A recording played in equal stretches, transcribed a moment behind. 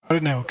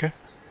Right now, okay?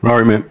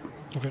 All right, mate.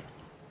 Okay.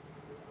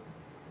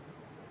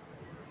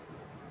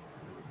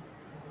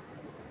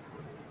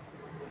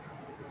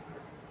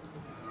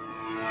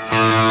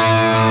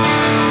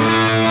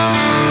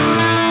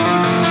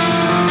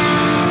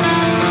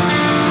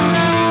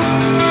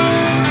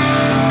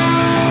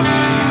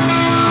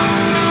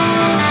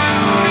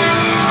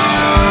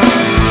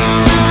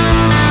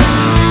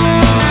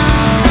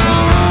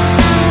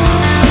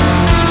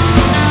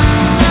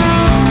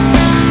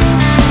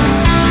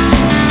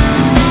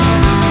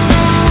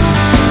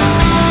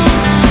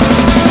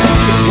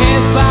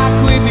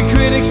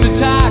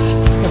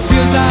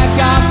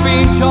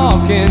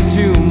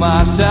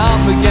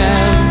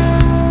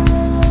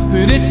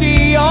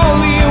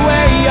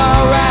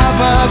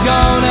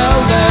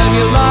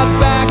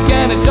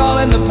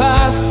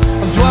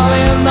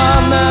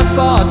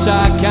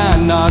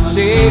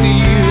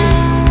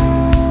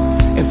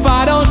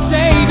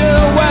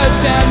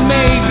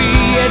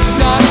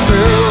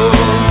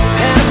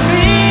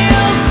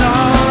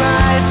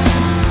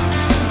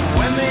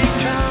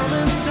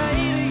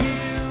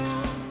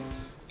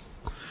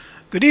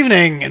 Good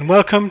evening and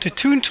welcome to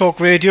Toon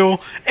Talk Radio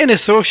in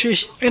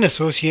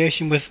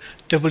association with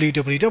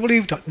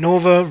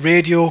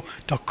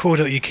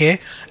www.novaradio.co.uk,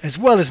 as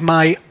well as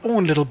my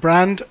own little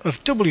brand of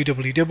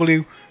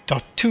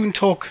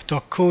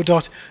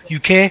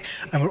www.toontalk.co.uk,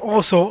 and we're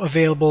also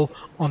available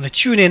on the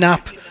TuneIn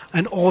app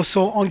and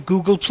also on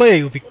Google Play.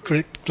 You'll be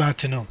glad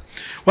to know.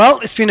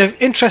 Well, it's been an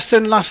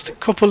interesting last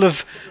couple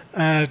of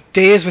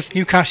days with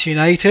Newcastle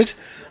United.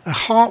 A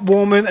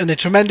heartwarming and a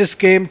tremendous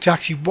game to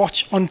actually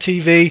watch on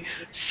TV,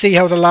 see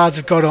how the lads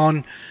have got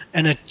on,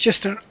 and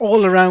just an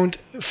all-around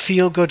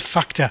feel-good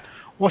factor.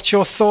 What's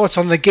your thoughts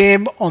on the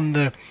game, on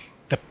the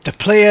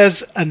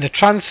players, and the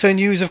transfer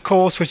news, of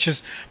course, which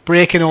is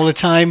breaking all the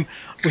time,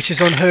 which is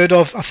unheard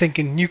of, I think,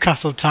 in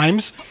Newcastle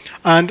times.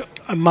 And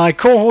my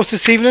co-host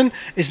this evening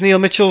is Neil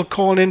Mitchell,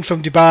 calling in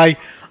from Dubai,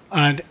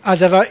 and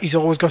as ever, he's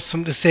always got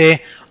something to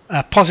say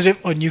positive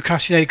on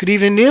Newcastle United. Good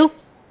evening, Neil.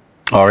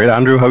 All right,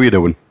 Andrew, how are you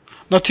doing?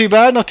 Not too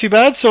bad, not too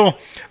bad. So,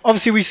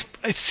 obviously,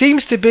 it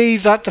seems to be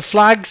that the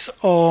flags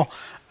are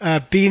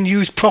being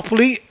used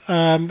properly.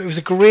 It was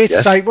a great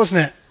sight,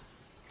 wasn't it?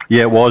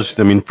 Yeah, it was.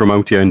 I mean, from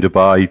out here in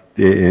Dubai,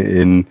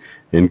 in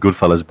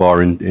Goodfellas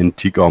Bar in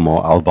Tiqom,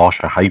 or Al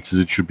Barsha Heights, as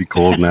it should be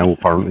called now.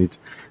 Apparently, it's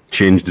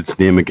changed its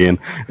name again.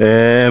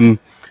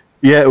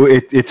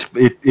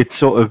 It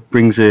sort of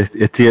brings a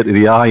tear to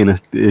the eye and a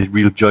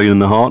real joy in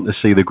the heart to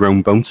see the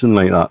ground bouncing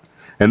like that.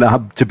 And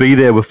to be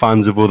there with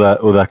fans of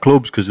other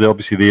clubs, because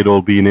obviously they'd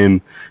all been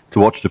in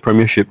to watch the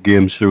Premiership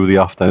games through the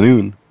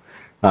afternoon.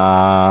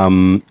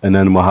 And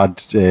then we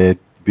had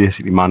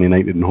basically Man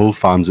United and Hull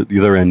fans at the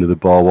other end of the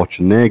bar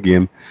watching their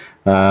game.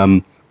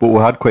 But we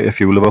had quite a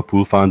few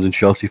Liverpool fans and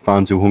Chelsea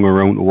fans who hung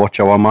around to watch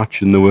our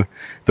match, and they were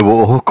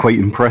all quite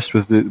impressed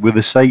with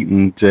the sight,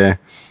 and the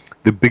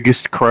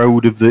biggest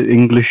crowd of the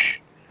English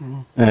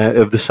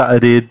of the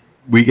Saturday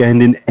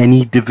weekend in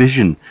any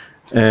division.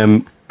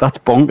 That's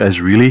bonkers,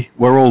 really.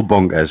 We're all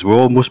bonkers. We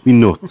all must be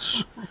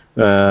nuts.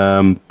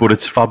 But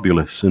it's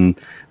fabulous. And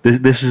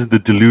this is the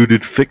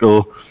deluded,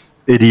 fickle,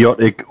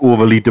 idiotic,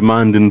 overly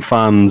demanding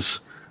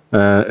fans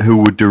who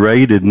were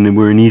derided and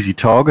were an easy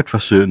target for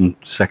certain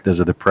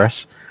sectors of the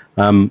press.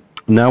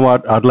 Now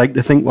I'd like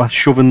to think we're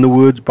shoving the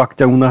words back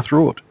down their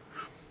throat.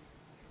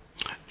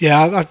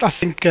 Yeah, I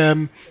think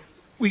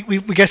we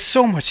get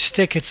so much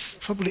stick. It's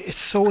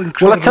so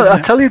incredible. Well,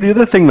 I'll tell you the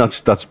other thing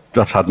that's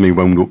had me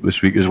wound up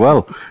this week as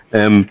well.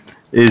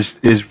 Is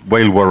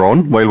while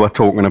we're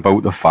talking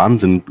about the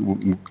fans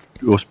and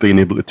us being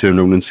able to turn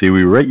around and say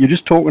we were right, you're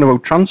just talking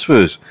about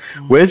transfers.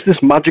 Where's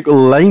this magical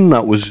line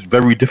that was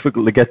very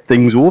difficult to get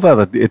things over,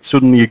 that it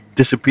suddenly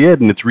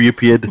disappeared and it's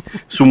reappeared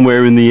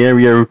somewhere in the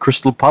area of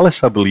Crystal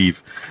Palace, I believe?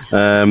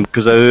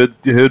 Because I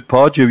heard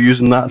Pardew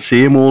using that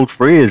same old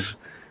phrase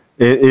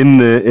in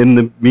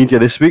the media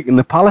this week, and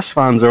the Palace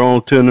fans are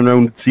all turning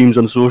around, it seems,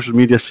 on social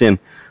media saying,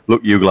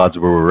 look, you lads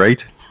were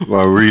right.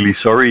 We're really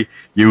sorry.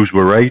 Yous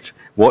were right.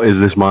 What is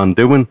this man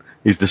doing?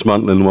 He's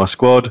dismantling our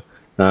squad.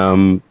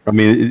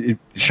 It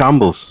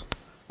shambles.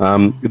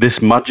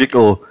 This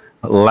magical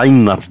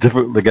line that's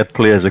difficult to get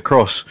players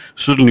across,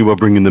 suddenly we're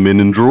bringing them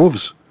in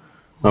droves.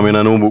 I mean,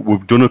 I know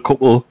we've done a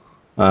couple,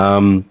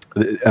 and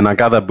I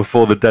gather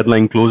before the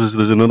deadline closes,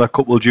 there's another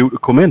couple due to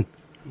come in.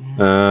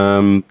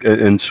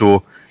 And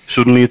so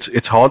suddenly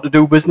it's hard to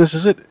do business,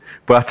 is it?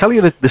 But I tell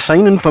you that the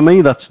signing for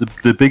me, that's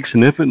the big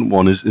significant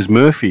one, is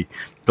Murphy.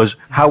 Because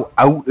how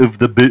out of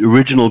the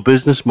original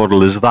business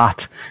model is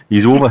that?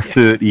 He's over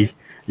 30.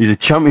 He's a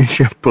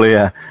championship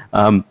player.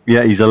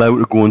 He's allowed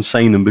to go and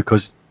sign him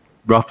because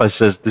Rafa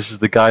says this is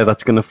the guy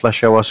that's going to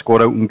flesh our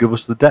squad out and give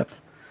us the depth.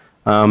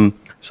 So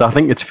I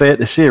think it's fair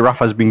to say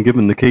Rafa's been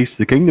given the keys to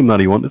the kingdom that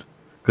he wanted.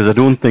 Because I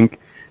don't think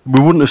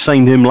we wouldn't have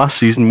signed him last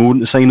season. We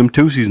wouldn't have signed him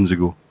 2 seasons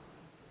ago.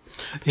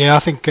 Yeah, I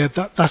think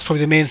that's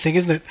probably the main thing,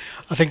 isn't it?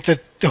 I think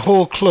that the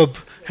whole club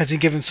has been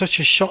given such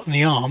a shot in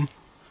the arm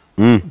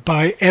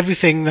by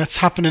everything that's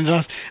happened in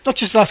not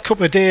just the last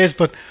couple of days,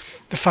 but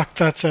the fact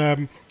that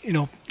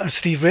as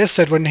Steve Ray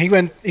said, when he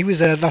was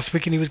there last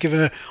week and he was given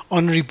an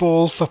honorary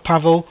ball for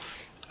Pavel.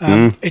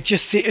 It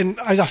just, and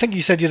I think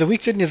you said the other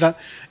week, didn't you, that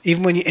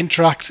even when you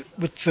interact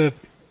with the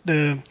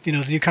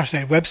Newcastle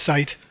United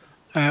website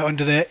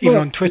under there, even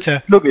on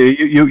Twitter. Look,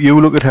 you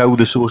look at how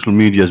the social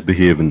media is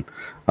behaving,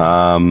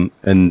 and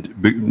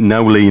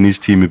now Lee and his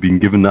team have been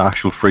given the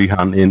actual free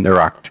hand to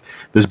interact.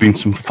 There's been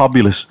some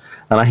fabulous,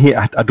 and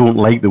I don't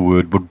like the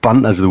word, but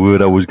banter is the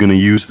word I was going to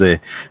use there.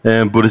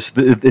 But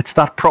it's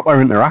that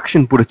proper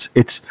interaction, but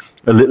it's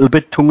a little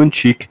bit tongue in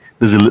cheek.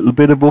 There's a little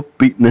bit of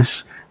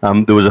upbeatness.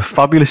 There was a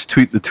fabulous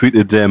tweet that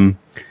tweeted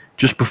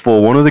just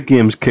before one of the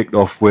games kicked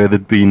off where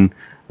they'd been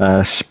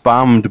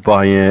spammed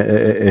by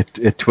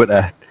a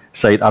Twitter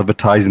site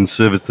advertising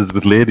services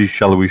with ladies,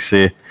 shall we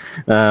say,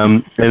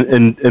 and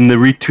they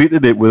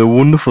retweeted it with a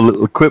wonderful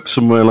little quip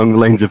somewhere along the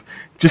lines of,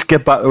 just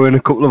get back to her in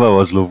a couple of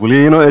hours, love, will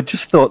you? I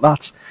just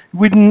thought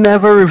we'd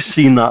never have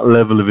seen that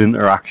level of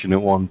interaction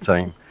at one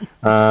time.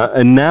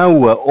 And now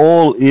we're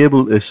all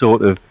able to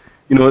sort of,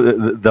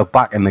 they're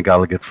backing the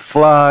Gallagher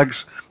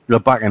flags, they're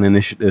backing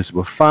initiatives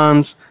with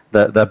fans,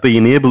 they're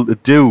being able to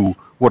do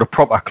what a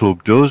proper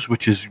club does,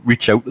 which is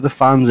reach out to the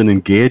fans and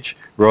engage,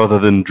 rather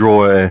than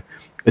draw a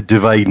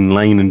dividing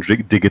line and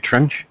dig a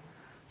trench.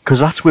 Because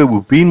that's where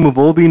we've been. We've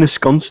all been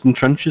ensconced in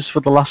trenches for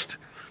the last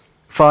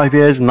 5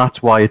 years, and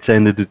that's why it's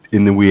ended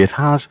in the way it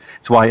has.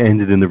 It's why it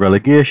ended in the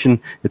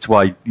relegation. It's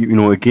why,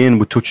 again,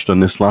 we touched on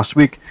this last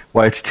week,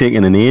 why it's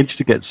taken an age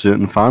to get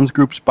certain fans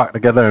groups back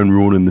together and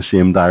rowing in the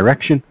same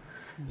direction.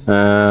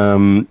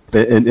 And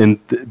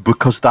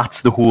because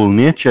that's the whole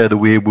nature, the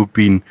way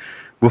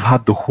we've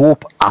had the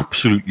hope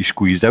absolutely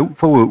squeezed out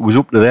for. It was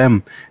up to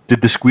them.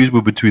 Did the squeeze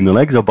were between the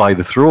legs or by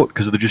the throat?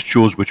 Because they just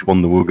chose which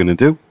one they were going to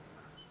do.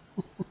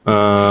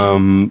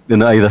 And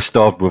either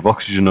starved with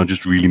oxygen or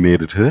just really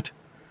made it hurt.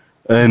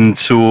 And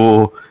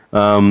so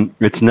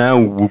it's now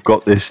we've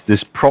got this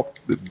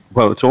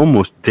well, it's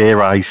almost,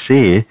 dare I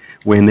say,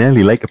 we're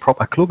nearly like a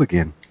proper club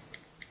again.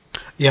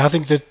 Yeah, I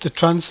think that the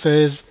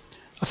transfers,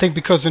 I think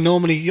because they're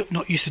normally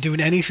not used to doing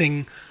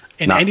anything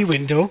in any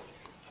window,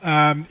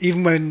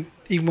 even when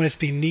it's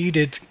been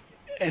needed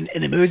in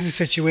an emergency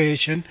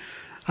situation.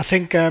 I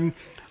think when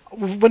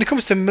it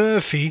comes to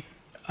Murphy,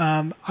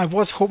 I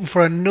was hoping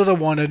for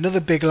another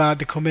big lad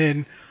to come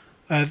in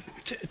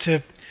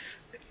to.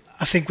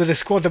 I think with the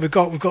squad that we've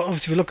got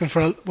obviously we're looking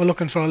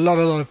for a lot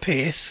of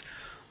pace,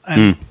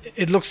 and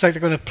it looks like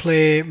they're going to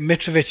play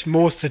Mitrovic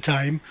most of the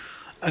time,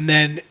 and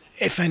then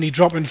if any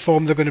drop in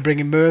form, they're going to bring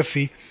in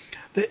Murphy.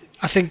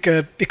 I think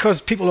because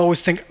people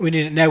always think we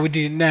need it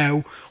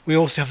now, we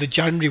also have the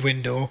January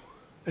window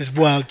as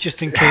well,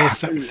 just in case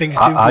that things do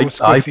go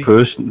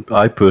squiffy.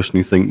 I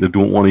personally think they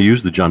don't want to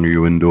use the January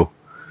window.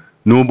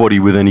 Nobody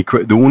with any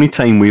the only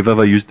time we've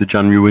ever used the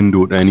January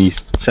window to any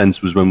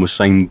sense was when we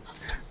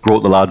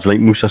brought the lads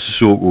like Moussa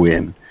Sissoko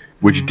in,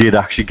 which did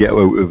actually get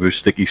out of a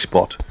sticky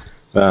spot.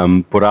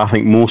 But I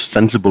think most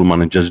sensible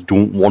managers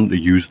don't want to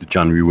use the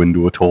January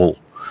window at all.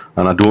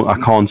 And I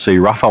can't say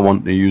Rafa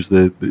want to use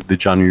the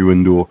January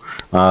window.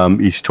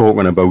 He's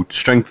talking about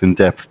strength and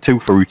depth, 2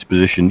 for each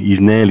position.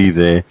 He's nearly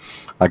there.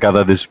 I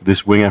gather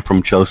this winger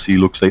from Chelsea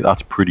looks like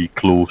that's pretty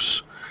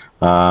close.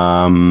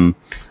 And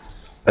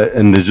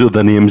there's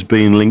other names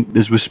being linked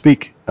as we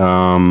speak.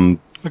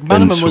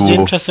 McManaman was the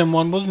interesting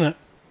one, wasn't it?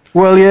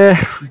 Well,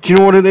 yeah. Do you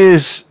know what it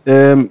is?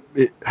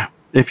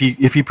 If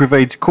he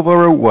provides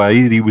cover out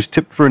wide, he was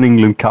tipped for an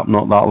England cap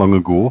not that long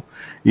ago.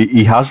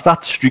 He has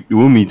that streak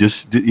to him.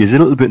 He's a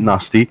little bit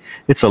nasty.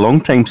 It's a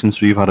long time since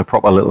we've had a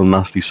proper little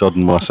nasty sod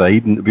on our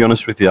side, and to be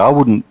honest with you, I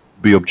wouldn't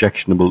be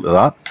objectionable to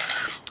that.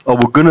 Or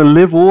we're going to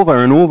live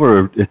over and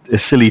over a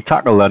silly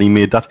tackle that he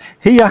made. That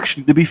he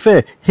actually, to be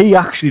fair, he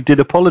actually did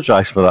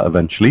apologise for that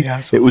eventually.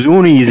 Yeah, it was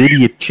only his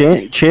idiot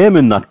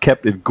chairman that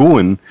kept it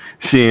going,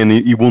 saying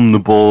he won the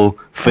ball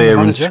fair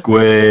and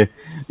square.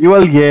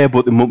 Well, yeah,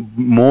 but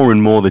more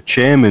and more the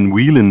chairman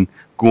wheeling,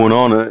 going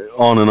on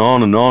and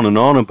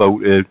on about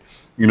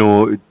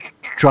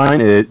trying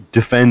to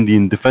defend the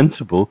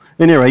indefensible.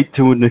 And you're right,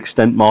 to an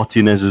extent,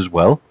 Martinez as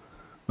well.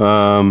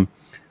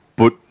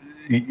 But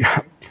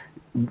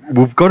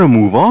we've got to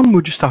move on.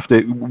 We just have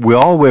to. We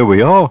are where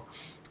we are.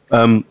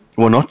 We're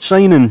not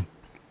signing,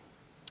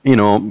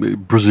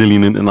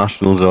 Brazilian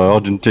internationals or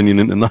Argentinian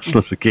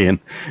internationals again.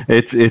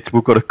 It's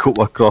we've got to cut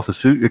our cloth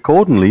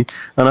accordingly.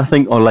 And I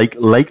think, like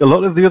a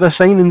lot of the other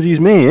signings he's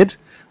made,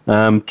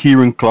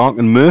 Kieran Clark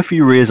and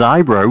Murphy raise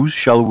eyebrows,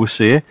 shall we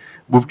say.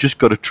 We've just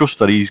got to trust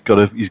that he's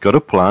got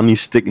a plan,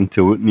 he's sticking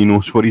to it, and he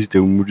knows what he's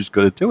doing. We've just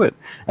got to do it.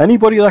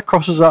 Anybody that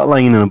crosses that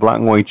line in a black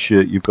and white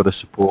shirt, you've got to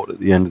support at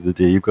the end of the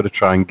day. You've got to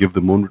try and give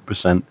them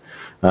 100%.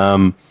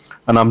 And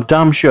I'm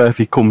damn sure if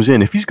he comes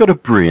in, if he's got a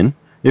brain,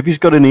 if he's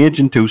got an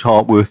agent whose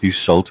heart worth his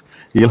salt,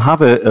 he'll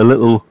have a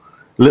little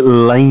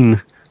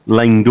line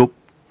lined up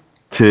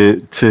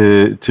to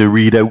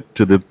read out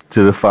to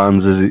the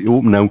fans as it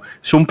open. Now,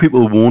 some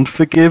people won't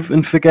forgive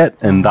and forget,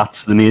 and that's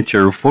the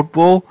nature of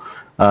football.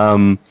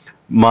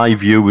 My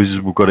view is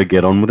we've got to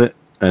get on with it,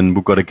 and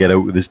we've got to get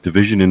out of this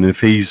division. And if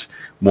he's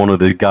one of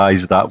the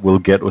guys that will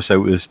get us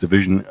out of this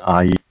division,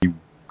 i.e.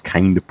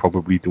 kind of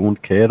probably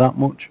don't care that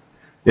much.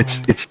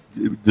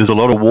 There's a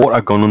lot of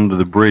water gone under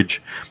the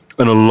bridge,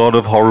 and a lot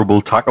of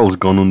horrible tackles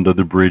gone under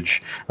the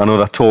bridge. I know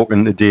they're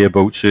talking today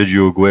about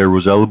Sergio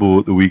Aguero's elbow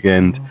at the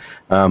weekend.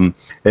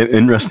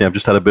 Interesting, I've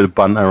just had a bit of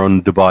banter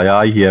on Dubai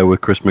Eye here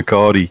with Chris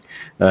McCarty,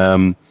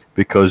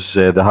 because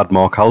they had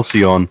Mark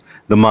Halsey on,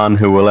 the man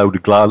who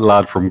allowed a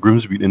lad from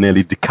Grimsby to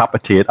nearly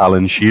decapitate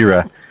Alan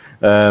Shearer,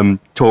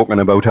 talking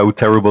about how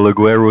terrible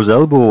Aguero's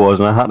elbow was,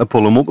 and I had to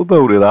pull him up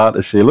about it. I had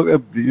to say,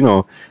 look,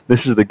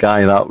 this is the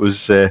guy that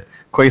was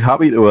quite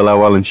happy to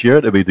allow Alan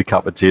Shearer to be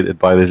decapitated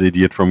by this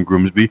idiot from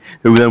Grimsby,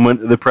 who then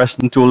went to the press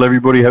and told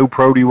everybody how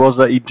proud he was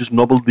that he'd just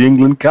nobbled the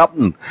England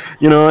captain.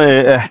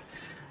 There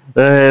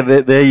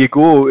you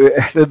go.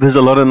 There's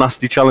a lot of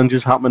nasty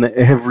challenges happening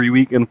every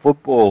week in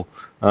football.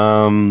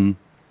 Do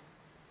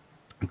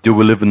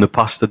we live in the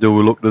past or do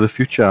we look to the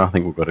future? I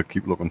think we've got to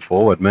keep looking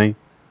forward, mate.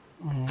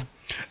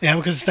 Yeah,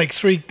 because it's like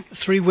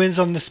three wins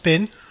on the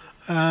spin.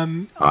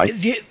 I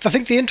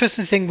think the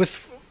interesting thing with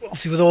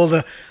all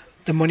the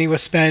money we're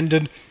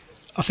spending,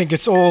 I think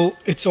it's all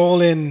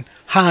in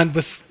hand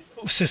with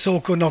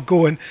Sissoko not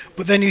going.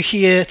 But then you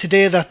hear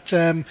today that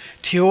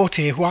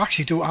Tiote, who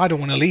actually I don't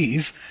want to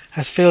leave,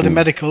 has failed a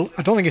medical.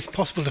 I don't think it's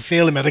possible to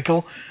fail a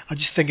medical. I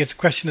just think it's a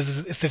question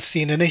of if they've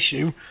seen an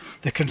issue,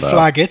 they can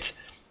flag it.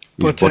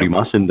 But body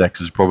mass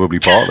index is probably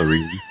part of the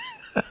reason.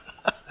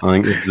 I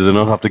think they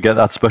don't have to get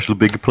that special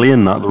big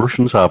plane that the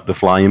Russians have to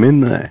fly him in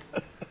there.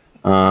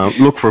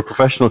 Look, for a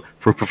professional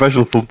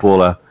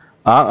footballer,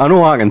 I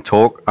know I can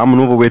talk. I'm an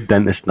overweight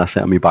dentist and I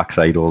sit on my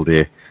backside all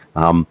day.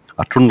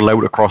 I trundle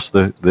out across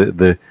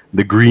the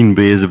green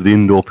bays of the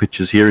indoor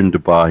pitches here in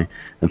Dubai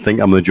and think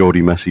I'm the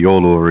Jody Messi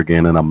all over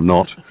again, and I'm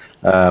not.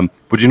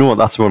 But you know what?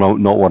 That's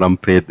not what I'm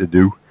paid to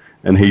do.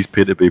 And he's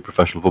paid to be a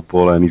professional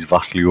footballer, and he's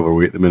vastly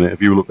overweight at the minute.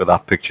 If you look at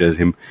that picture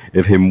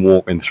of him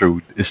walking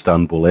through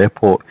Istanbul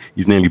airport,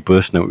 he's nearly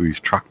bursting out of his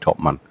track top,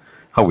 man.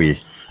 How are you?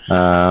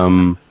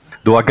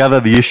 Though I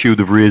gather the issue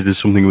they've raised is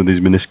something with his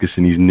meniscus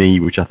in his knee,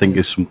 which I think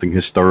is something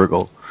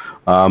historical.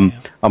 I'm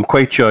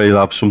quite sure he'll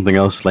have something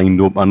else lined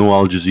up. I know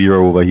Al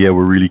Jazeera over here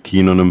were really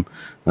keen on him,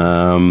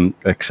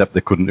 except they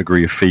couldn't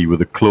agree a fee with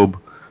the club.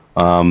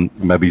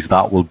 Maybe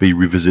that will be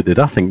revisited.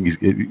 I think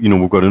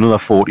we've got another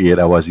 48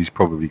 hours. He's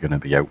probably going to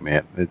be out,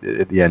 mate,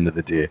 at the end of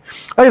the day.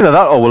 Either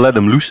that or we'll let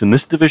him loose in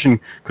this division,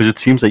 because it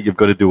seems like you've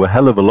got to do a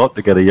hell of a lot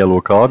to get a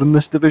yellow card in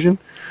this division.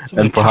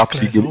 And perhaps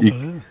he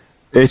can...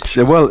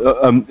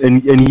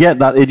 and yet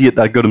that idiot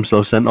that got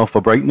himself sent off for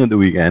Brighton at the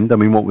weekend, I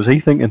mean, what was he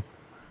thinking?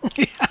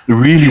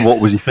 Really, what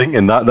was he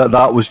thinking?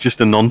 That was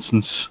just a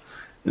nonsense.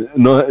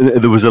 No,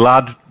 there was a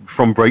lad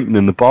from Brighton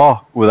in the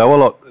bar with our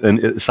lot, and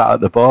it sat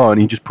at the bar,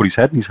 and he just put his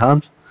head in his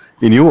hands.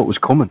 He knew what was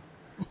coming,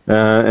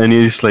 and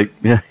he just like,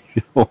 yeah,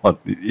 you know what?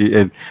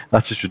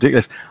 That's just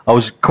ridiculous. I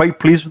was quite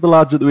pleased with the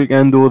lads at the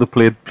weekend, though. They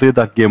played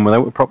that game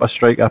without a proper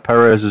striker.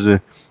 Perez is a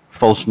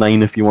false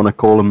nine, if you want to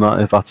call him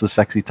that, if that's a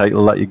sexy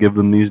title that you give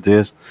them these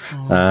days.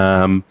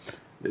 Ran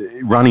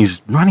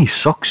his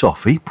socks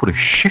off. He put a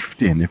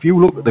shift in. If you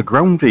look at the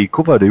ground he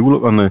covered, you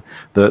look on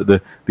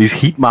these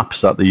heat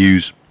maps that they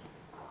use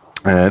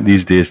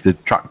these days to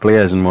track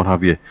players and what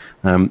have you.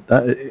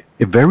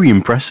 Very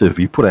impressive.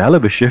 He put a hell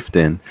of a shift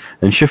in,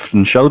 and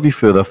shifting Shelby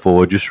further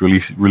forward just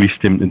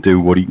released him to do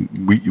what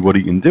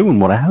he can do,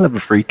 and what a hell of a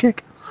free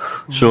kick.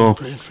 So,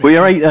 but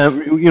you're right.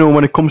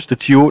 When it comes to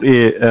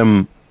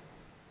Tiote,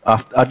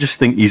 I just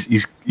think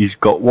he's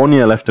got 1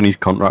 year left on his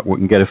contract. We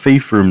can get a fee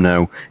for him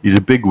now. He's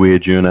a big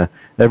wage earner.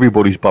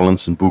 Everybody's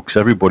balancing books.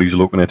 Everybody's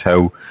looking at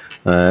how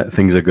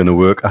things are going to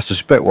work. I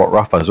suspect what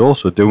Rafa's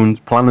also doing is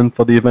planning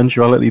for the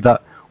eventuality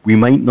that we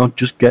might not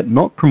just get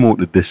not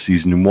promoted this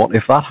season. And what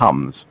if that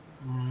happens?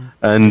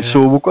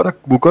 So we've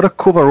got to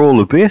cover all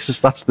the bases.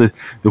 That's the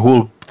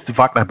whole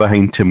factor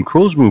behind Tim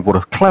Krul's move. What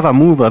a clever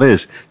move that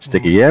is.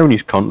 Stick a year in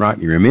his contract.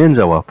 He remains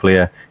our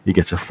player. He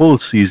gets a full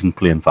season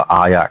playing for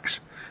Ajax.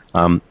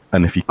 And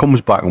if he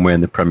comes back and we're in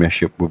the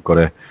Premiership, we've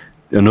got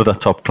another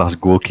top-class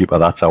goalkeeper.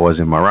 That's ours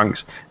in my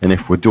ranks. And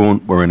if we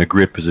don't, we're in a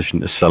great position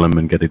to sell him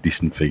and get a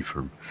decent fee for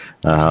him.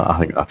 I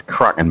think that's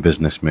cracking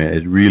business, mate.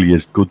 It really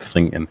is good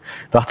thinking.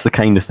 That's the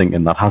kind of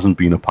thinking that hasn't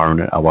been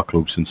apparent at our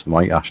club since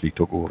Mike Ashley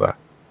took over.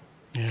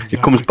 Yeah, exactly.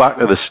 It comes back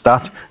to the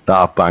stat that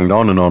I've banged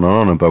on and on and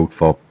on about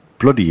for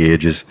bloody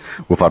ages.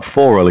 We've had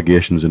 4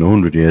 relegations in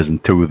 100 years,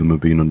 and 2 of them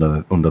have been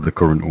under the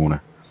current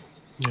owner.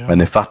 Yeah.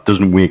 And if that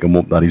doesn't wake him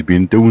up that he's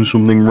been doing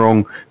something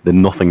wrong,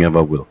 then nothing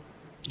ever will.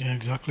 Yeah,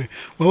 exactly.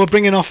 Well, we're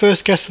bringing our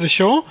first guest to the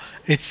show.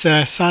 It's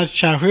Saj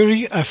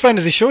Chowdhury, a friend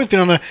of the show. He's been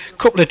on a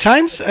couple of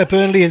times, a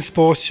Burnley and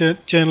sports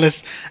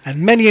journalist, and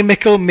many a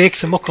mickle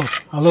makes a muckle.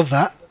 I love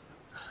that.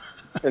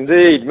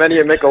 Indeed, many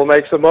a mickle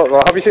makes a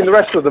muckle. Have you seen the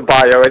rest of the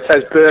bio? It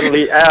says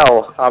Burnley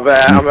L.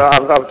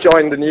 I've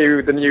joined the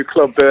new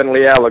club,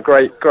 Burnley L, a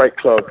great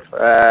club.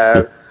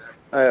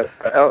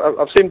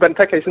 I've seen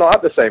Benteke's not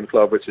at the same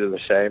club, which is a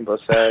shame. But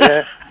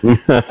yeah,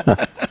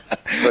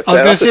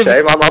 that's a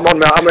shame. I'm on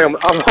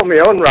my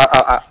own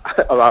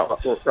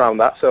around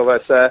that. So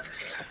let's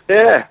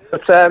yeah.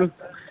 But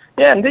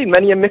Yeah, indeed.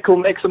 Many a mickle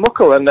makes a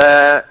muckle, and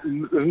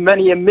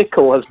many a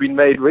mickle has been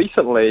made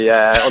recently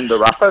under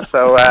Rafa.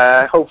 So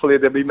hopefully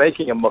they'll be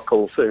making a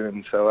muckle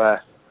soon. So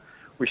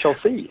we shall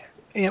see.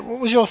 Yeah, what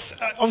was your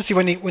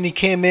obviously when he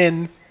came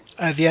in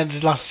at the end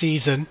of last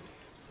season?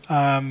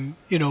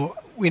 You know,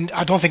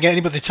 I don't think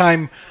anybody at the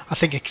time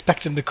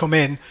expected him to come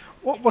in.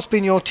 What's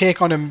been your take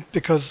on him?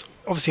 Because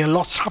obviously a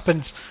lot's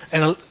happened,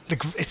 and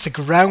it's a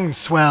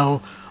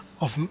groundswell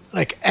of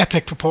like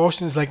epic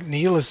proportions, like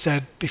Neil has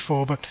said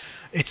before. But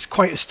it's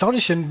quite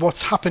astonishing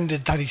what's happened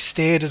that he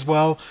stayed as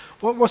well.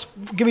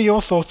 Give me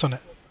your thoughts on it.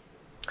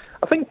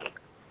 I think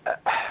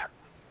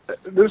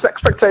there was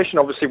expectation,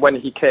 obviously, when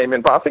he came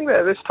in, but I think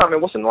that this time it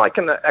wasn't like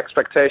an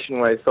expectation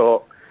where he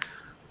thought,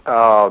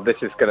 "Oh,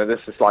 this is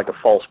like a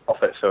false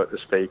prophet, so to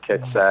speak.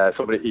 It's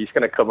he's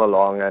going to come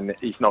along and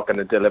he's not going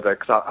to deliver."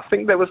 Because I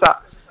think there was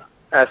that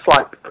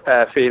slight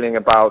feeling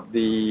about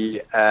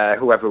the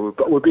whoever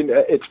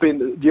it's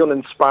been the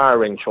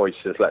uninspiring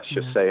choices, let's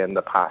just say, in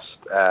the past,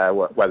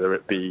 whether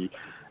it be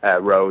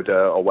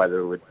Roda or whether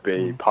it would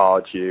be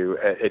Pardew.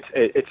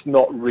 It's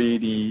not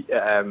really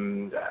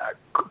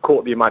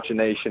caught the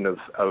imagination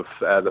of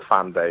the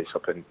fan base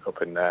up in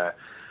the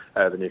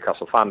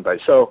Newcastle fan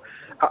base. So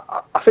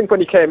I think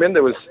when he came in,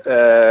 there was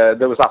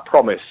that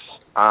promise,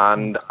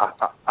 and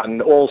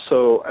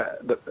also,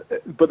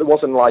 but there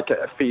wasn't like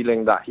a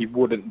feeling that he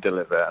wouldn't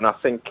deliver. And I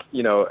think,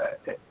 you know,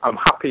 I'm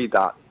happy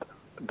that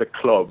the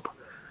club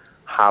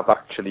have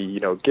actually,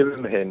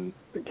 given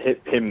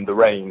him the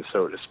reins,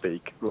 so to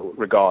speak,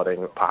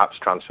 regarding perhaps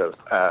transfer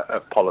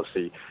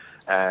policy,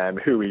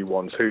 who he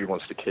wants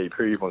to keep,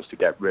 who he wants to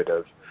get rid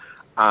of,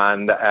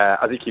 and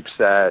as he keeps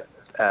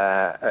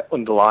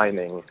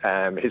underlining,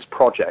 his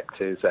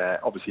project is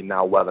obviously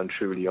now well and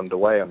truly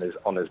underway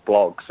on his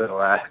blog. So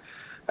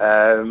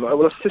well,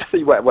 let's just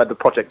see where the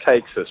project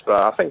takes us.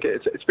 But I think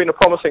it's been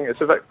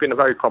a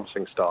very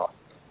promising start.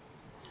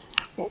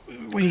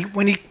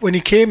 When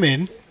he came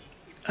in,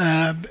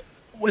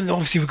 when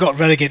obviously we got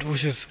relegated,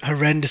 which was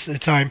horrendous at the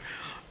time,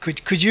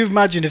 could you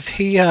imagine if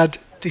he had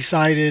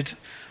decided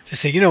to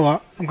say, you know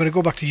what, I'm going to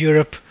go back to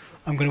Europe,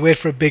 I'm going to wait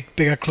for a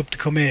bigger club to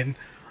come in?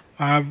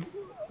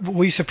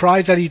 Were you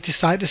surprised that he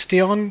decided to stay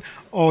on,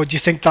 or do you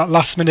think that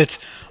last minute,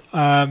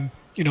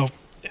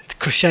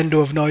 crescendo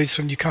of noise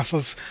from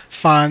Newcastle's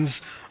fans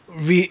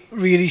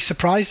really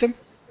surprised him?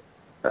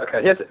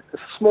 Okay, here's a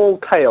small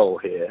tale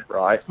here,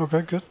 right?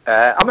 Okay, good.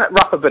 I met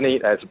Rafa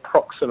Benitez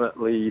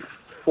approximately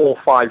 4 or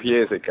 5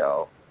 years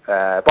ago.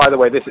 By the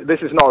way,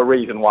 this is not a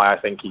reason why I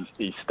think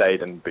he's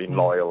stayed and been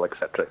loyal,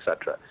 etc.,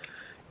 etc.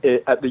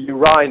 At the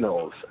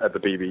urinals at the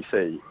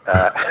BBC,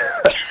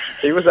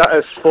 he was at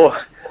a sport.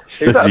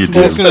 He was at a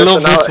sports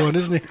personality. Love this one,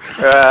 isn't he?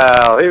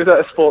 Well, he was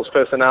at a sports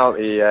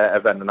personality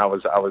event, and I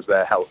was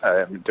there I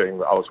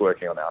was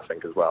working on it, I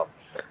think, as well.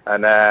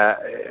 And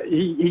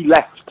he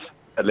left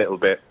a little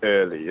bit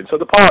early, and so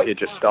the party had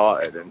just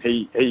started, and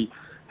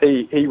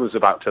he was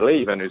about to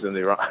leave, and he was in the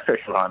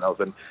urinals,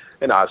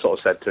 and I sort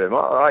of said to him,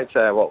 "All right,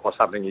 what's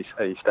happening?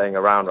 Are you staying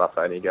around,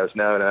 Rafa?" And he goes,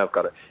 "No,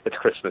 it's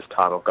Christmas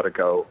time. I've got to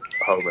go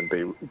home and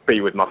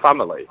be with my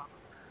family."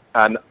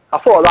 And I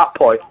thought at that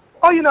point,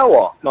 oh, you know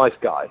what, nice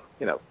guy,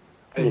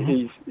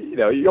 He's,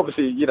 he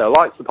obviously,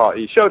 likes the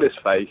party. He showed his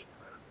face,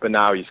 but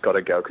now he's got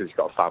to go because he's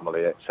got a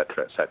family,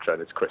 etc.,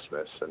 and it's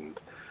Christmas. And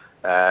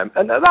at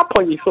that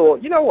point, you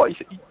thought, you know what,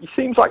 he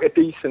seems like a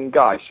decent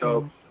guy.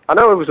 So I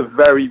know it was a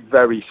very,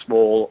 very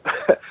small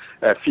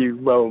few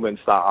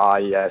moments that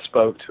I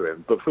spoke to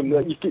him, but from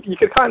you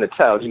could kind of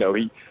tell,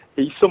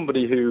 he's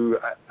somebody who,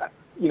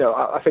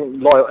 I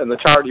think loyal in the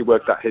charity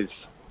work that his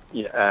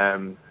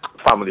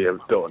family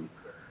have done.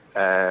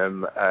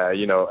 And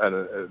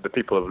the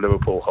people of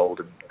Liverpool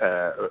hold him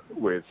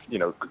with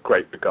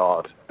great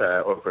regard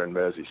over in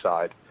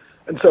Merseyside,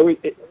 and so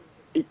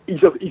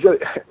he's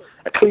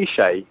a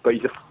cliche, but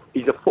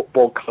he's a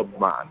football club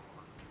man,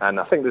 and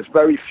I think there's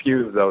very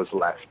few of those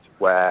left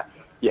where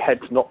your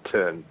head's not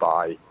turned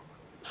by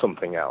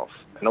something else.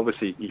 And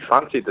obviously he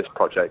fancied this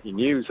project. He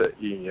knew that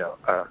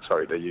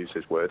sorry to use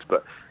his words,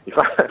 but he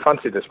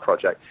fancied this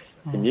project.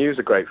 He knew it was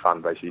a great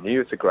fan base. He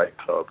knew it's a great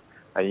club.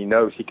 And he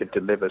knows he could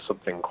deliver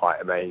something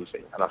quite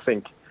amazing. And I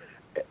think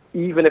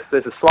even if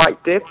there's a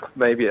slight dip,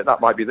 maybe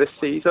that might be this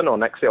season or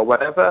next year or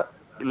whatever,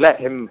 let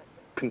him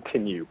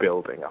continue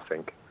building, I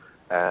think,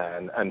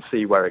 and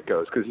see where it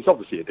goes, because he's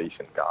obviously a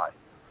decent guy.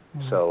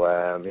 So,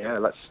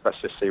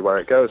 let's just see where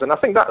it goes. And I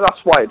think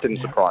that's why it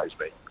didn't surprise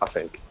me, I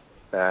think.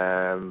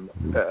 And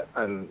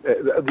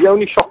the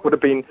only shock would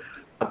have been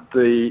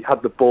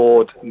had the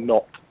board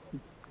not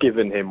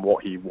given him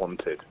what he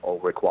wanted or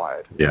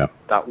required. Yeah,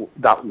 that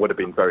would have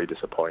been very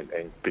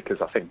disappointing,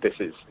 because I think this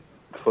is,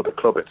 for the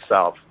club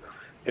itself,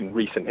 in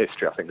recent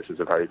history, I think this is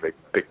a very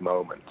big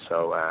moment.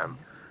 So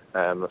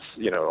let's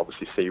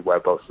obviously see where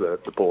both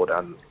the board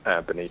and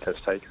Benitez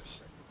take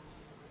us.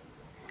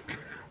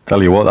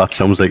 Tell you what, that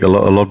sounds like a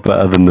lot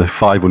better than the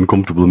 5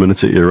 uncomfortable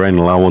minutes at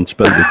urinal I once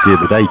spent with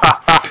David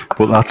Icke.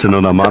 But that's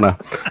another matter.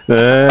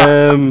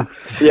 Well,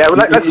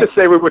 let's just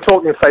say we were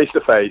talking face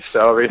to face.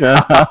 So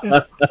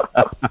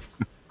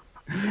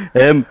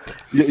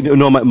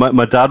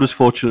My dad was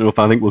fortunate enough,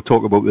 I think we'll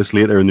talk about this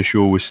later in the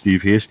show with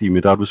Steve Hasty, my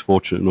dad was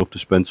fortunate enough to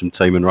spend some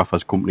time in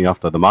Rafa's company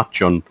after the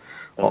match on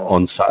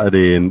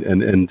Saturday,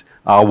 and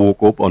I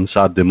woke up on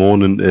Saturday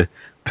morning to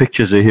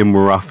pictures of him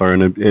with Rafa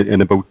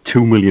and about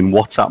 2 million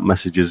WhatsApp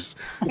messages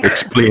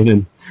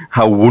explaining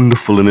how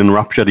wonderful and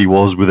enraptured he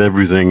was with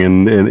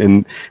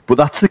everything, but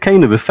that's the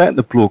kind of effect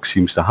the bloke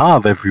seems to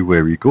have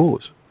everywhere he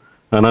goes.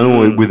 And I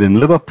know within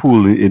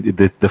Liverpool,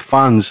 the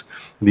fans,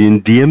 the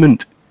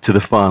endearment to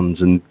the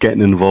fans and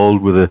getting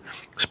involved with the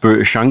Spirit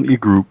of Shankly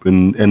group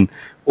and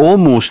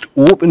almost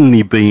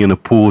openly being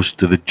opposed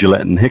to the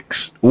Gillett and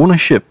Hicks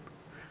ownership,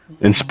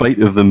 in spite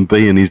of them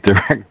being his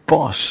direct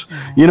boss.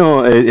 You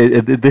know,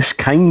 this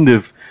kind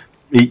of...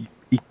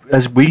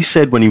 as we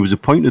said when he was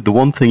appointed, the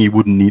one thing he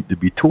wouldn't need to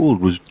be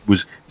told was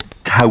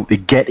how to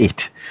get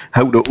it,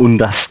 how to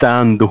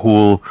understand the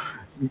whole...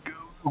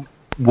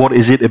 what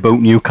is it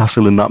about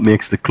Newcastle and that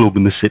makes the club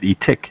and the city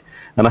tick?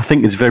 And I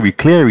think it's very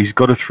clear he's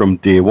got it from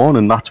day one,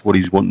 and that's what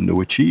he's wanting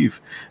to achieve.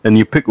 And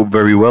you pick up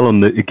very well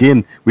on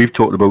again, we've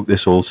talked about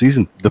this all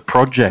season, the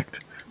project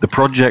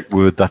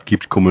word that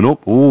keeps coming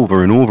up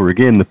over and over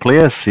again. The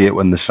players say it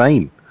when they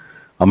sign.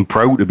 I'm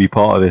proud to be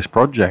part of this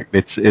project.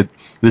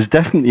 There's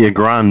definitely a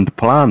grand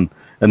plan,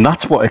 and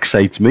that's what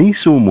excites me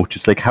so much.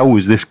 It's like, how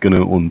is this going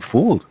to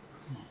unfold?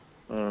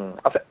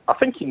 I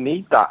think you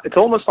need that. It's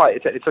almost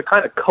like it's a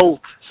kind of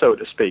cult, so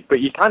to speak, but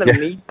you kind of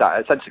need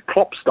that. Essentially,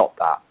 Klopp's got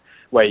that,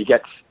 where he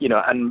gets,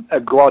 and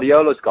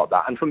Guardiola's got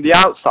that. And from the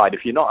outside,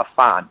 if you're not a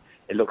fan,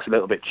 it looks a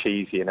little bit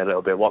cheesy and a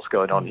little bit, what's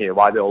going on here?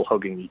 Why are they all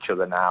hugging each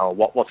other now?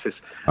 What's this,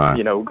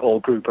 all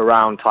group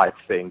around type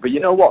thing? But you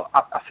know what?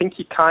 I think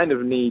you kind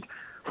of need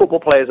football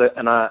players,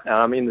 and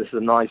I mean this in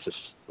the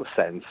nicest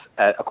sense,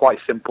 are quite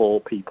simple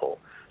people.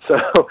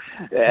 So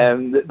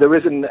there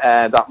isn't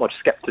that much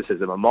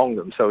skepticism among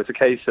them. So it's a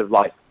case of,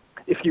 like,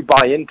 if you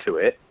buy into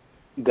it,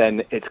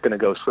 then it's going to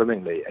go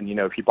swimmingly. And,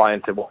 if you buy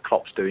into what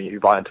Klopp's doing, if you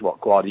buy into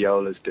what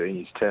Guardiola's doing,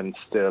 he's turned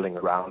Sterling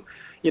around.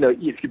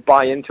 If you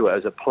buy into it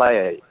as a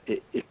player,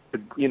 it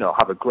could,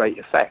 have a great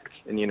effect.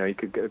 And, you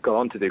could go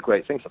on to do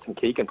great things. I think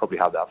he can probably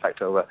have that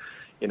effect over,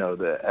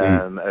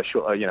 a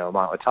short,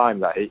 amount of time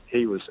that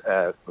he was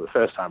the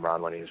first time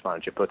around when he was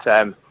manager. But,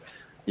 so,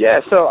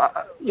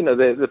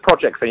 the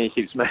project thing he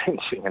keeps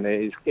mentioning, and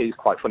it is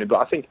quite funny, but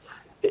I think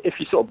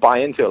if you sort of buy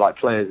into it like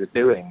players are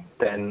doing,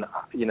 then,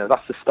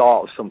 that's the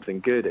start of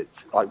something good. It's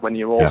like when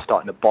you're all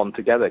starting to bond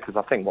together, because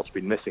I think what's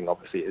been missing,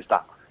 obviously, is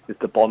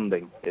the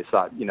bonding. It's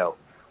that,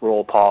 we're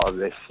all part of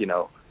this,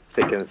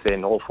 thick and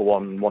thin, all for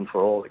one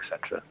for all,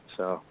 etc.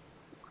 So...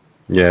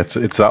 yeah,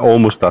 it's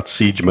almost that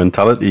siege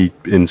mentality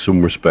in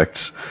some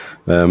respects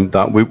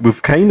that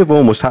we've kind of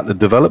almost had to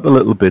develop a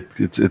little bit.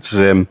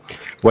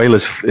 While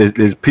as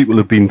people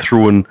have been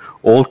throwing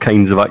all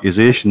kinds of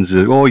accusations,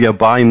 you're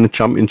buying the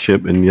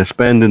championship and you're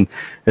spending.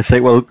 It's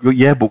like, well,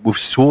 yeah, but we've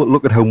sold.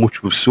 Look at how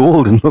much we've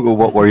sold and look at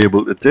what we're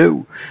able to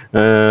do.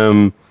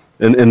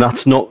 And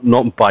that's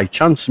not by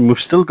chance. And we've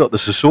still got the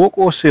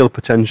Sissoko sale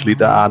potentially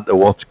to add to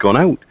what's gone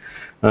out.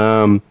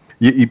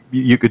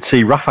 You could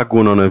see Rafa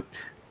going on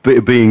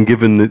being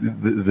given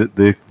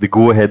the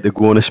go-ahead to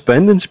go on a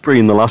spending spree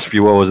in the last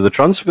few hours of the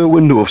transfer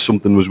window if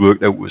something was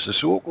worked out with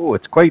Sissoko.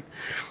 It's quite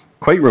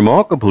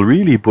remarkable,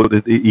 really.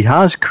 But he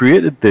has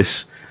created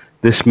this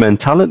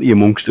mentality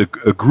amongst a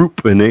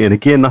group, and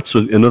again, that's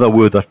another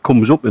word that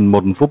comes up in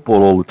modern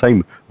football all the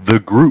time, the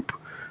group.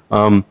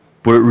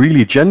 But it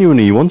really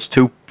genuinely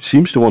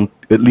seems to want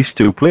at least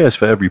two players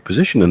for every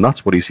position, and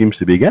that's what he seems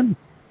to be getting.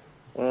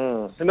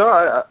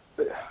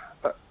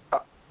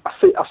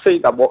 I see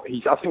that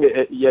I think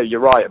you're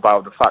right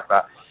about the fact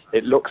that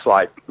it looks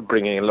like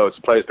bringing in loads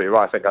of players, but you're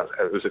right. I think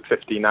it was at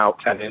 15 out,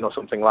 10 in, or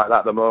something like that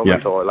at the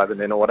moment, or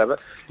 11 in, or whatever.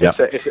 Yeah.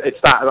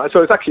 It's that.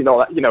 So it's actually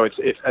not that.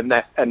 It's a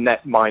net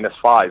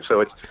 -5.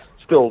 So it's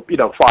still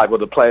 5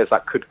 other players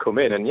that could come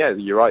in. And yeah,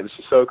 you're right. The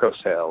Sissoko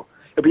sale.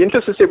 It'll be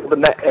interesting to see what the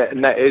net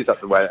is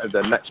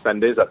the net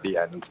spend is at the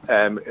end.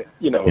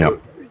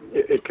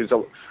 Because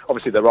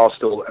obviously there are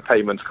still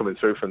payments coming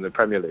through from the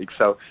Premier League,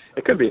 so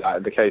it could be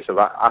the case of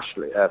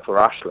Ashley. For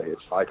Ashley,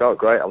 it's like, oh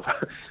great,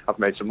 I've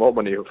made some more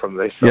money from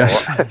this,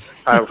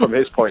 from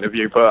his point of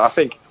view. But I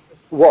think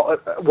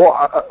what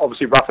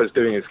obviously Rafa's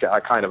doing is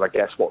kind of, I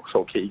guess, what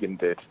sort of Keegan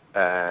did,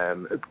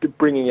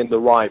 bringing in the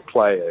right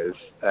players.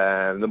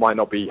 There might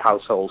not be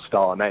household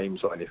star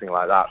names or anything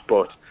like that,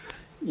 but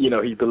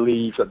he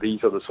believes that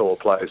these are the sort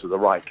of players with the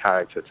right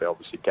character to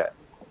obviously get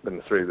them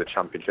through the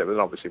championship. And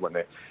obviously when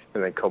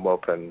they come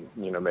up, and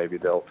maybe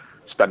they'll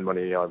spend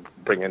money on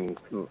bringing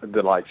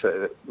the likes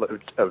of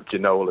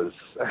Ginolas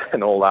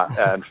and all that,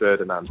 and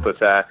Ferdinand.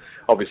 But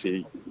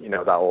obviously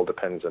that all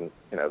depends on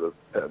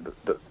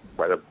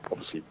whether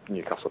obviously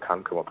Newcastle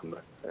can come up in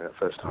the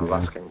first time of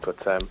asking. But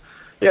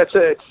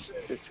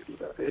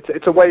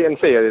it's a wait and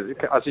see.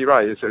 As you're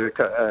right, it's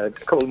a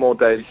couple more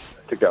days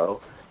to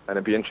go. And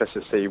it'd be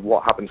interesting to see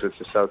what happens with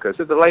Sissoko. Is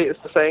it the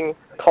latest saying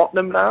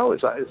Tottenham now?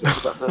 Is that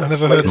I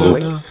never heard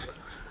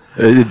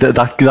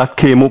that. That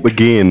came up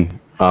again,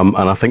 and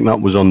I think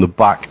that was on the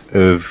back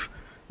of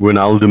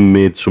Wijnaldum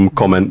made some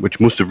comment which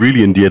must have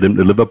really endeared him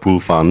to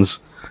Liverpool fans,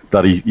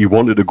 that he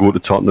wanted to go to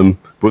Tottenham,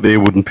 but they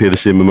wouldn't pay the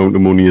same amount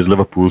of money as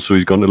Liverpool, so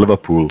he's gone to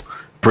Liverpool.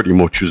 Pretty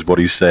much is what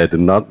he said,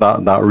 and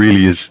that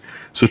really is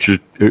such a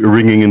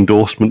ringing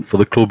endorsement for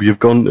the club you've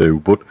gone to.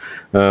 But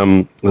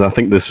I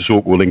think the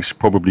Sissoko links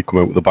probably come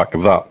out of the back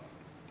of that.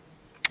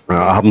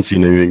 I haven't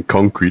seen anything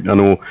concrete. I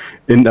know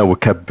Inter were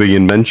kept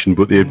being mentioned,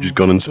 but they've just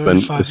gone and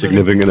spent a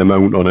significant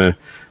amount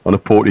on a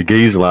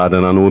Portuguese lad,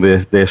 and I know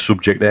they're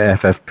subject to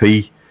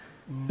FFP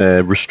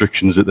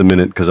restrictions at the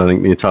minute, because I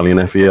think the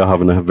Italian FA are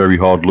having a very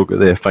hard look at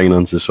their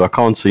finances, so I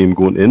can't see him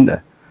going to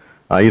Inter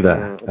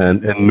either.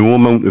 And no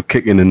amount of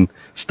kicking and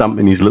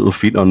stamping his little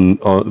feet on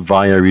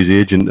via his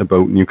agent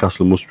about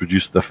Newcastle must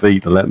reduce their fee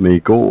to let me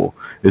go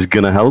is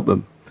going to help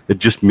him. It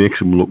just makes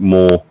him look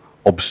more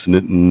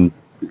obstinate and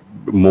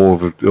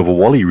more of a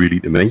wally,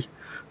 really, to me.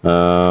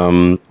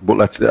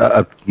 But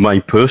my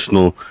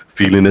personal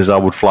feeling is I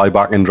would fly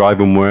back and drive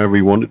him wherever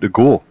he wanted to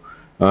go.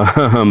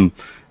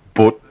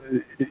 But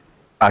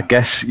I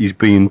guess he's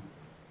being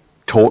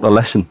taught a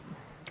lesson.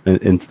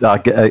 And I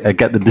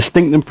get the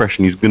distinct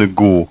impression he's going to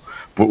go,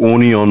 but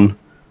only on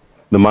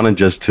the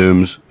manager's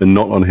terms and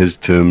not on his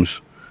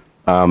terms.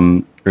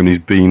 And he's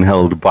being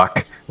held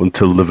back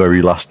until the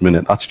very last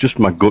minute. That's just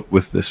my gut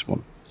with this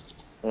one.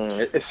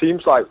 It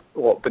seems like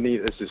what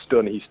Benitez has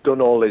done, he's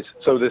done all his...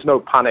 So there's no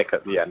panic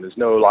at the end. There's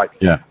no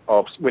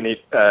we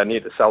need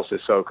to sell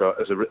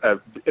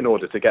Sissoko in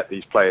order to get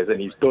these players, and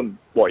he's done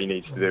what he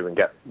needs to do and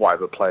get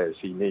whatever players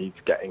he needs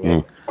getting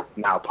in.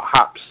 Now,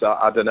 perhaps,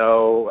 I don't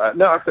know...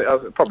 I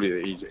think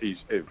probably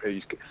he's...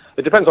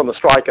 It depends on the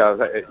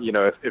striker. You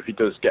know, if he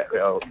does get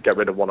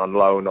rid of one on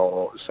loan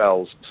or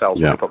sells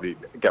probably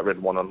get rid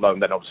of one on loan,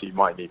 then obviously you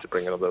might need to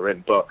bring another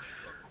in. But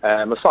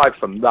aside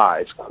from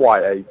that, it's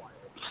quite a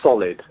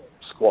solid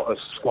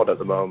squad at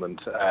the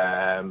moment,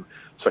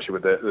 especially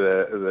with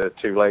the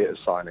two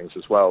latest signings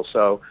as well.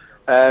 So,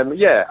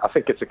 I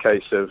think it's a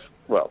case of,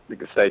 well, we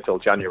can stay till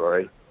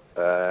January,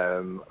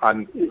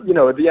 and you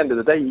know, at the end of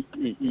the day,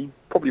 he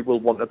probably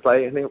will want to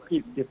play, and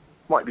he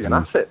might be an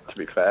asset, to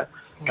be fair,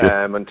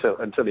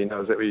 until he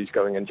knows that he's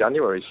going in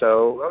January.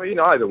 So, you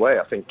know, either way,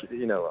 I think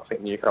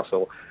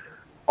Newcastle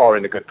are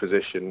in a good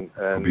position.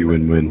 It'll be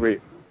win-win.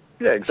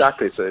 Yeah,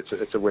 exactly. So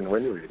it's a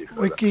win-win, really.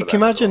 You can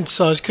imagine,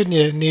 Sarge, couldn't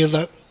you, Neil,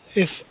 that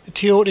if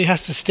Tiote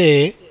has to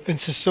stay and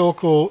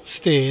Sissoko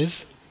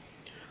stays,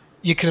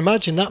 you can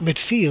imagine that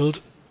midfield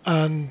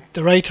and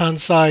the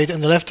right-hand side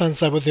and the left-hand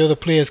side with the other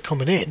players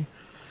coming in,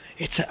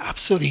 it's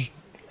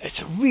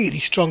a really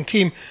strong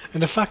team.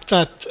 And the fact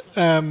that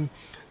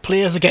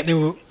players are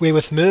getting away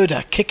with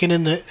murder, kicking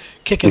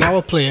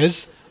our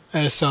players,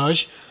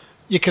 Sarge,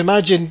 you can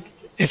imagine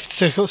if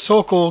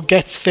Sissoko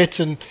gets fit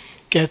and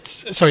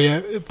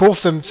both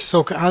of them,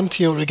 Sissoko and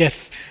Tiote,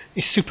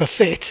 is super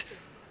fit,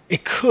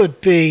 it could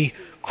be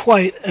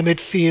quite a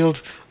midfield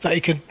that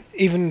you could,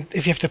 even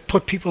if you have to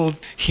put people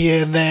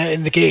here and there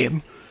in the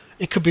game,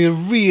 it could be a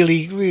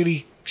really,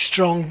 really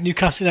strong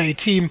Newcastle United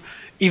team,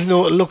 even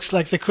though it looks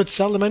like they could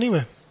sell them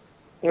anyway.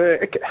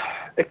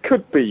 It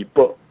could be,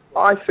 but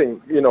I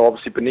think, you know,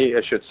 obviously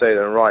Benitez should say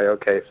then, right,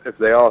 okay, if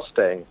they are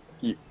staying,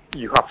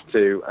 you have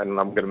to, and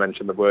I'm going to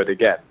mention the word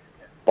again,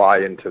 buy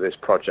into this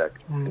project,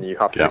 and you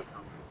have to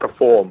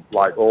perform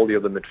like all the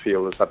other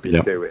midfielders have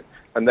been doing,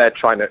 and they're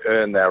trying to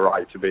earn their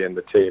right to be in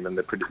the team. And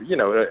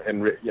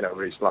in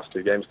recent last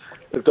two games,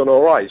 they've done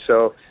all right.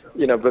 So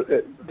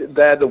but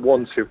they're the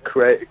ones who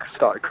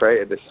started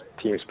creating this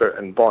team spirit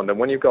and bond. And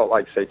when you've got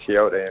like say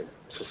Tiote and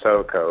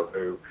Sissoko,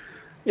 who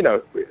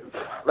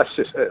let's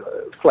just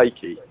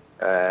flaky,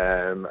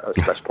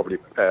 let's probably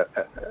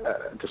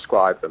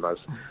describe them as.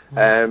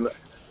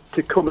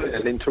 To come in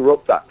and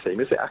interrupt that team,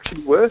 is it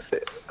actually worth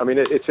it? I mean,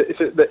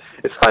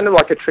 it's kind of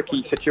like a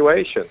tricky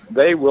situation.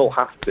 They will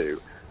have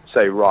to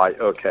say, right,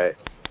 okay,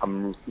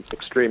 I'm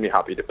extremely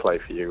happy to play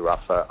for you,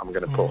 Rafa. I'm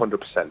going to put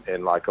 100% in,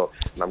 and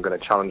I'm going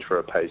to challenge for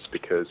a pace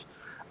because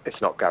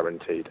it's not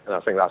guaranteed. And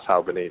I think that's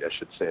how Benitez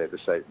should say it. To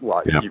say,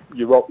 right,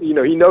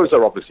 he knows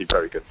they're obviously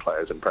very good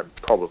players and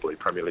probably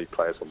Premier League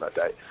players on their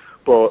day,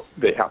 but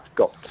they have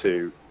got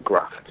to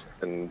graft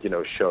and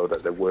show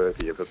that they're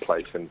worthy of a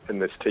place in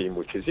this team,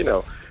 which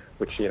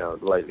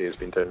lately has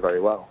been doing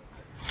very well.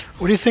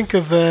 What do you think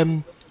of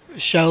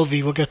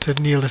Shelvey? We'll get to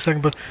Neil in a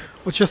second, but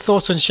what's your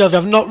thoughts on Shelvey?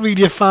 I'm not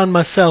really a fan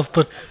myself,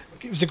 but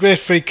it was a great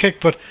free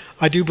kick, but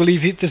I do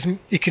believe he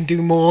can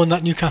do more on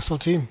that Newcastle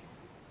team.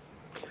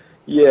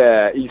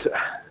 Yeah,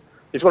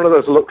 he's one of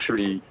those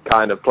luxury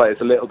kind of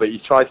players a little bit. He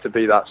tries to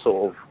be that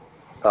sort of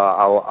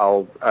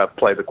I'll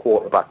play the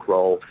quarterback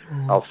role,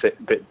 I'll sit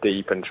a bit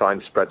deep and try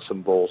and spread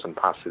some balls and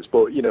passes,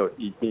 but he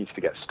needs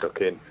to get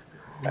stuck in.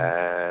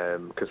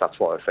 Because that's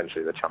what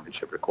essentially the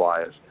championship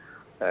requires.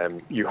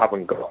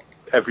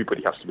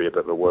 Everybody has to be a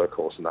bit of a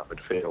workhorse in that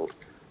midfield.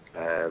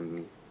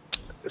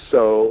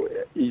 So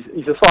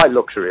he's a slight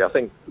luxury. I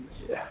think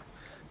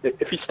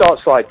if he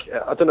starts I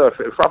don't know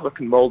if Rafa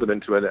can mould him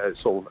into a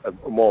sort of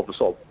more of a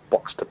sort of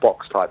box to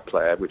box type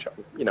player, which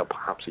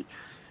perhaps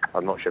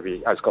I'm not sure if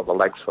he has got the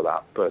legs for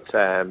that, but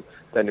then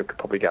you could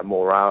probably get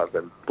more out of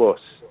him.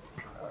 But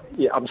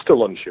I'm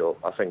still unsure.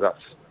 I think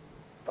that's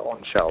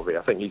on Shelby.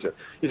 I think he's a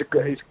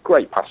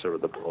great passer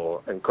of the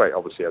ball and great,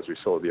 obviously, as we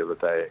saw the other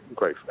day,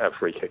 great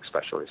free kick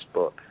specialist.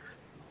 But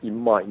you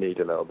might need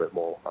a little bit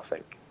more, I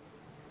think.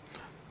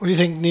 What do you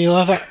think, Neil?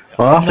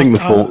 I think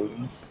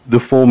the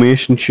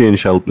formation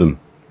change helped them.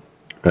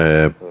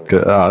 I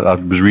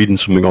was reading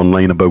something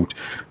online about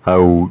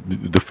how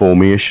the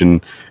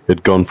formation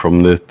had gone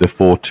from the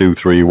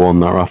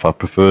 4-2-3-1 that Rafa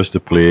prefers to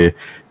play,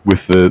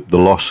 with the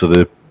loss of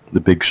the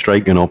big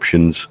striking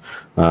options.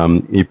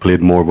 He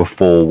played more of a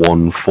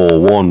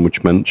 4-1-4-1,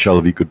 which meant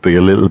Shelby could be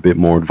a little bit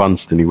more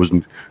advanced and he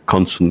wasn't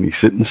constantly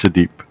sitting so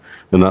deep.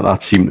 And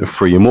that seemed to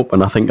free him up.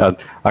 And I think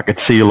I could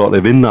see a lot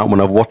of in that when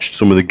I've watched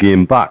some of the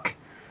game back.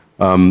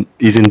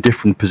 He's in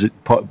different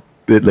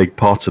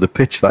parts of the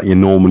pitch that you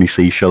normally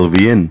see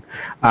Shelby in,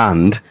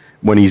 and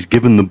when he's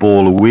given the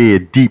ball away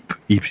deep,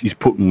 he's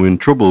putting you in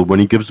trouble. When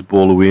he gives the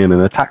ball away in an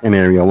attacking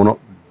area, we're not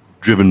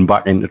driven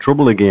back into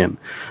trouble again.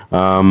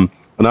 And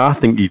I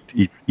think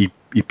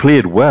he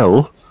played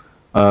well.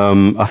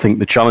 I think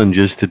the challenge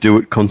is to do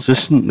it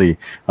consistently.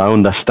 I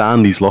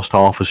understand he's lost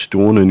half a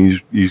stone and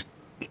he's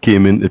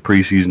came into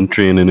pre-season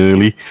training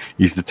early.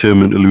 He's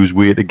determined to lose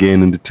weight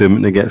again and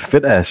determined to get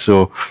fitter.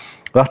 So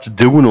that's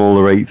doing all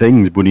the right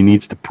things, but he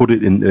needs to put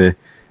it into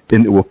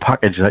a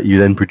package that he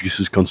then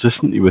produces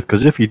consistently with,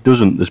 because if he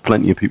doesn't, there's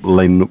plenty of people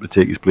lining up to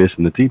take his place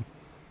in the team.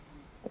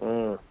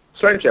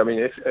 Strangely, I mean,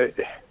 if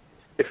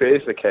it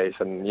is the case,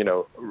 and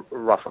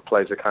Rafa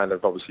plays a kind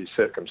of obviously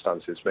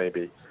circumstances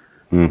maybe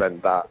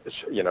meant that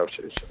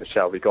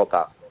Shelby got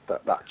that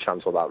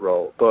chance or that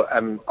role, but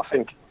I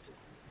think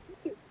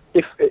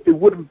if it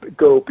wouldn't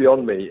go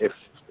beyond me if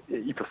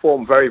he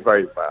performed very,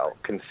 very well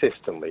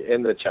consistently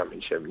in the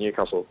Championship.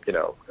 Newcastle,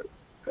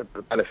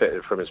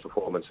 benefited from his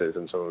performances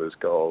and some of his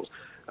goals.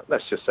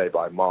 Let's just say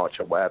by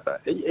March or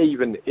wherever.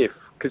 Even if,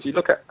 because you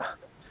look at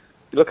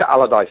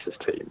Allardyce's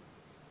team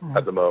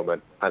at the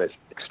moment, and it's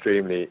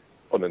extremely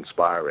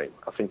uninspiring.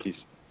 I think he's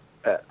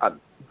there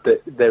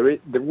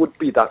would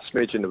be that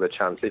smidgen of a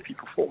chance if he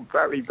performed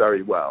very,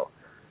 very well.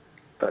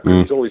 But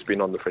he's always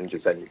been on the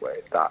fringes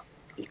anyway. That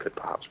he could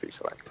perhaps be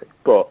selected,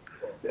 but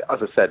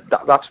as I said,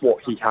 that's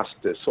what he has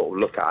to sort of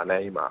look at and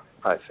aim at,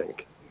 I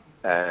think,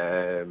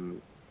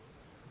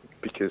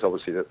 because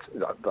obviously that's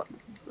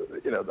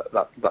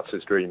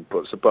his dream.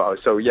 But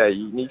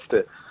he needs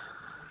to,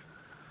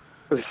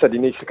 as I said, he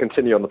needs to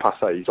continue on the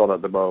path that he's on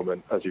at the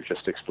moment, as you've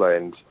just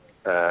explained,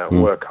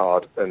 work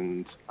hard,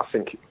 and I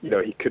think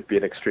he could be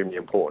an extremely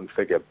important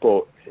figure.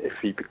 But if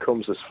he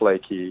becomes as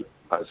flaky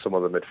as some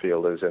of the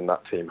midfielders in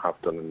that team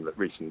have done in the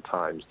recent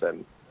times,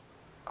 then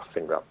I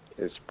think that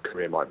his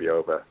career might be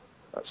over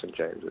at St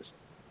James's.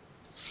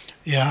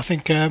 Yeah, I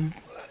think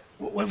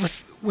with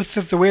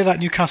the way that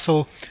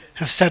Newcastle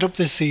have set up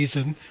this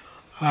season,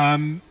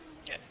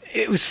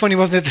 it was funny,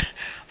 wasn't it?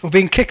 For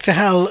being kicked to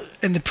hell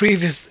in the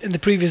previous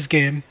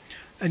game,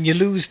 and you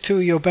lose two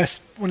of your best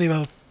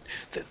players.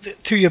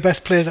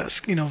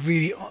 That's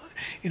really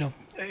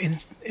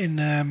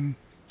in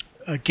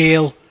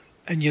Gale,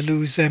 and you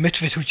lose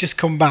Mitrovic, who's just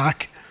come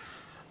back.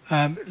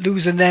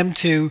 Losing them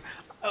to.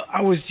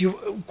 I was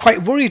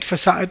quite worried for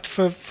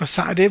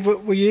Saturday.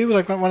 Were you,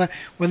 like when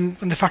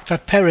the fact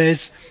that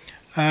Perez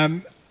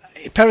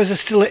is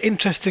still an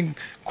interesting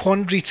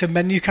quandary to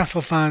many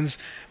Newcastle fans,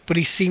 but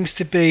he seems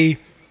to be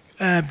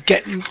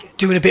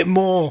doing a bit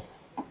more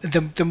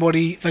than what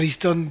he's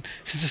done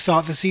since the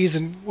start of the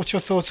season. What's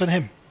your thoughts on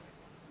him?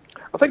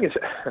 I think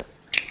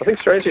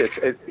strangely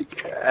it's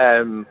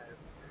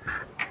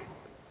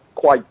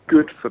quite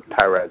good for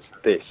Perez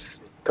this.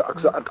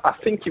 I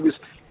think he was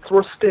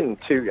thrust in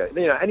to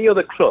any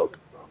other club.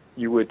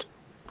 You would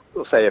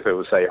say, if it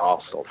was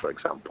Arsenal, for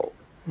example,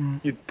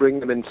 you'd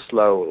bring them in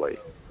slowly.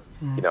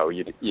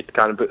 You'd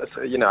kind of,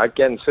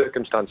 again,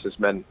 circumstances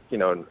meant,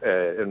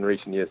 in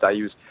recent years that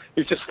he was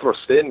just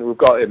thrust in. We've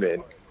got him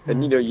in,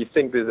 and you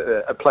think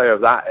that a player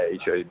of that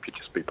age, he could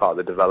just be part of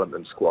the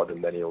development squad,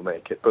 and then he'll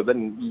make it. But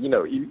then, he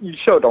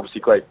showed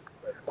obviously great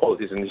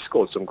qualities, and he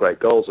scored some great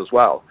goals as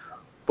well.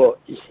 But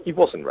he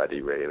wasn't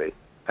ready really,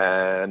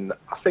 and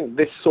I think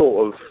this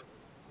sort of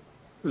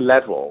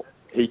level,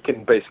 he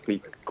can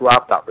basically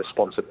grab that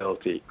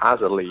responsibility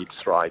as a lead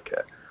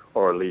striker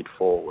or a lead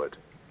forward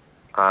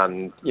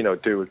and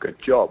do a good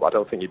job. I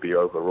don't think he'd be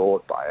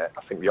overawed by it.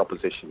 I think the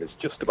opposition is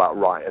just about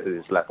right at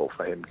his level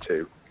for him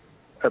to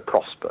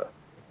prosper.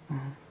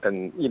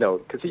 And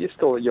because he is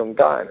still a young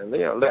guy, and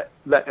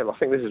let him. I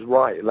think this is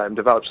right. Let him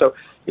develop. So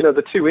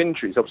the two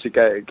injuries. Obviously,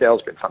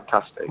 Gale's been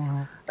fantastic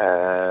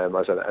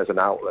as an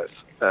outlet,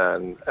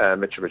 and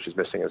Mitrovic is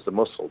missing as the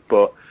muscle.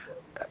 But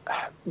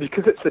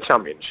because it's the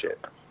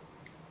Championship,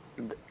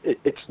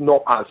 it's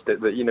not as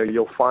that.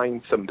 You'll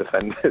find some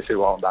defenders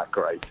who aren't that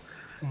great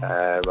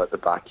at the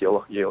back.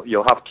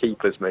 You'll have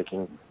keepers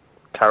making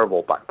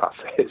terrible back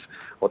passes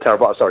or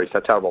terrible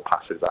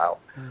passes out,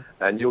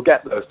 and you'll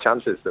get those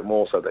chances that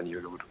more so than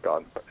you would have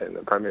gotten in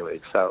the Premier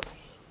League. So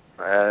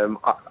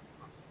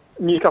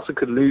Newcastle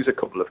could lose a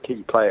couple of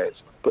key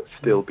players but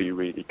still be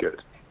really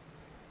good,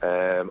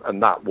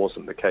 and that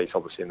wasn't the case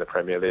obviously in the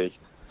Premier League.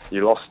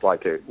 You lost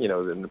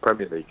in the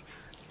Premier League,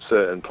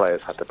 certain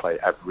players had to play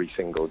every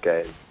single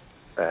game,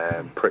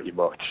 pretty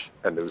much,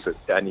 and there was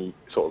any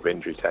sort of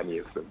injury to any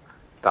of them,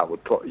 that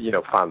would put,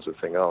 fans would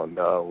think, oh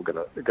no,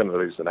 we're gonna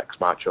lose the next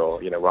match, or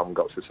we haven't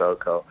got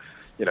Sissoko,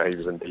 he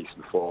was in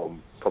decent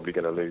form, probably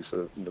going to lose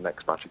the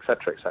next match,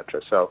 etc.,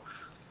 etc. So,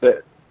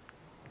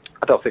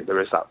 I don't think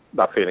there is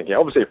that feeling here.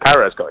 Obviously, if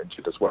Perez got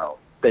injured as well,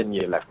 then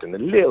you're left in a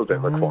little bit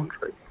of a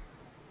quandary.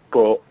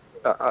 But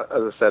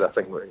as I said, I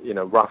think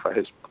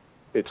Rafa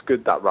it's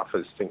good that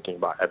Rafa's thinking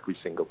about every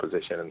single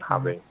position and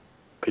having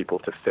people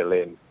to fill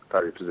in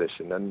every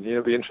position. And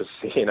it'll be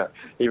interesting to see,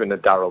 even the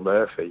Daryl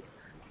Murphy,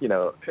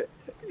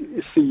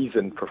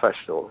 seasoned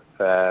professional.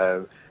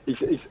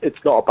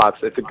 It's not a bad.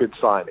 It's a good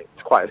signing.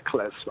 It's quite a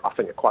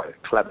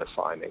clever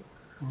signing,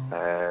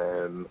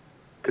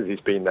 because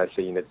he's been there,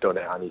 seen it, done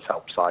it, and he's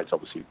helped sides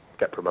obviously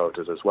get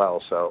promoted as well.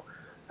 So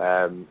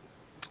I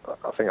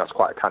think that's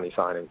quite a canny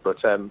signing. But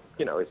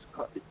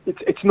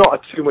it's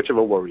not too much of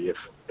a worry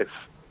if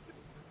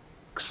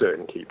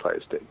certain key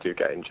players do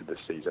get injured this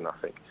season, I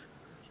think.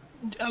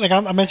 Like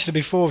I mentioned it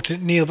before to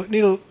Neil, but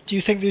Neil, do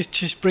you think they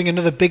just bring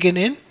another big one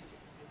in?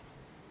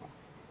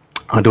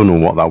 I don't know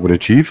what that would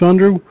achieve,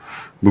 Andrew.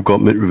 We've got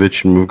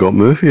Mitrovic and we've got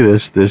Murphy.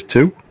 There's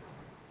two.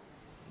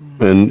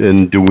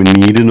 And do we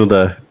need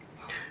another?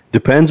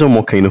 Depends on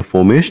what kind of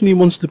formation he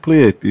wants to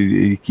play.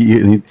 You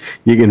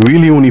can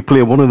really only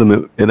play one of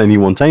them at any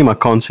one time. I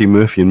can't see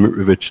Murphy and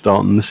Mitrovic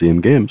starting the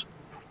same games.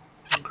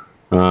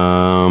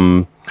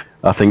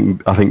 I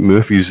think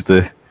Murphy's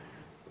the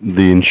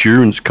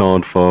insurance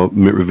card for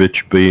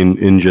Mitrovic being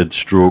injured,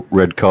 stroke,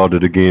 red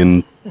carded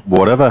again,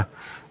 whatever.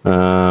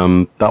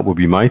 That would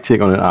be my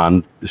take on it.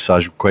 And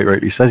Saj quite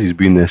rightly says he's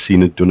been there,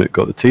 seen it, done it,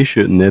 got the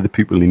T-shirt, and they're the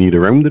people he need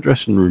around the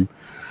dressing room.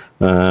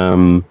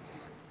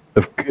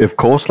 Of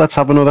course, let's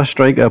have another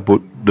striker,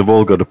 but they've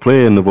all got to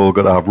play and they've all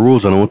got to have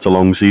rules. I know it's a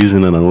long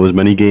season and I know there's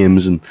many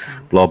games and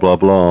blah blah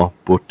blah.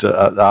 But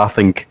I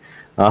think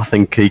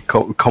he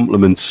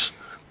complements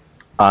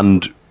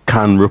and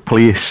can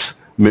replace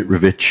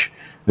Mitrovic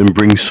and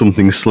bring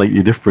something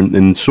slightly different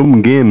in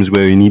some games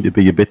where you need to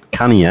be a bit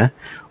cannier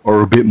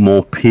or a bit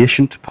more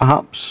patient,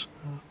 perhaps.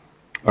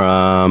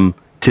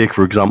 Take,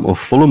 for example,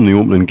 Fulham, the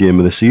opening game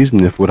of the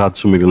season. If we'd had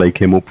somebody like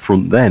him up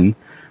front then,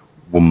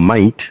 we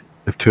might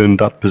have turned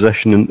that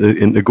possession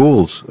into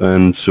goals.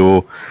 And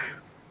so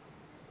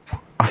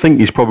I think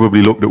he's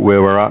probably looked at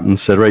where we're at and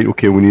said, right,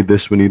 okay, we need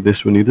this, we need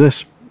this, we need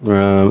this.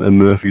 And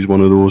Murphy's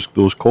one of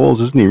those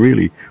calls, isn't he,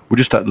 really? We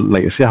just,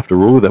 like I say, have to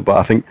roll with it. But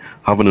I think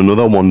having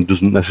another one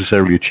doesn't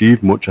necessarily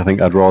achieve much. I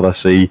think I'd rather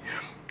see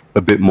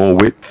a bit more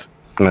width.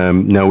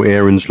 Now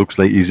Aarons looks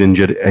like he's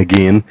injured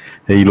again.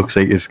 He looks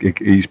like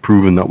he's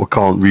proven that we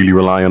can't really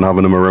rely on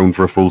having him around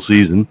for a full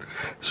season.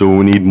 So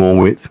we need more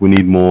width. We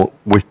need more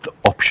width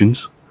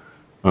options.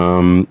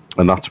 And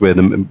that's where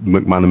the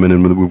McManaman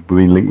and we've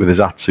been linked with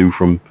his Atsu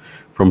from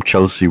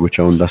Chelsea, which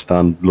I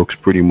understand looks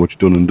pretty much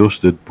done and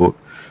dusted. But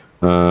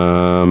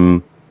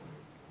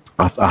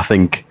I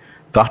think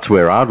that's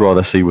where I'd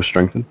rather see was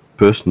strengthened,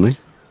 personally.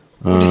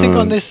 What do you think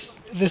on this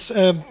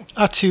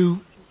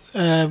Atsu?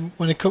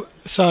 When it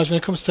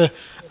comes to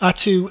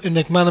Atsu and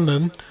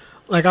McManaman,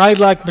 like I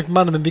like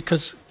McManaman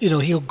because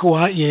he'll go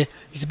at you.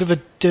 He's a bit of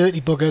a dirty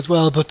bugger as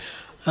well. But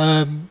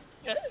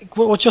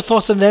what's your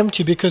thoughts on them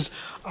two? Because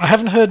I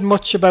haven't heard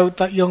much about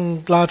that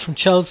young lad from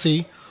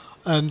Chelsea,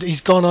 and he's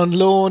gone on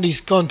loan.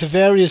 He's gone to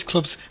various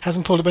clubs,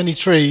 hasn't pulled up any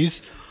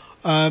trees,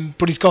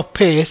 but he's got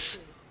pace.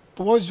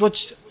 But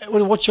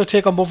what's your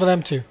take on both of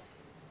them two?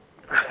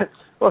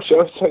 Well,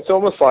 sure. So it's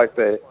almost like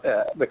the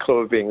club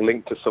are being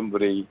linked to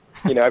somebody,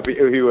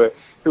 who are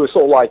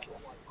sort of like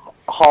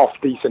half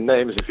decent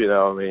names, if you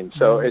know what I mean.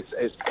 So it's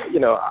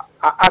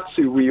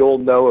Atsu we all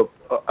know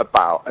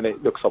about, and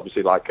it looks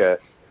obviously like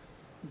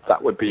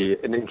that would be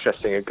an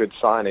interesting, a good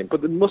signing.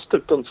 But they must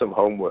have done some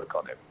homework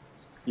on him.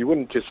 You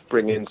wouldn't just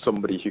bring in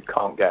somebody who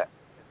can't get,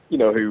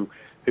 who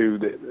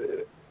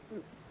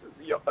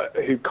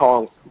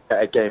can't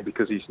get a game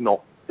because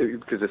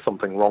because there's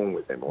something wrong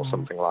with him or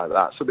something like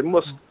that. So they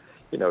must.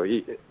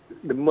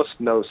 They must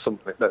know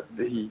something that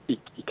he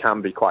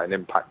can be quite an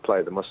impact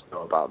player. They must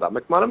know about that.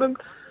 McManaman,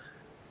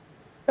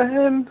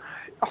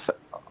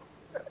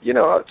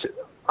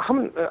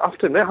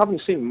 I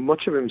haven't seen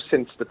much of him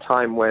since the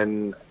time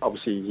when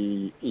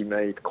obviously he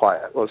made quite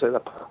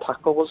a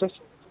tackle, was it?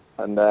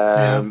 And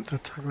the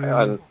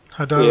tackle.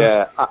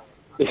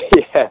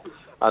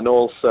 And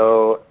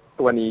also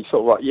when he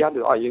sort of he had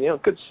a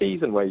good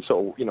season where he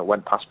sort of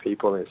went past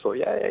people and he thought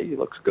he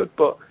looks good,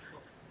 but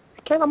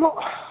again I'm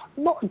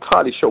not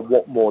entirely sure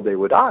what more they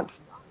would add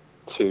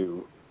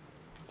to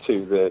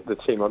the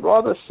team. I'd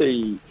rather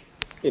see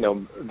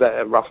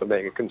that Rafa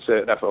make a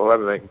concerted effort or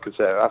whoever making a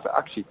concerted effort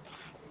actually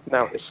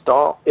now to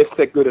start, if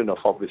they're good enough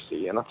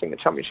obviously, and I think the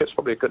Championship's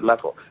probably a good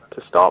level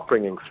to start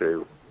bringing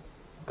through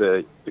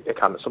the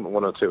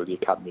one or two of the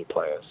academy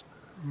players.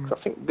 So I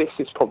think this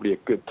is probably a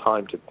good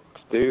time to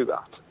do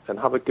that and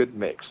have a good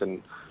mix,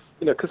 and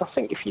because I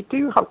think if you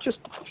do have just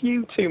a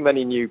few too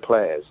many new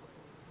players,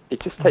 it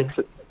just takes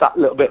that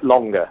little bit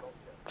longer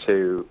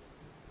to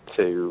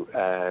to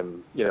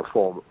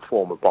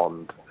form a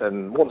bond,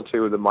 and one or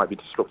two of them might be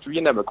disruptive.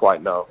 You never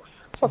quite know.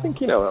 So I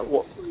think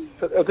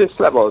at this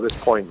level, at this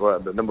point, where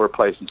the number of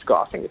players he's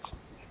got, I think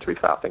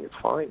it's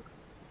fine.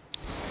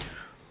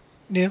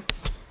 Neil?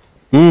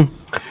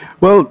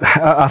 Well,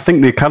 I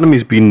think the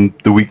academy's been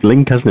the weak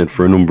link, hasn't it,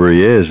 for a number of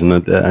years, and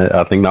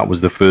I think that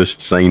was the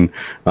first sign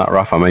that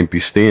Rafa might be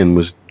staying,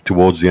 was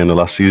towards the end of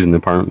last season.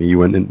 Apparently he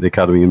went into the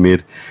academy and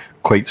made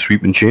quite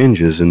sweeping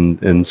changes,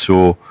 and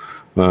so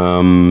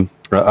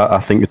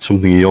I think it's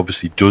something he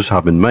obviously does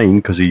have in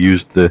mind, because he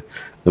used the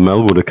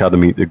Melwood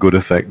Academy to good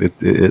effect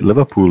at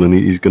Liverpool, and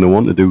he's going to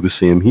want to do the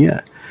same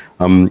here.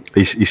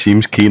 He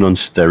seems keen on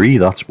Sterry.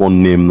 That's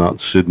one name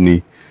that's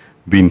certainly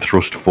been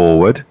thrust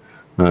forward.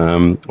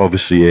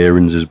 Obviously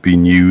Aarons has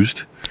been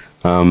used,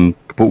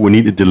 but we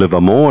need to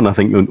deliver more, and I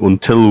think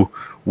until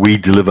we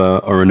deliver,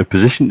 or in a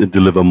position to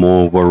deliver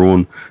more of our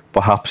own,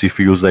 perhaps he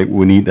feels like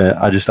we need to.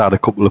 I just add a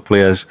couple of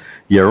players.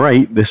 You're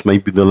right, this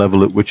might be the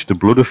level at which to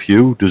blood a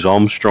few. Does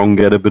Armstrong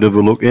get a bit of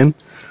a look in?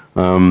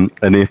 And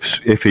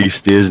if he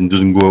stays and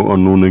doesn't go out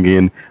on loan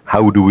again,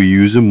 how do we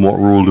use him? What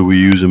role do we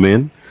use him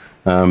in?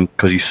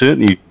 Because he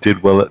certainly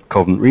did well at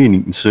Coventry, and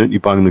he can certainly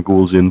bang the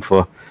goals in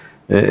for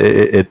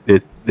at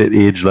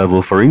age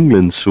level for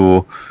England.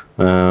 So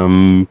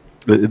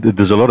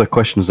there's a lot of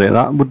questions there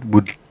that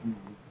would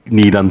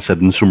need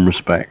answered in some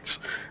respects.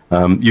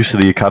 Use of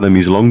the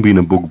academy's long been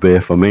a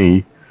bugbear for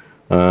me,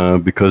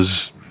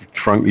 because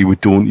frankly we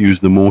don't use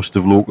the most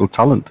of local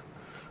talent.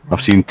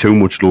 I've seen too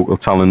much local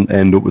talent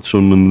end up at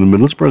Sunderland and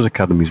Middlesbrough's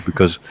academies,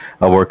 because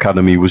our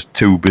academy was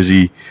too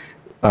busy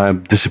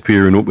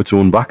disappearing up its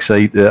own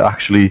backside to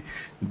actually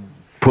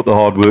put the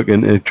hard work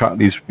in to attract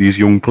these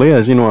young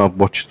players. I've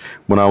watched,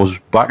 when I was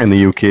back in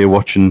the UK,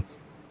 watching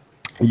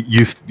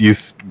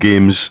youth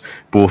games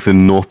both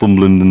in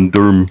Northumberland and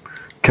Durham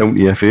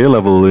County FA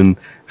level, and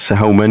so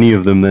how many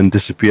of them then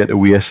disappear to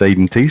Wearside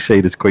and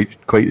Teesside. It's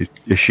quite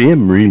a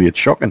shame, really. It's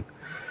shocking.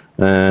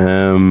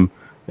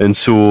 And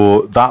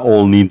so that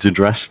all needs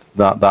addressed,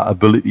 that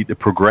ability to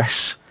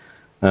progress.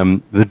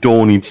 The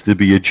door needs to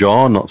be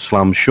ajar, not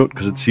slammed shut,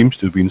 because it seems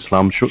to have been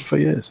slammed shut for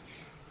years.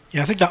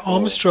 Yeah, I think that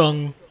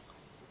Armstrong,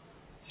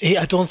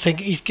 I don't think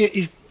he's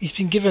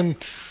been given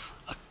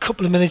a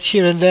couple of minutes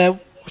here and there.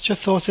 What's your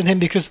thoughts on him?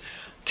 Because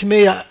to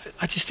me, I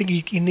just think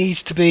he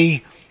needs to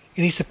play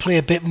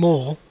a bit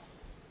more.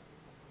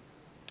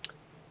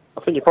 I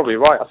think you're probably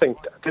right. I think,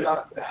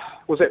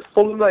 was it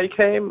Fulham that he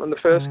came in the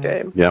first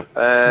game? Yeah.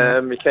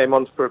 He came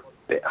on for a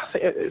bit. I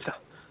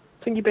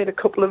think he made a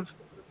couple of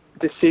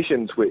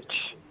decisions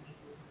which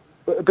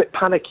were a bit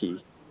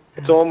panicky.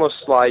 It's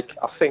almost like,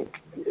 I think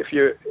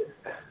you're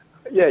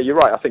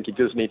right. I think he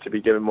does need to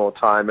be given more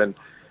time and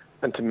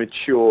to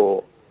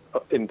mature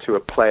into a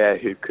player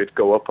who could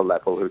go up a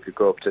level, who could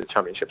go up to the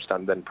Championship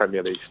standard and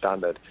Premier League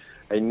standard.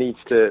 And he needs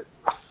to.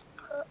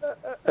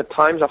 At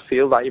times, I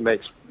feel that he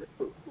makes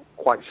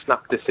quite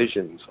snap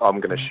decisions.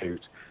 I'm going to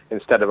shoot,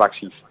 instead of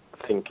actually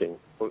thinking,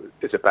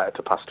 is it better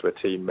to pass to a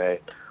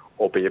teammate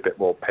or be a bit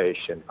more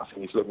patient? I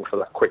think he's looking for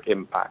that quick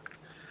impact,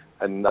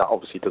 and that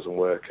obviously doesn't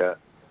work at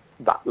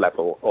that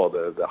level or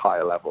the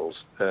higher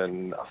levels.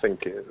 And I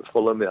think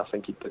Fulham, I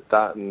think he did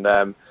that,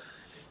 and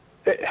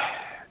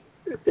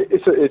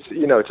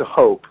it's a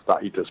hope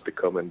that he does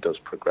become and does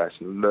progress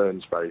and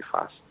learns very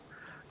fast.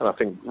 And I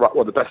think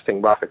the best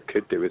thing Rafa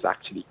could do is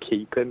actually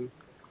keep him,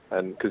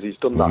 and because he's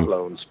done that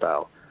loan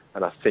spell,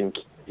 and I think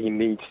he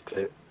needs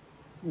to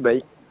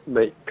make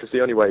because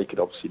the only way he could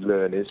obviously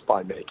learn is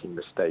by making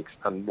mistakes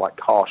and like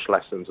harsh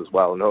lessons as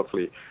well. And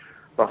hopefully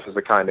Rafa's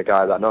the kind of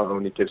guy that not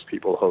only gives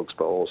people hugs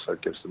but also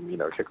gives them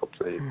kick up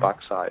to the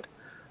backside,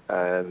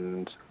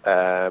 and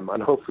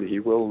hopefully he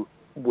will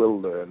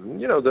learn.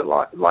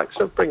 The likes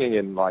of bringing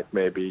in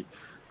maybe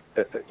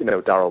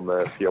Daryl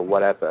Murphy or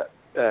whatever.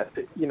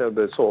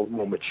 The sort of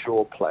more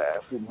mature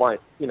player who might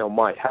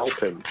help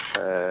him,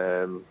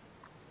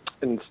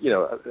 and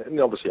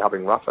obviously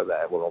having Rafa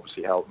there will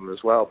obviously help him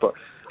as well. But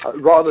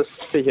I'd rather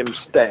see him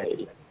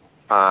stay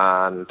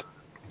and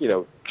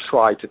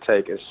try to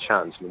take his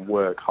chance and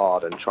work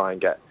hard and try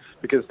and get,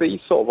 because these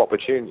sort of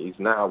opportunities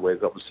now,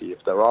 with obviously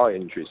if there are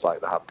injuries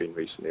like there have been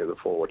recently of the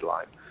forward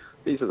line,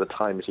 these are the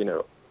times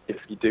if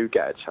you do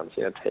get a chance,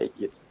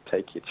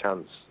 take your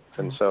chance.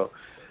 And so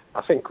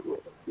I think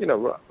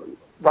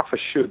Rafa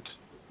should,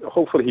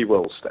 hopefully he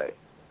will stay,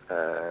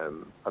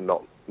 and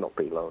not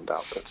be loaned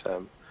out,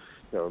 but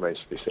remains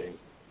to be seen.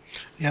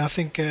 Yeah, I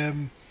think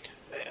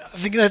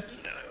that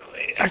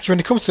actually when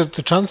it comes to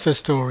the transfer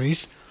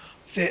stories,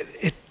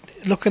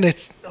 looking at,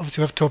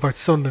 obviously we have to talk about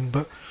Sunderland,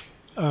 but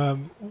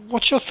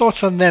what's your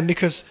thoughts on them?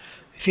 Because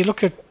if you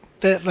look at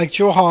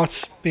Joe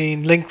Hart's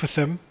being linked with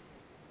them,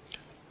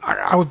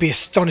 I would be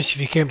astonished if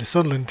he came to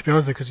Sunderland, to be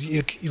honest, because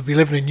you'll be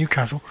living in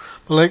Newcastle.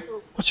 But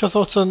what's your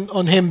thoughts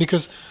on him?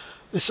 Because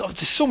there's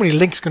so many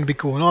links going to be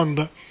going on,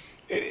 but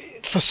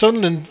for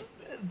Sunderland,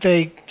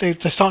 they're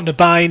starting to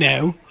buy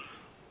now,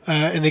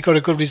 and they got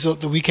a good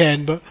result the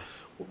weekend. But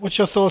what's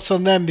your thoughts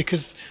on them?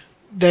 Because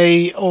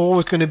they are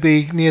always going to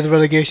be near the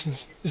relegation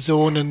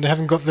zone, and they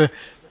haven't got the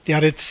the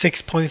added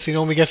 6 points they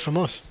normally get from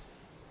us.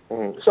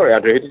 Sorry,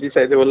 Andrew, who did you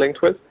say they were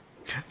linked with?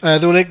 They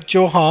were like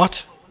Joe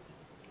Hart.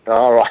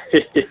 All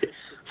right.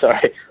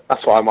 Sorry,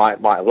 that's why I might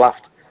have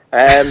laughed.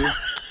 Well,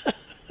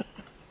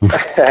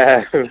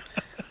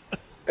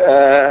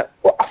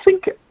 I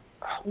think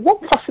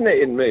what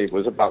fascinated me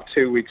was about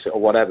 2 weeks or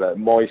whatever,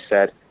 Moy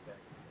said,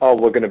 "Oh,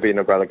 we're going to be in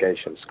a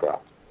relegation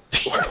scrap."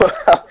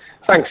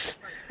 Thanks.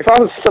 If I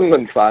was a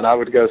Sunderland fan, I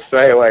would go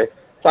straight away,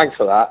 "Thanks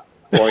for that,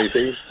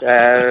 Moisey."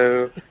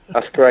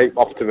 That's great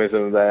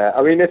optimism there.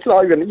 I mean, it's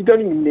not even, you don't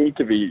even need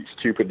to be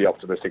stupidly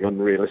optimistic,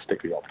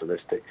 unrealistically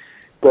optimistic.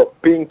 But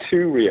being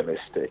too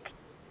realistic,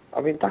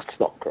 I mean, that's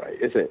not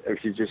great, is it?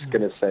 If you're just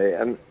going to say,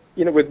 and,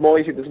 you know, with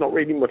Moisey, there's not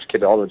really much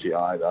kidology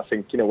either. I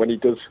think, you know, when he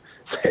does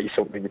say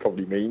something, he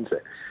probably means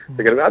it.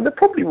 And there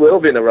probably will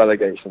be in a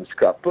relegation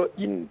scrap, but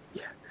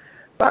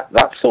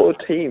that sort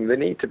of team, they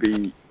need to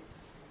be,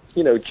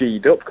 you know,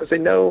 G'd up, because they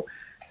know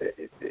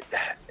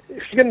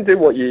if you're going to do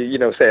what you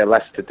know, say a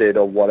Leicester did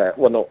or whatever,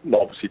 well,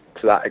 not obviously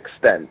to that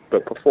extent,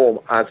 but perform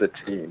as a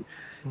team,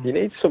 you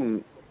need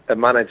a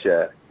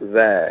manager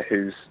there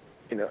who's,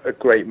 you know, a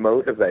great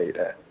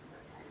motivator.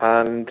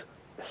 And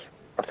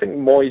I think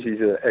Moisey's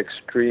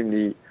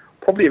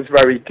probably a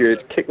very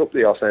good kick up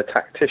the arse and a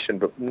tactician,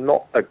 but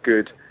not a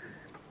good,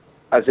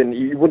 as in,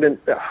 you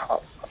wouldn't, I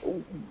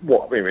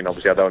mean,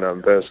 obviously I don't know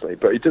him personally,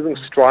 but he doesn't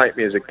strike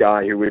me as a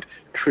guy who would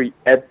treat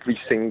every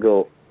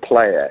single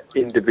player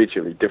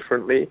individually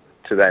differently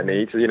to their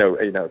needs, you know,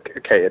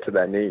 cater to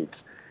their needs.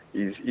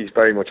 He's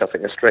very much, I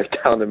think, a straight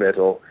down the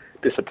middle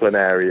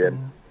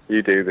disciplinarian.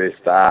 You do this,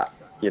 that,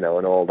 you know,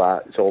 and all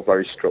that. It's all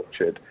very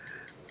structured.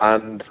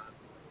 And,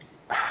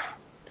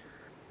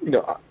 you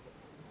know,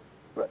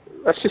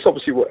 let's just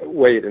obviously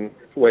wait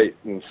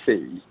and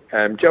see.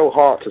 Joe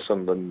Hart to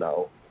Sunderland,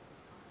 no.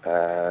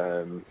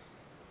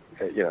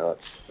 You know,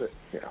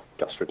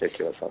 that's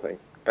ridiculous, I think.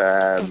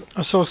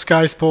 I saw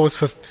Sky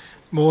Sports with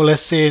more or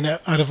less saying,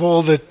 out of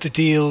all the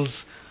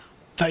deals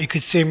that you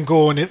could see him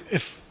going,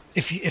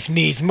 if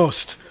needs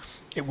must,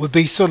 it would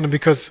be Sunderland,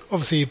 because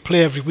obviously you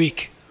play every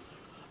week.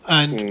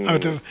 And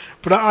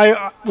but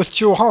I with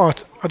Joe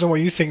Hart, I don't know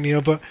what you think,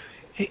 Neil, but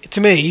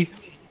to me,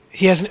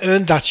 he hasn't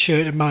earned that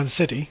shirt at Man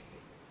City,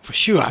 for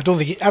sure. I don't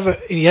think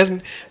he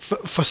hasn't.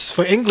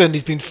 For England,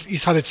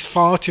 he's had it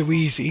far too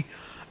easy,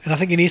 and I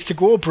think he needs to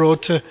go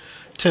abroad to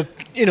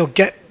you know,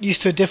 get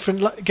used to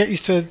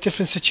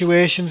different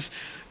situations,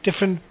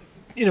 different,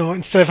 you know,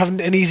 instead of having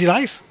an easy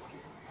life.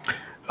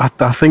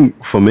 I think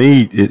for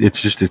me,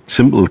 it's just a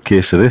simple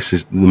case of this: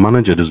 is the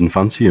manager doesn't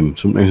fancy him.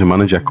 Sometimes a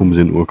manager comes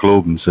into a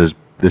club and says,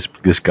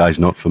 "This guy's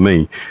not for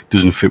me.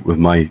 Doesn't fit with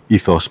my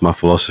ethos, my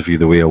philosophy,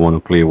 the way I want to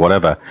play,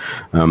 whatever."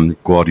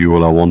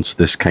 Guardiola wants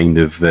this kind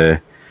of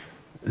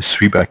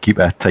sweeper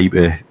keeper type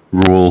of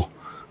role,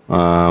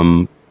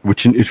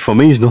 which for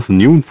me is nothing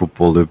new in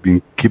football. There have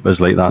been keepers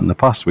like that in the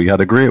past. We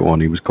had a great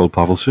one. He was called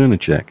Pavel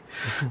Srnicek.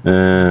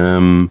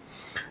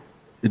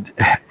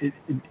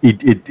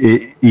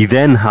 He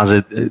then has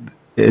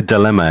a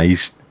dilemma.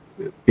 He's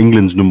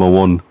England's number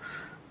one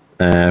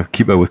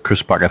keeper with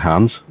crisp back at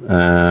hands.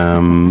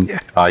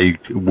 I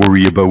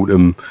worry about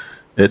him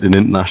at an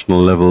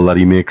international level, that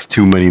he makes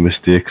too many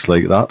mistakes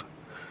like that.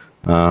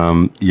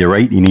 You're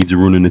right, he needs a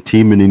run in the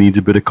team and he needs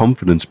a bit of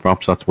confidence.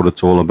 Perhaps that's what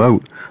it's all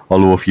about.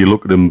 Although if you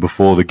look at him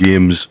before the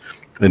games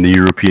in the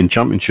European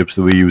Championships,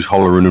 the way he was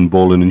hollering and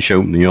bawling and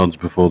shouting the odds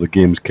before the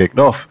games kicked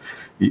off,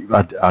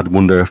 I'd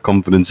wonder if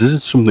confidence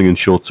is something in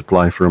short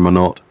supply for him or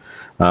not.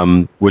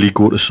 Will he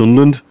go to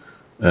Sunderland?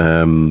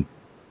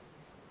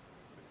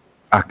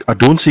 I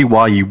don't see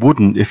why he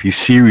wouldn't, if he's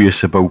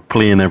serious about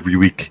playing every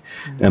week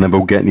and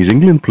about getting his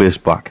England place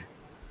back.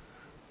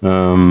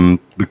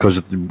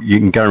 Because you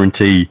can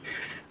guarantee,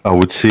 I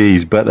would say,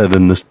 he's better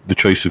than the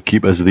choice of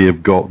keepers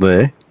they've got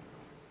there.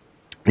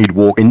 He'd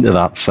walk into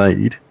that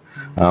side.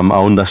 I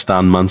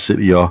understand Man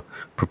City are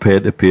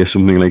prepared to pay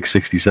something like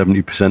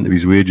 60-70% of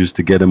his wages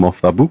to get him off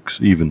their books,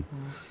 even.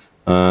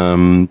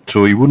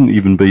 So he wouldn't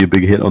even be a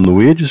big hit on the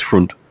wages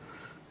front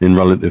in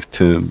relative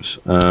terms.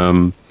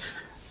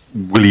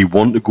 Will he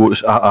want to go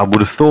to... I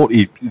would have thought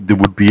there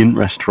would be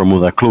interest from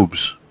other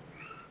clubs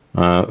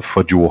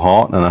for Joe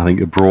Hart, and I think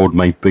abroad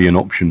might be an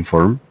option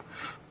for him.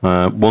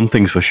 One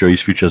thing's for sure,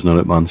 his future's not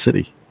at Man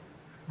City.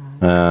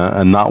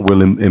 And that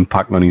will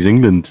impact on his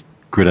England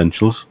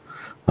credentials.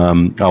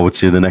 I would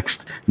say the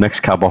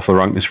next cab off the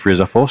rank is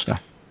Fraser Forster,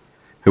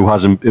 who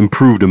has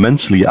improved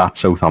immensely at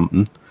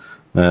Southampton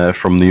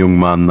from the young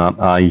man that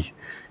I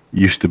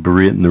used to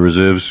berate in the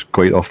reserves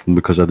quite often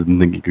because I didn't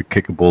think he could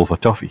kick a ball for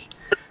toffee.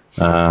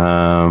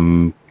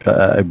 When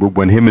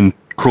him and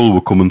Krull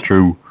were coming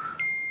through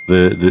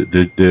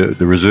the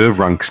reserve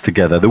ranks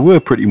together, they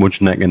were pretty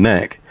much neck and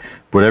neck.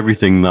 But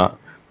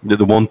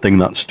the one thing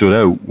that stood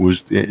out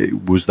was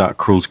that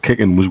Krull's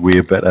kicking was way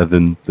better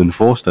than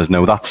Forster's.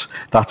 Now that's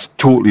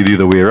totally the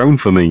other way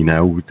around for me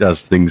now, as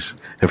things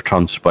have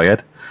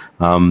transpired.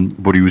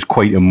 But he was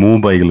quite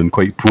immobile and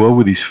quite poor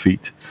with his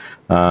feet.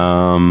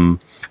 But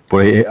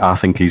I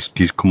think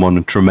he's come on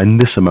a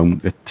tremendous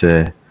amount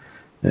at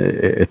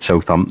at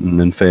Southampton,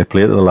 and fair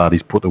play to the lad.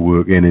 He's put the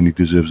work in, and he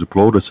deserves the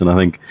plaudits. And I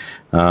think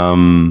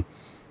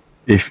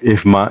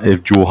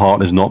if Joe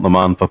Hart is not the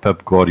man for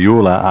Pep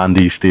Guardiola and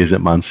he stays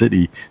at Man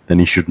City, then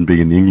he shouldn't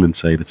be in the England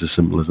side. It's as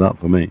simple as that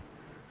for me.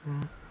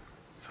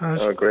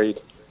 Agreed.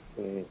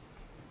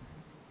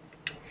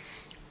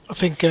 I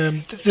think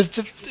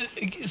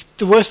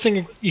the worst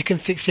thing you can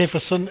say for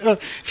Sun.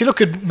 If you look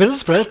at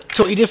Middlesbrough,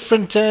 totally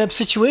different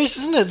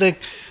situation, isn't it?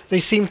 They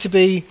seem to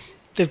be.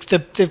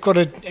 They've got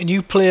a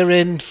new player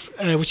in,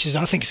 which is,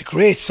 I think, is a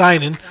great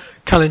signing,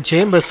 Callan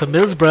Chambers for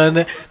Middlesbrough,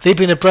 and they've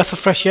been a breath of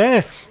fresh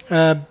air,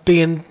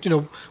 being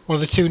one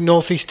of the two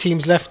northeast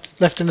teams left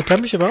in the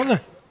Premiership, aren't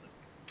they?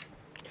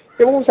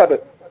 They've always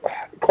had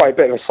quite a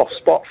bit of a soft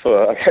spot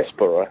for, I guess,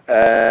 Borough.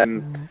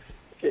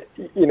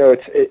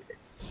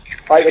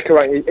 I think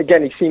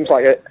again, he seems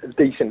like a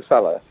decent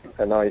fella,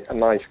 a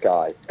nice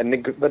guy, and the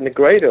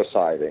Negredo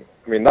siding.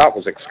 I mean, that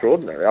was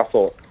extraordinary. I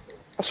thought.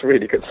 That's a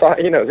really good sign.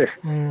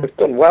 They've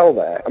done well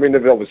there. I mean,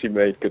 they've obviously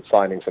made good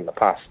signings in the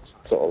past,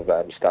 sort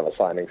of stellar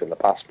signings in the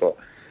past, but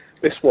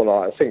this one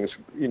I think is,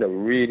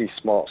 really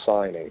smart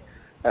signing.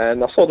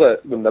 And I saw the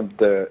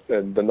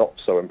not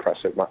so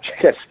impressive match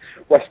against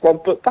West Brom,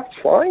 but that's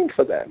fine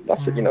for them.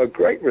 That's a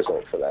great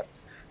result for them.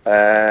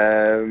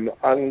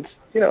 And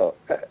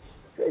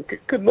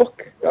good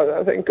luck.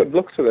 I think good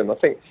luck to them. I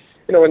think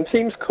when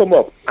teams come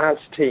up as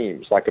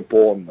teams like a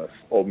Bournemouth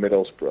or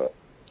Middlesbrough,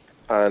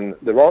 and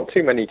there aren't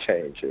too many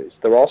changes,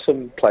 there are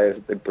some players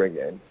that they bring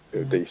in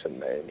who are decent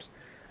names,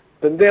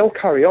 then they'll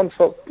carry on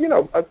for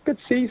a good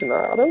season.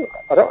 I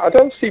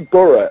don't see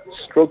Borough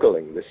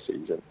struggling this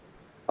season.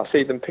 I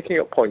see them picking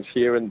up points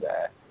here and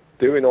there,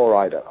 doing all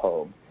right at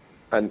home,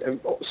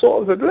 and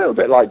sort of a little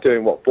bit like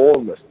doing what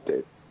Bournemouth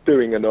did,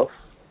 doing enough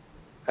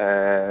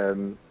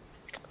for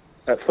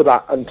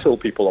that until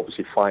people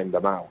obviously find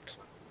them out.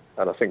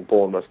 And I think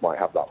Bournemouth might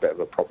have that bit of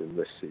a problem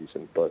this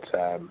season, but.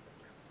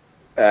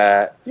 I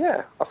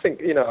think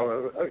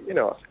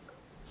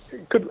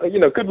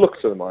good luck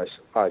to them. I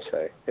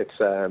say it's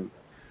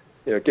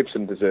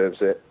Gibson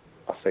deserves it.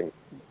 I think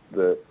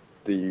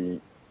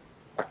the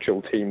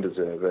actual team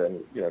deserve it,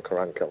 and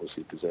Karanka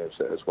obviously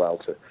deserves it as well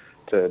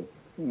to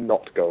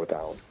not go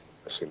down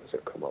as soon as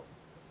it come up.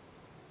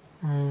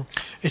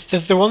 It's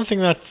just the one thing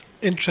that's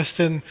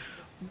interesting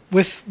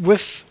with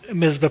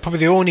Middlesbrough. Probably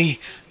the only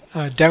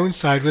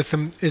downside with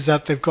them is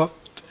that they've got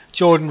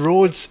Jordan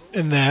Rhodes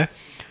in there.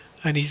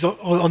 And he's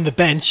on the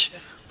bench,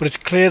 but it's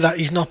clear that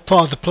he's not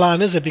part of the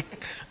plan, is it?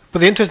 But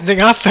the interesting thing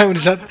I've found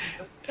is that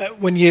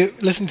when you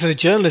listen to the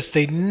journalists,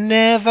 they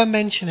never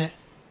mention it.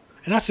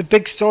 And that's a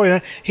big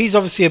story. He's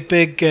obviously a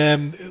big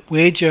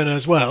wage earner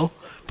as well,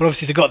 but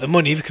obviously they got the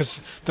money because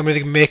they're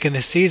really making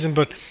this season.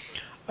 But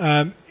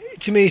to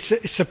me,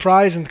 it's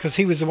surprising because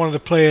he was one of the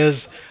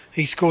players,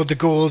 he scored the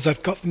goals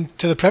that got them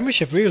to the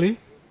Premiership, really.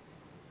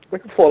 We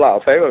can fall out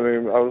of favour. I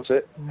mean, was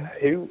it?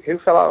 Who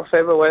fell out of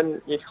favour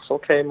when Newcastle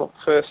came up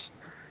first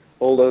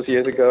all those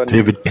years ago?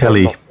 David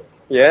Kelly.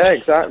 Yeah,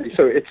 exactly.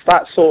 So it's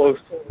that sort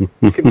of,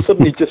 you can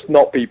suddenly just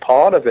not be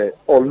part of it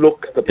or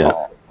look the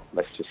part,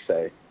 let's just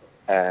say,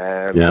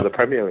 for the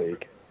Premier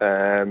League.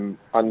 And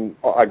I'm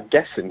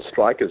guessing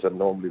strikers are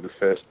normally the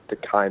first to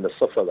kind of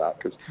suffer that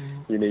because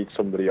you need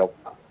somebody of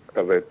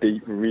a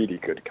really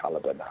good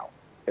calibre now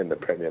in the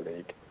Premier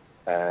League,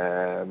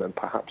 and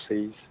perhaps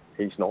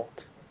he's not.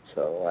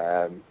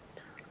 So,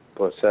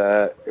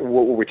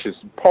 which is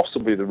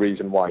possibly the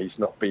reason why he's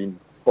not been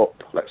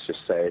up, let's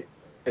just say,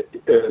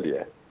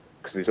 earlier,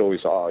 because he's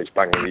always he's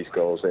banging these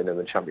goals in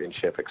the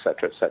Championship,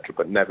 etc.,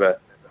 but never,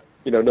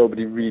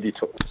 nobody really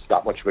took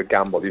that much of a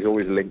gamble. He's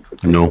always linked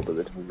with people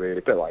that didn't really,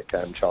 a bit like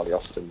Charlie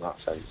Austin in that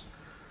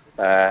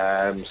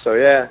sense. So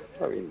yeah,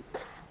 I mean,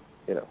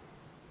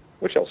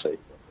 we shall see.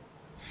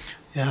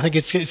 Yeah, I think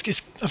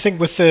it's I think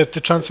with the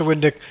transfer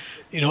window,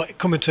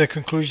 coming to a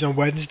conclusion on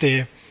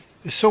Wednesday.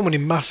 There's so many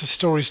massive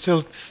stories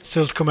still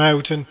to come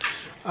out, and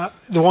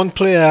the one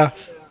player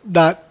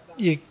that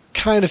you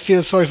kind of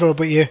feel sorry for,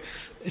 but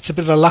it's a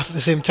bit of a laugh at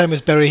the same time,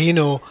 is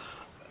Berahino.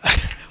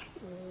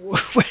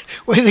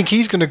 Where do you think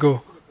he's going to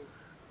go?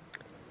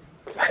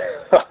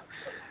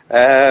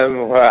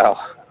 Well,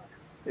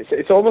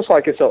 it's almost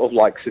like a sort of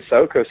like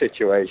Sissoko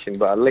situation,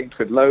 but linked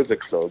with loads of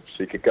clubs.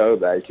 So you could go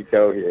there, you could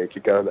go here, you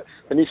could go there,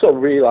 and you sort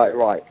of realise,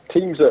 right?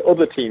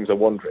 Other teams are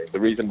wondering the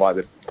reason why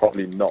they're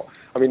probably not.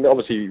 I mean,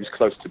 obviously he was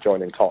close to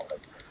joining Tottenham,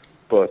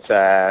 but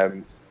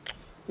there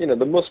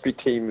must be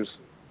teams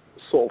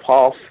sort of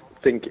half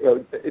think.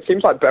 It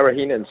seems like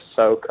Berahino and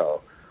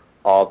Sissoko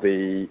are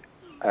the,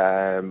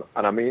 and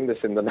I mean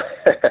this in the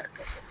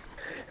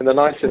in the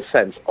nicest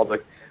sense, are the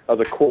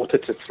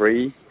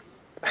 2:45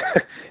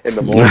 in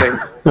the morning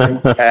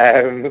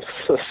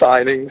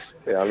signings.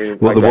 Yeah, I mean,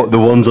 the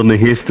ones on the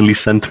hastily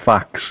sent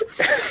fax.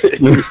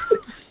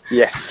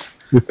 Yes.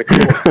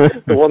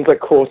 The ones at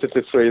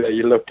 2:45 that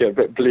you look at a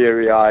bit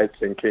bleary-eyed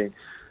thinking,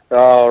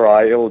 all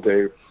right, it'll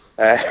do.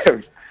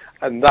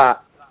 And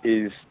that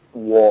is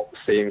what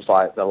seems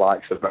like the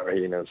likes of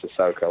Berahino and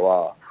Sissoko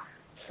are.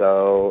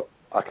 So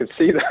I can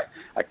see that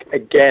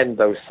again.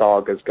 Those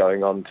sagas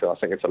going on to, I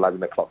think it's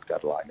 11 o'clock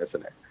deadline,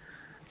 isn't it?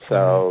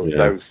 So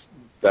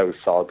those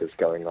sagas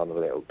going on a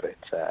little bit.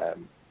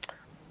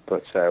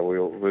 But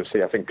we'll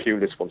see. I think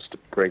Pulis wants to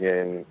bring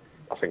in,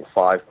 I think,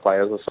 5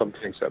 players or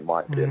something, so it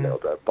might be a little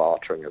bit of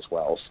bartering as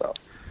well. So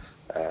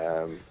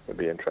it'll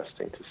be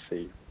interesting to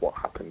see what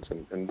happens.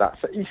 And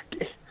that's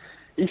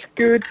he's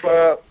good,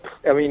 but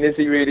I mean, is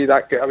he really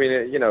that good? I mean,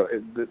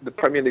 the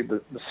Premier League,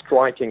 the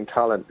striking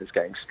talent is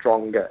getting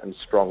stronger and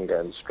stronger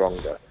and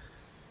stronger.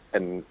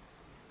 And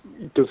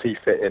does he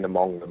fit in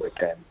among them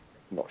again?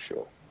 I'm not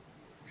sure.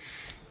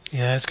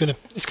 Yeah, it's good. I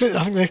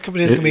think the next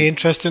couple of days is going to be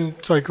interesting.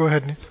 Sorry, go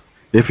ahead, Nick.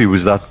 If he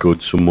was that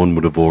good, someone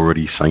would have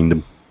already signed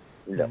him.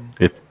 Yeah.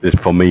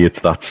 For me,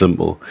 it's that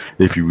simple.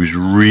 If he was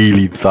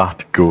really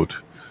that good,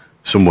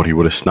 somebody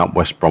would have snapped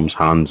West Brom's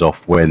hands off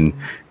when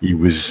he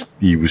was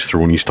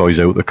throwing his toys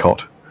out the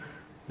cot,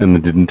 and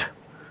they didn't.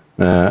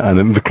 And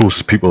then the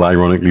closest people,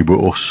 ironically,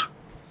 were us.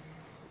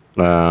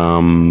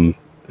 And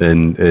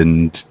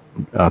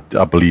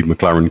I believe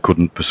McLaren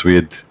couldn't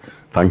persuade,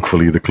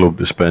 thankfully, the club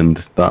to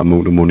spend that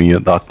amount of money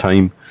at that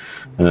time.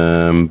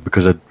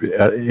 Because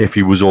if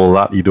he was all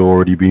that, he'd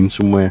already been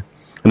somewhere.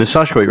 And as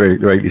Sash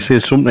rightly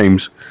says,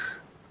 sometimes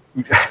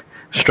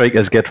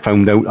strikers get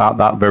found out at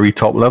that very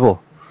top level,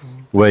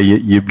 where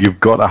you've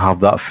got to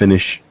have that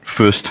finish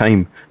first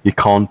time. You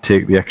can't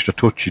take the extra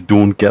touch. You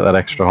don't get that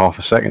extra half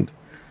a second.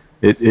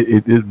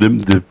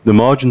 The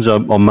margins are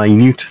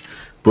minute,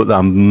 but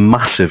they're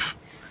massive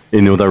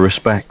in other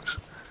respects.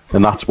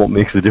 And that's what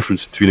makes the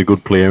difference between a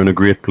good player and a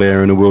great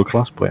player and a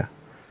world-class player.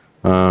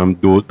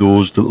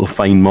 Those little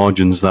fine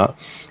margins that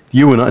to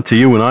you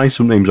and I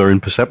sometimes are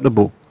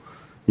imperceptible.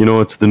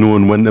 It's the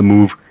knowing when to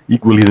move,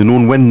 equally the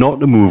knowing when not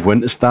to move,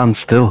 when to stand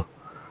still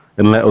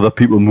and let other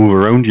people move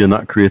around you, and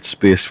that creates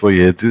space for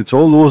you. It's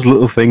all those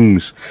little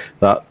things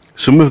that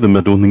some of them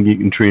I don't think you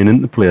can train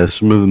into players.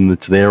 Some of them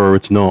it's there or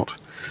it's not.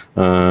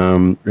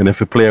 And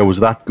if a player was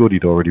that good,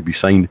 he'd already be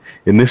signed.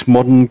 In this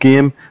modern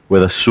game,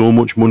 where there's so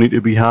much money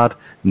to be had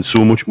and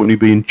so much money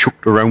being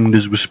chucked around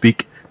as we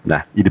speak,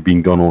 he'd have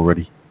been gone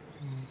already.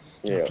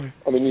 Yeah,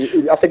 I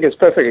mean, I think it's a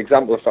perfect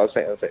example. If I was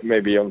saying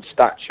maybe on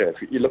stature,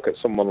 if you look at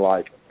someone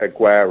like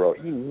Aguero,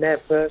 he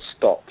never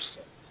stops.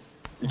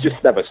 He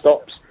just never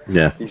stops.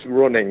 Yeah, he's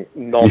running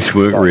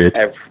non-stop.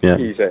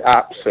 He's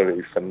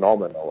absolutely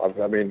phenomenal.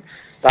 I mean,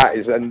 that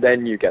is, and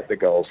then you get the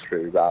goals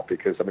through that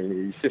because I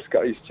mean, he's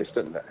just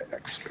an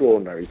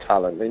extraordinary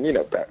talent. And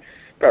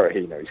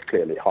Berahino is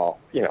clearly half,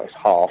 it's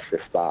half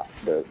if that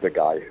the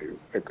guy who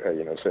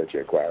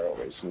Sergio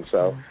Aguero is, and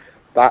so.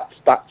 That's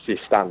his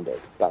standard.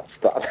 That's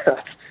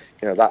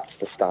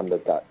the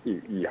standard that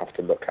you have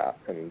to look at.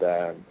 And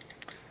I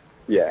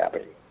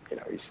mean,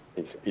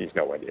 he's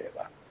nowhere near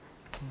that.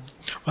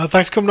 Well,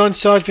 thanks for coming on,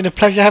 Sarge. It's been a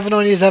pleasure having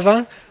on you as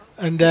ever.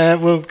 And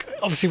we'll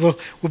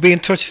be in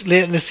touch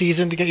later in the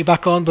season to get you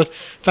back on. But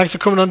thanks for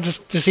coming on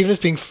this evening.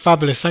 It's been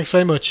fabulous. Thanks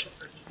very much.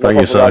 Thank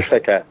you, Sarge.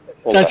 Take care.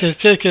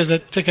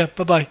 Take care.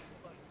 Bye bye.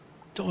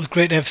 It was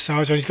great to have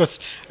Sarge on. He's got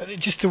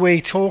just the way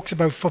he talks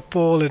about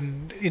football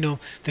and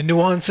the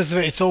nuances of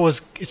it. It's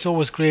always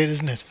great,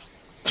 isn't it?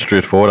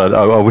 Straightforward.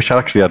 I wish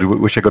I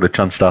got a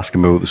chance to ask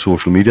him about the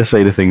social media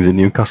side of things in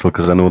Newcastle,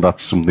 because I know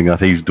that's something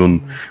that he's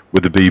done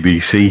with the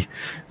BBC.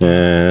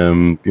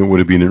 It would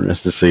have been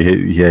interesting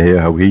to hear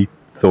how he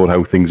thought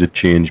how things had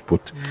changed,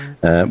 but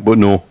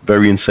no,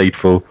 very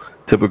insightful,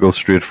 typical,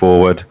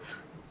 straightforward.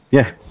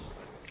 Yeah,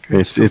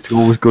 it's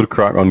always good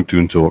crack on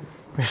Toon Talk.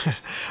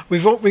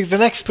 The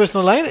next person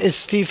on line is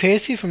Steve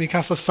Hasty from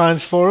Newcastle's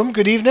Fans Forum.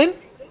 Good evening.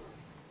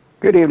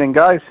 Good evening,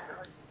 guys.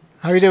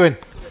 How are you doing?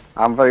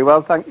 I'm very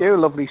well, thank you.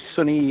 Lovely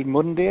sunny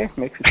Monday.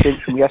 Makes a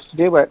change from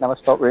yesterday where it never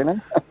stopped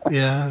raining.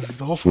 Yeah,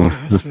 it's awful.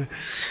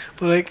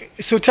 But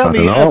so tell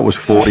me. It was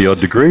 40 odd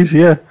degrees,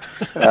 yeah.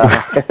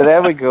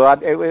 There we go.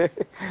 It was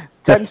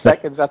 10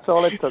 seconds, that's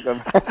all it took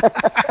them.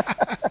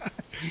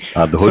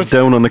 Had the hood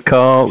down on the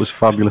car, it was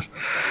fabulous.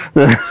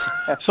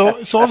 So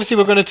obviously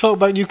we're going to talk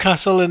about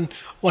Newcastle and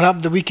what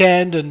happened the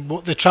weekend and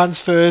what the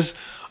transfers.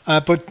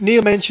 But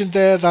Neil mentioned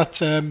there that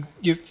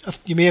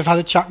you may have had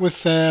a chat with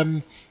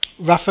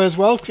Rafa as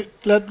well.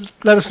 Let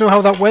us know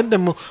how that went,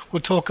 and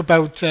we'll talk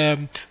about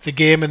the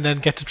game and then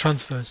get to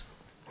transfers.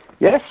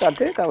 Yes, I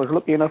did. I was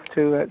lucky enough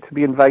to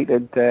be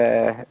invited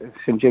to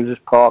St James's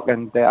Park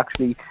and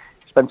actually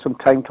spent some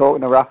time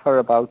talking to Rafa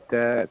about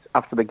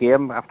after the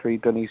game, after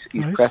he'd done his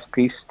nice press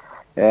piece,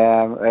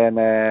 and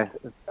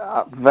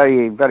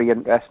very, very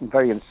interesting,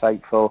 very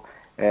insightful.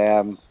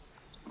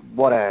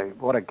 What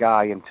a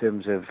guy in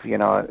terms of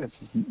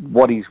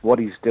what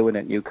he's doing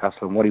at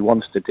Newcastle and what he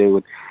wants to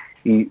do.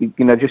 He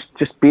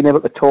just being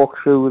able to talk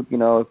through,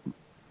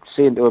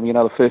 saying to him,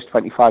 the first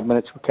 25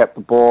 minutes we kept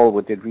the ball,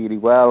 we did really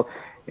well.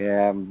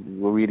 We're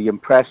really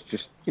impressed,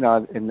 just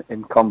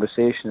in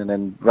conversation, and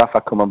then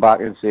Rafa coming back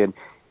and saying,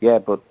 yeah,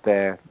 but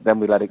then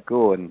we let it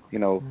go, and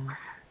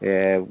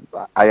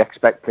I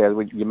expect players.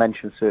 You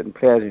mentioned certain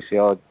players, and you say,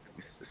 oh,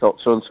 I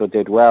thought so and so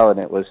did well, and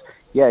it was,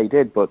 yeah, he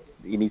did, but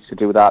he needs to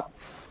do that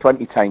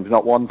 20 times,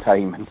 not one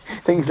time, and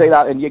things like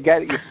that. And you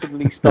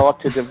suddenly start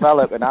to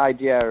develop an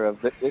idea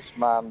of that this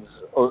man's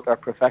utter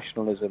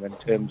professionalism in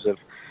terms of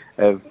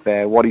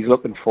what he's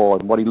looking for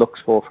and what he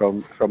looks for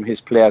from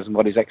his players and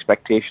what his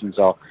expectations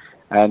are.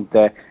 And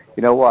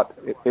you know what?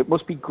 It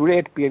must be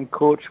great being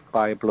coached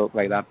by a bloke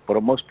like that, but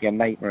it must be a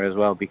nightmare as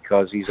well,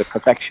 because he's a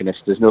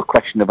perfectionist. There's no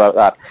question about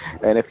that.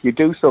 And if you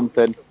do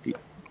something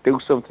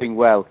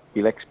well,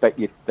 he'll expect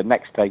you the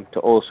next time to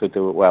also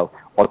do it well,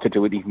 or to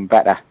do it even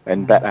better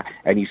and better.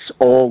 And he's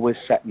always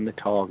setting the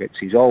targets.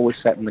 He's always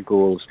setting the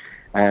goals.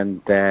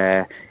 And,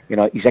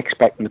 he's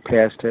expecting the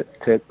players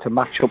to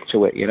match up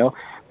to it,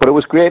 But it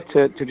was great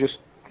to just...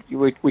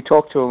 We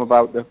talked to him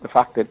about the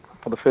fact that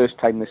for the first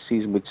time this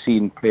season we'd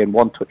seen playing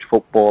one-touch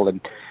football,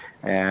 and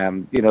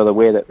the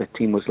way that the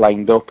team was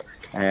lined up,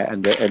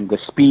 and the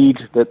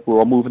speed that we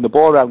were moving the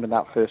ball around in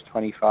that first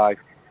 25.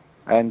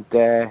 And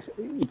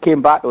he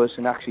came back to us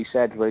and actually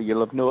said, well,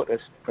 you'll have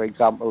noticed, for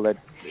example, that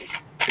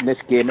in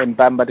this game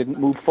Mbemba didn't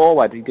move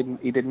forward. He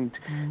didn't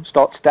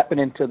start stepping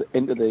into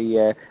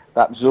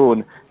that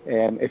zone,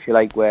 if you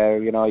like, where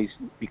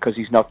because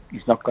he's not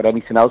got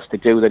anything else to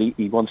do, that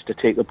he wants to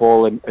take the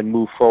ball and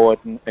move forward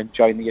and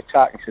join the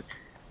attack. He said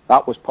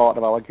that was part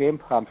of our game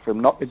plan for him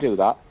not to do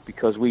that,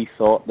 because we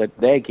thought that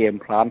their game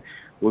plan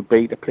would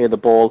be to play the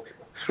ball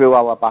through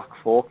our back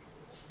four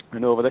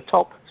and over the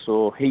top.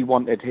 So he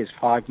wanted his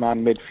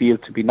 5-man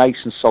midfield to be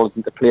nice and solid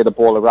and to play the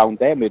ball around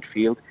their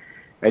midfield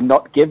and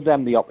not give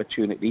them the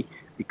opportunity,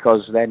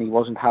 because then he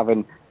wasn't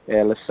having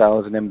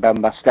Lascelles and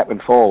Mbemba stepping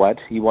forward.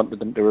 He wanted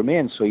them to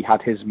remain, so he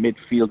had his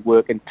midfield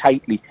working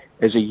tightly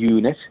as a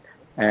unit.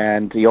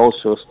 And he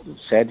also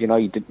said, he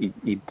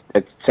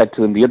had said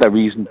to them, the other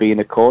reason being,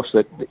 of course,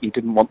 that he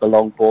didn't want the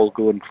long ball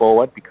going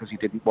forward, because he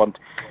didn't want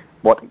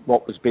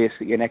what was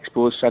basically an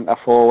exposed centre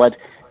forward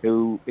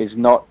who is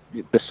not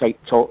the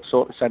sort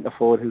of centre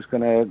forward who's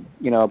going to,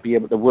 be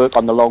able to work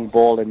on the long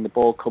ball and the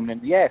ball coming in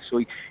the air. So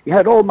he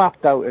had it all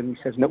mapped out, and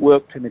he says, and it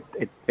worked, and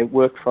it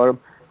worked for him.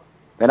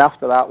 Then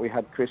after that, we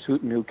had Chris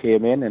Hooton, who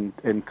came in,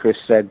 and Chris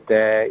said,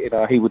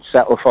 he would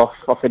settle for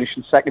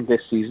finishing second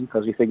this season,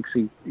 because he thinks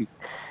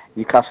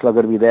Newcastle are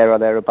going to be there or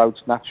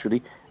thereabouts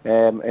naturally.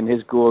 And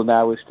his goal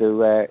now is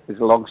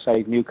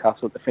alongside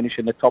Newcastle to finish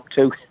in the top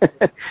 2.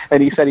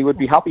 And he said he would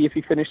be happy if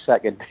he finished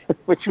second,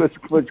 which was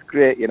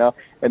great,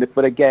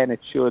 But again, it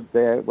showed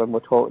when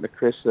we're talking to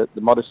Chris that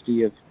the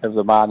modesty of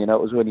the man. It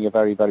was only a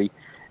very, very,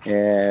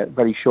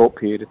 very short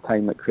period of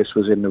time that Chris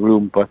was in the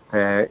room. But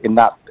in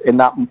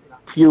that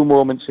few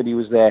moments that he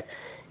was there,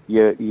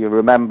 you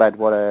remembered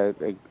what a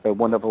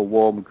wonderful,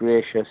 warm,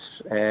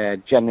 gracious,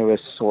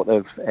 generous sort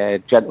of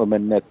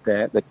gentleman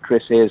that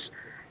Chris is.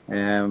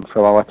 From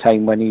our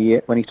time when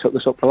he took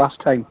us up the last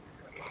time.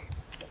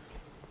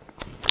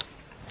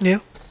 Yeah.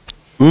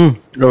 Well,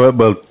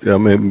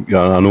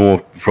 I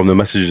know from the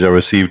messages I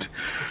received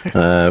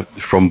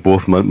from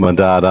both my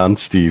dad and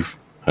Steve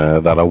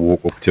that I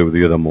woke up to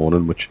the other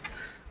morning, which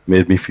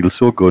made me feel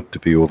so good to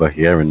be over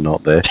here and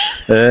not there.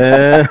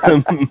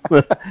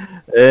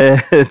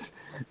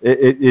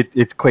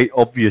 It's quite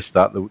obvious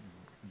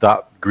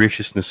that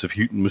graciousness of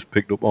Houghton was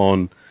picked up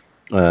on.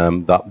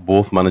 That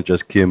both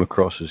managers came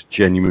across as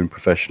genuine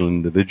professional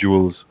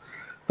individuals,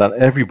 that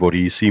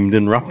everybody seemed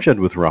enraptured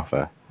with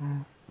Rafa.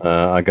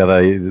 I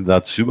gather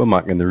that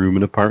Supermac in the room,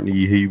 and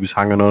apparently he was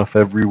hanging off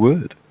every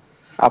word.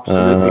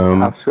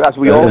 Absolutely, as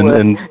we all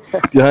were.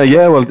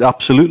 Well,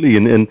 absolutely,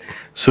 and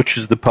such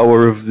is the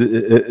power of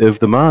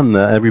the man.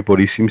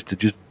 Everybody seems to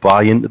just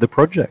buy into the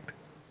project.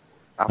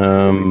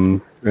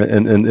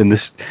 And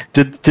this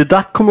did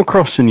that come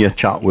across in your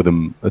chat with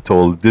him at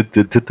all? Did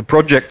the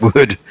project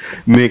word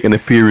make an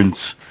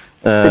appearance?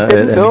 It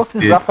didn't, though.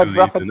 Rafa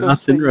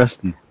That's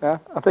interesting. Yeah,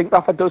 I think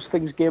Rafa does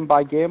things game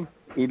by game.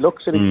 He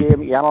looks at a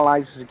game, he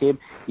analyses a game,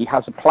 he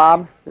has a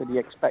plan that he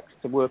expects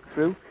to work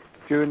through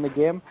during the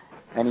game,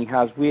 and he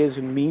has ways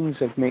and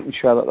means of making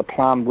sure that the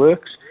plan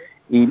works.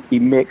 He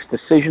makes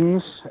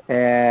decisions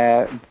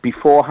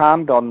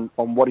beforehand on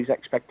what his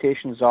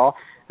expectations are.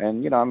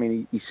 And,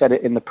 he said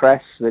it in the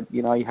press that,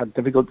 he had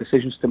difficult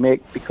decisions to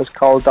make because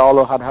Carl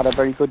Darlow had a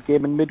very good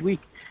game in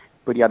midweek.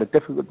 But he had a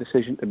difficult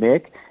decision to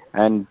make,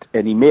 and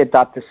he made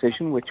that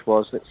decision, which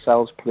was that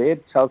Sells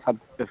played. Sells had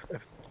a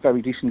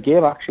very decent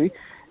game, actually.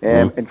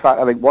 In fact,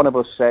 I think one of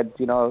us said,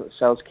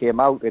 Sells came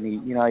out and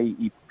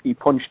he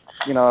punched,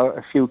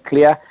 a few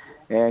clear,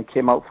 and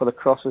came out for the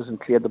crosses and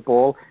cleared the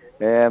ball.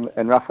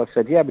 And Rafa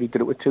said, yeah, but he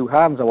did it with 2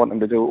 hands. I want him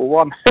to do it with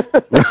 1.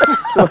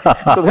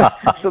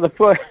 so the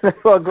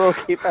poor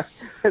goalkeeper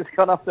has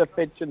gone off the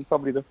pitch, and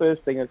probably the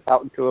first thing that's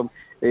happened to him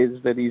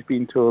is that he's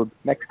been told,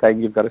 next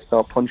time you've got to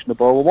start punching the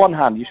ball with 1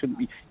 hand.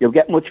 You'll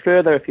get much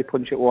further if you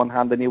punch it 1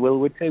 hand than you will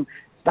with 2.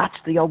 That's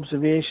the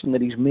observation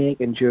that he's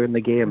making during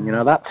the game.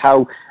 That's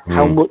how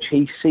much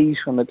he sees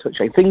from the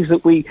touchline. Things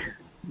that we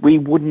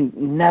wouldn't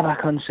never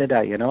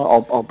consider,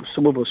 or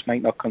some of us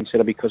might not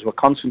consider because we're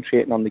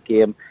concentrating on the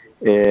game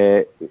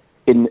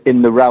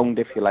in the round,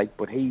 if you like.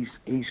 But he's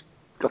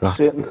got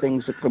certain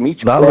things from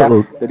each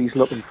player that he's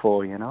looking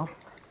for,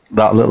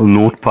 that little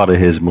notepad of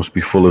his must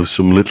be full of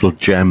some little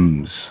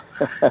gems,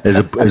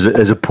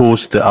 as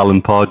opposed to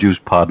Alan Pardew's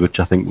pad, which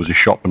I think was a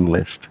shopping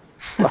list,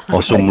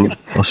 or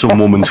some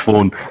woman's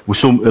phone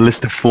with a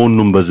list of phone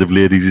numbers of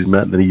ladies he's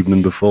met the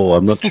evening before.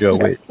 I'm not sure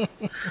which.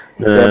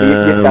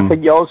 I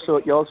think you also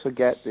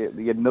get that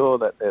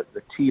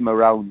the team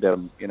around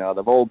him,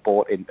 they've all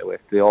bought into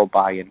it. They all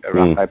buy into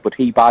Rafa, but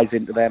he buys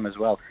into them as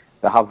well.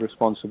 They have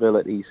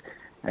responsibilities.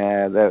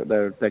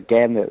 They're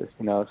again,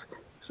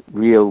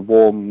 real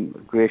warm,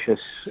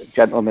 gracious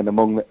gentlemen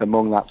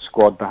among that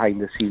squad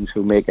behind the scenes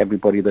who make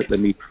everybody that they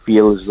meet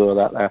feel as though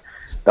that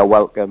they're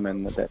welcome,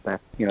 and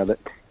that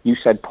you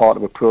said part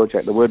of a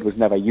project. The word was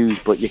never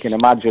used, but you can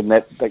imagine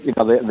that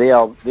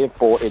they've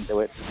bought into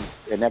it,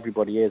 and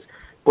everybody is.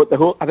 But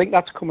I think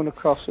that's coming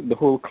across the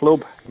whole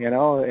club.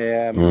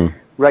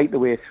 Right the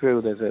way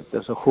through.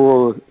 There's a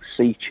whole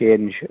sea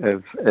change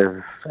of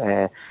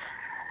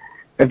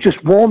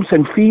just warmth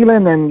and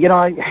feeling, and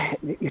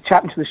you're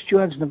chatting to the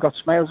stewards and they've got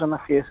smiles on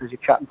their faces.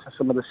 You're chatting to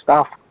some of the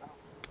staff,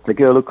 the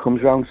girl who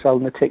comes round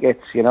selling the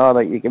tickets.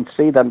 That you can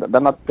see them. They're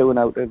not doing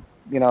out of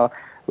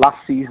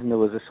Last season there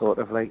was a sort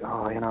of a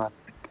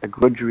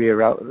grudgery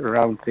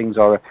around things,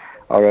 or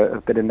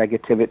a bit of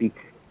negativity.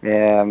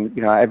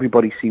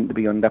 Everybody seemed to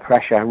be under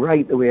pressure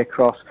right the way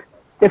across.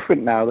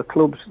 Different now. The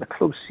club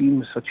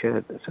seems such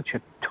a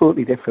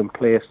totally different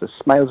place. There's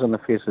smiles on the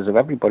faces of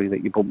everybody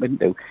that you bump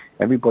into.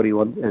 Everybody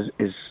wants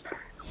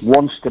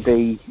to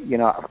be.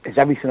 Is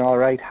everything all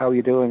right? How are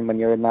you doing when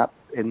you're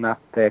in that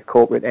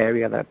corporate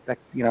area that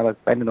they're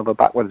bending over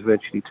backwards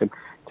virtually to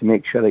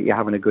make sure that you're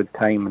having a good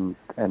time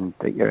and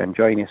that you're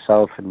enjoying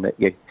yourself, and that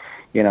you're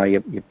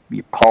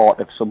part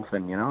of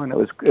something, and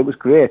it was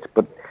great.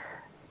 But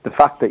the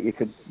fact that you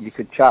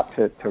could chat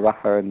to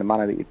Rafa in the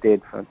manner that you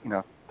did for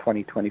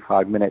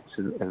 20-25 minutes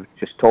of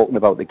just talking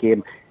about the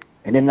game,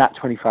 and in that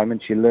 25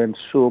 minutes you learned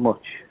so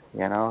much.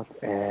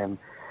 It's a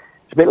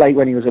bit like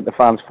when he was at the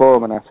fans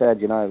forum, and I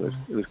said, it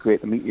was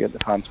great to meet you at the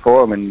fans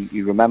forum, and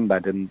you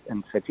remembered and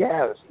said,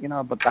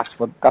 but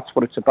that's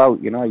what it's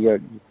about. Your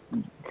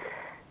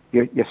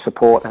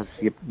supporters,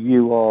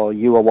 you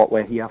are what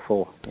we're here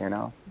for.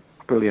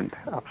 Brilliant,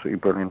 absolutely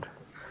brilliant.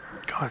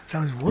 God, it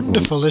sounds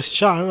wonderful, this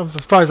chat. I'm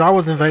surprised I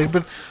wasn't invited,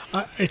 but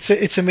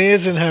it's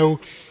amazing how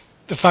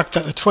the fact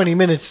that the 20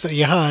 minutes that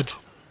you had,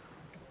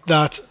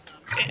 that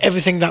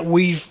everything that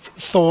we've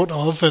thought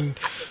of and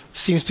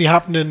seems to be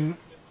happening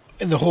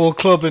in the whole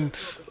club, and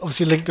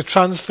obviously linked to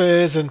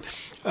transfers, and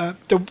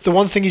the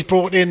one thing he's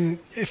brought in,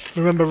 if I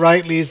remember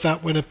rightly, is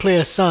that when a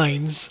player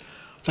signs,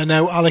 they're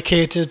now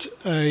allocated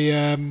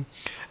a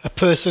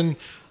person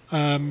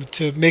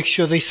to make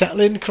sure they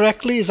settle in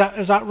correctly. Is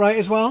that right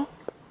as well?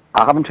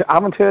 I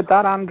haven't heard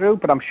that, Andrew,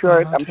 but I'm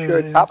sure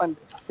it's happened.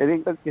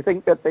 Do you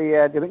think that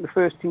the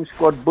first team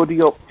squad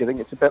buddy up? Do you think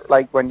it's a bit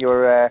like when you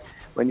were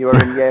in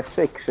year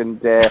 6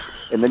 and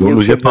in the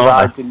new kids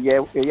arrived in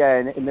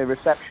in the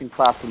reception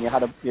class, and you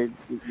had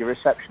your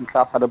reception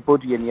class had a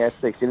buddy in year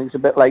 6? Do you think it's a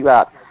bit like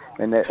that?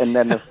 And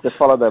then they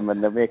follow them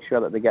and they make sure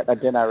that they get their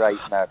dinner right.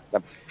 Now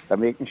they're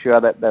making sure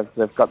that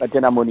they've got their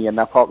dinner money in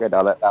their pocket,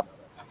 or that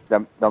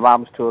the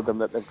mom's told them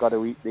that they've got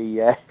to eat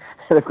they've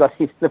got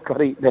to eat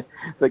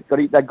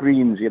their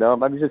greens. Maybe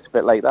it's just a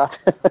bit like that.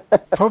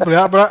 Probably,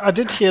 but I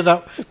did hear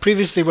that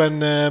previously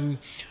when I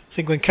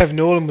think when Kevin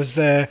Nolan was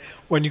there,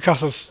 when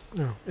Newcastle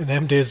in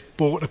them days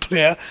bought a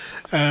player,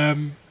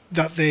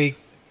 that he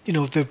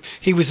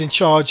was in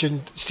charge,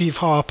 and Steve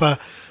Harper,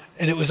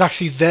 and it was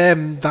actually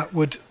them that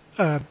would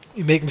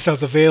make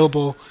themselves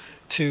available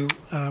to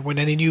when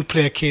any new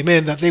player came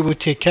in, that they would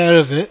take care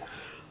of it.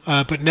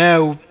 But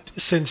now,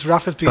 since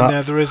Rafa's been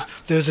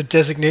there's a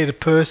designated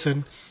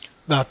person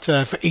that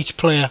for each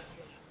player.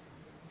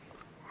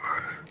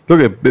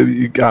 Look at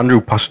Andrew,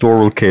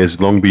 pastoral care has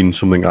long been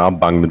something I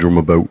bang the drum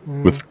about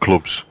with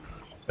clubs,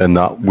 and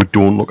that we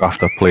don't look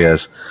after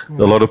players.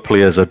 A lot of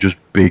players are just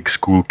big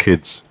school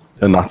kids,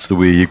 and that's the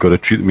way you've got to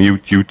treat them. You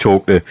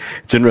talk to.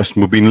 It's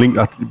interesting. We've been linked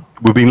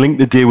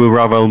today with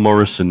Ravel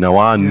Morrison. Now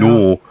I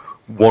know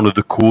one of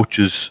the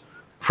coaches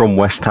from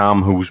West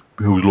Ham who's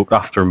looked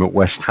after him at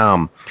West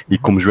Ham. He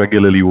comes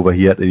regularly over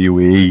here to the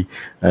UAE,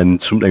 and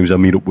sometimes I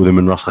meet up with him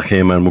in Ras Al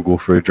Khaimah and we'll go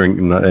for a drink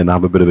and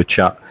have a bit of a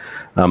chat.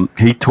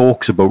 He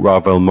talks about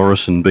Ravel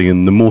Morrison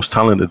being the most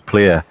talented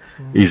player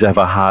he's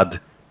ever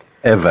had,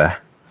 ever,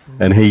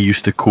 and he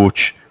used to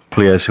coach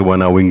players who are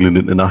now England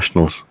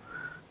internationals.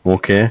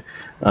 Okay,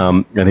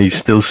 and he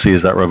still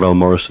says that Ravel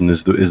Morrison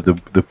is the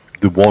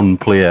one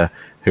player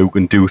who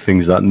can do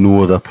things that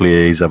no other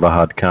player he's ever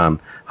had can.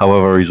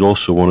 However, he's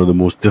also one of the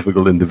most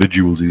difficult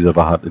individuals he's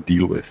ever had to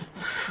deal with.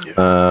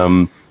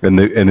 And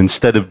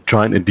instead of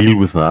trying to deal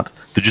with that,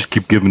 they just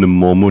keep giving him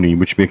more money,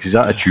 which makes his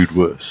attitude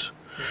worse.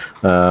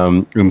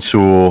 And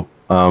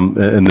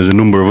there's a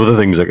number of other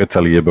things I could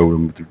tell you about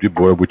him,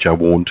 which I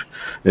won't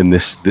in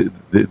this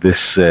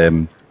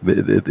in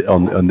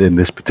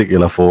this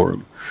particular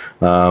forum.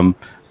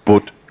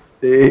 But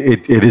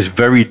it is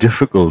very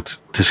difficult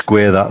to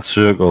square that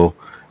circle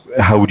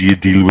how do you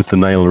deal with the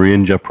Nile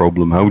Ranger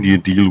problem? How do you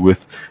deal with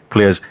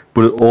players?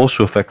 But it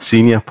also affects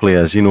senior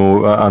players. You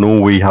know, I know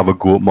we have a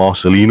go at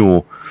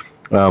Marcelino,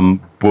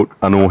 but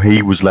I know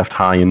he was left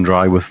high and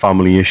dry with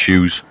family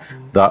issues.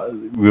 That,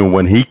 you know,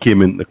 when he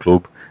came into the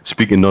club,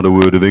 speaking not a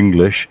word of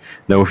English.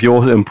 Now, if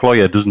your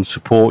employer doesn't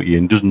support you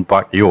and doesn't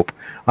back you up,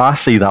 I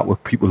see that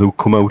with people who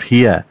come out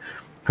here,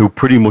 who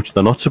pretty much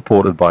they're not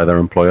supported by their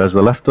employers,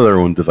 they're left to their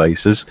own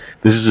devices.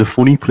 This is a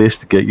funny place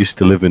to get used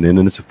to living in,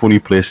 and it's a funny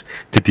place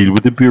to deal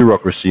with the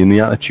bureaucracy and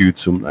the attitude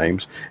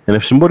sometimes. And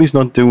if somebody's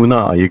not doing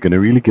that, are you going to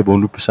really give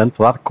 100%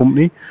 for that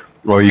company?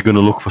 Or are you going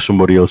to look for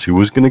somebody else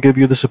who is going to give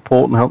you the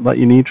support and help that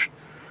you need?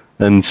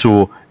 And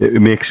so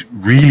it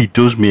really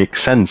does make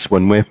sense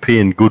when we're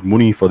paying good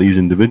money for these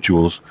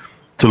individuals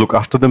to look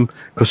after them,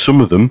 because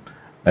some of them,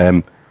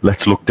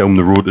 let's look down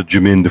the road at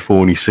Jermaine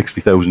Defoe and his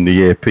 60,000 a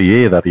year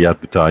PA that he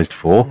advertised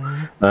for,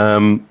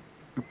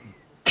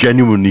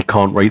 genuinely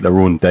can't write their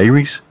own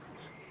diaries.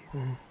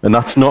 And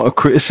that's not a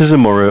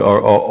criticism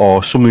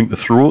or something to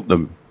throw at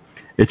them.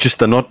 It's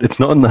just it's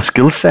not in their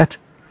skill set,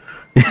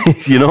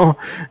 you know.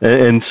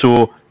 And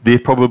so they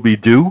probably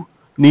do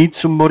need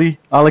somebody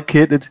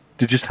allocated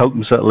to just help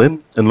them settle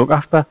in and look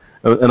after.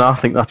 And I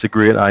think that's a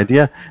great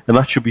idea, and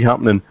that should be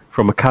happening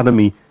from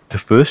academy to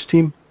first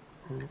team.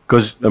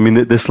 Because, I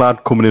mean, this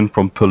lad coming in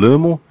from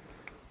Palermo,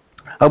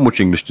 how much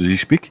English does he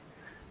speak?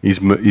 Is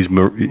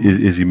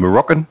he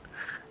Moroccan?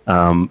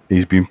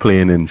 He's been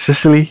playing in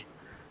Sicily.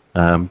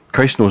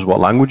 Christ knows what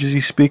languages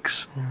he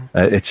speaks.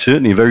 It's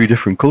certainly a very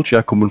different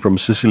culture coming from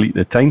Sicily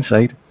to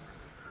Tyneside.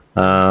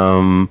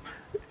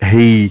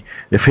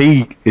 If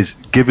he is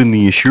given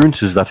the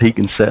assurances that he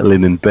can settle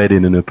in and bed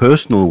in a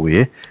personal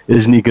way,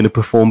 isn't he going to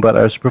perform better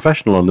as a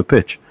professional on the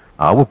pitch?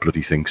 I would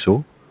bloody think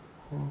so.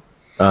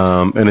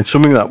 And it's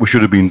something that we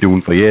should have been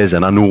doing for years,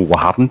 and I know we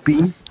haven't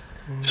been.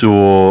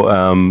 So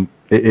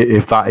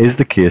if that is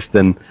the case,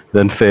 then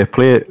fair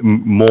play,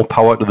 more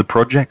power to the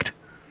project.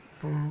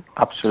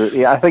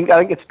 Absolutely, I think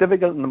it's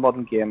difficult in the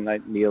modern game,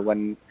 like Neil,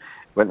 and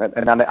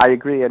I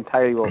agree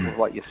entirely with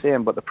what you're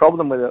saying. But the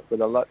problem with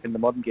a lot in the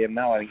modern game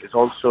now, I think, is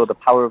also the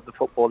power of the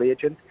football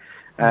agent.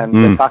 And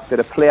the fact that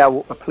a player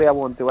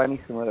won't do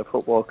anything with a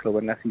football club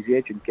unless his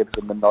agent gives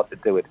him the nod to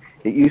do it.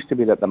 It used to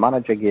be that the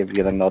manager gave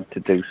you the nod to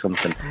do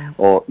something,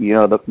 or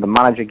the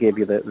manager gave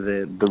you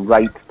the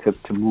right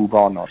to move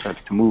on or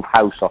to move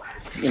house, or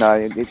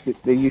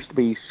there used to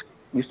be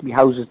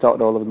houses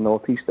dotted all over the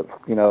northeast that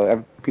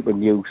certain people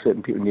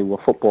knew were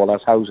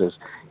footballers' houses,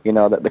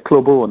 that the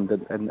club owned,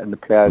 and the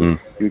players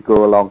who would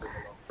go along.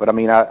 But I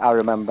mean, I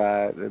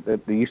remember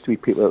there used to be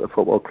people at the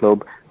football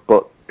club,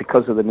 but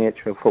because of the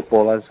nature of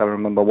footballers, I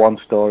remember one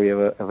story of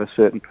a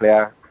certain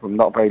player from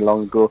not very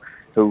long ago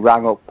who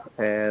rang up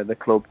the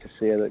club to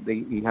say that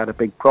he had a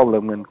big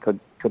problem and could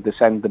they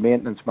send the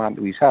maintenance man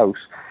to his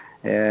house.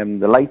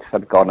 The lights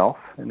had gone off,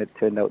 and it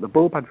turned out the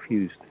bulb had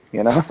fused.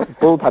 The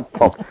bulb had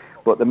popped,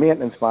 but the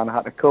maintenance man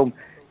had to come.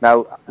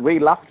 Now, we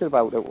laughed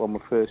about it when we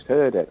first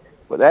heard it,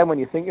 but then when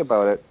you think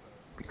about it,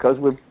 because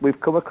we've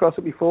come across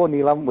it before,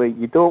 Neil, haven't we?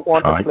 You don't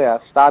want a player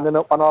standing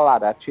up on a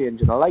ladder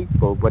changing a light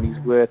bulb when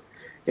he's worth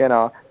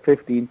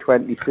 15,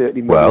 20,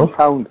 30 million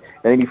pound,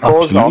 and then he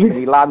falls off and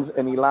he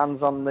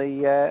lands on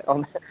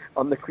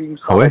the cream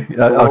side.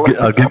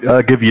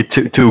 I'll give you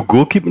two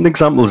goalkeeping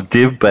examples.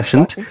 Dave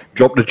Besant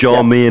dropped a jar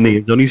of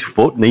mayonnaise on his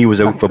foot, and he was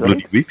out for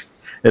bloody weeks.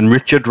 And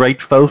Richard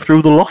Wright fell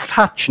through the loft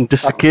hatch and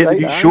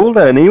dislocated his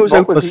shoulder, and he was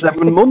out for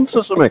 7 months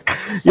or something.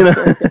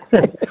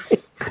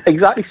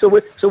 Exactly.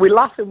 So we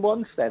laugh in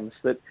one sense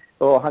that,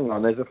 oh, hang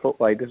on, there's a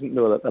football. He doesn't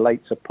know that the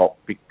lights are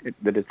popped,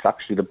 that it's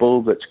actually the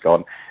bulb that's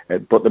gone.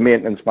 But the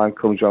maintenance man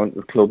comes around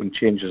to the club and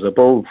changes the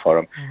bulb for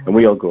him. And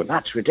we all go,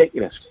 that's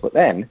ridiculous. But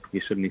then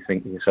you suddenly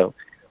think to yourself,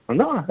 well,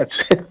 no,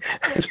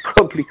 that's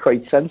probably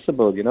quite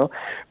sensible,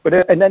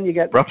 But and then you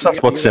get... Perhaps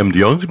that's what Sam de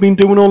Jong's been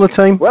doing all the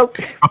time. Well,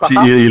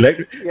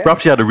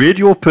 perhaps he had a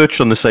radio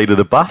perched on the side of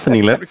the bath and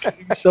he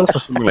electrocuted himself or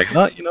something like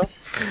that,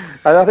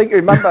 And I think,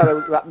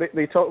 remember, that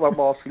they talked about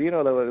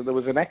Marcelino. There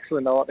was an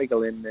excellent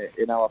article in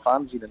our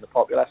fanzine in the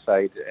Popular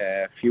side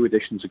a few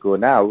editions ago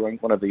now,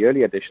 one of the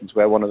early editions,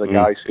 where one of the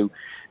guys who,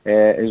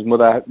 his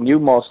mother knew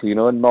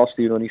Marcelino, and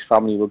Marcelino and his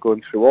family were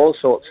going through all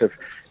sorts of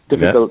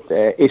difficult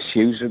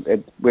issues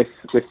with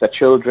their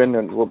children,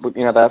 and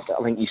I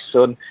think his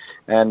son,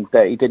 and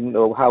he didn't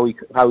know how he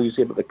was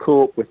able to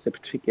cope with the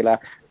particular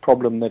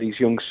problem that his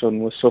young son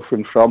was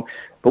suffering from.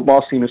 But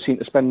Marcelino seemed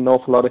to spend an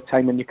awful lot of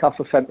time in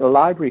Newcastle Central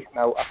Library.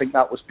 Now, I think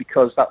that was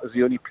because that was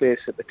the only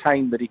place at the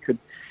time that he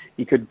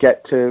could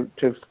get to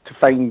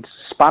find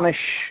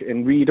Spanish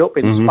and read up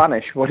in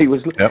Spanish what he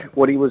was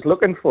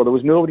looking for. There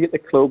was nobody at the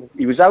club.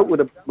 He was out with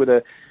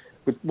a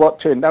with what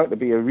turned out to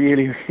be a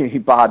really, really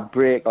bad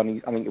break on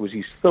his, I think it was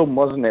his thumb,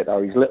 wasn't it,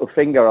 or his little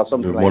finger or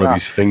something like that. One of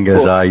his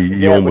fingers,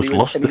 he almost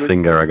lost the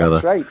finger, I gather.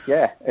 That's right,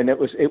 yeah, and it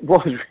was a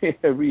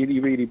really,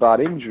 really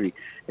bad injury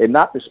in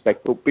that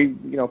respect, but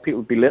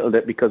people belittled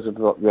it because of,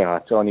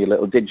 it's only a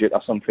little digit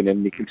or something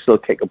and he can still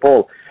kick a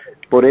ball.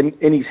 But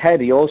in his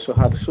head, he also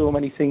had so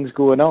many things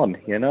going on,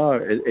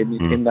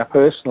 in their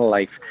personal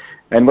life.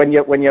 And when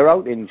you're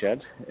out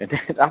injured,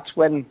 that's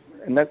when,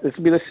 and this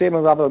will be the same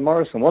with Ravel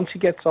Morrison. Once he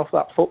gets off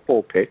that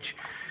football pitch,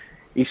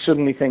 he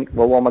suddenly thinks,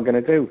 well, what am I going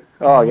to do?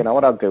 Oh, you know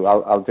what I'll do?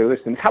 I'll do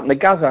this. And it's happened to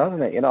Gaza,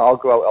 hasn't it? I'll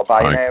go out, I'll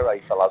buy an air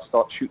rifle, I'll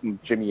start shooting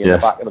Jimmy in the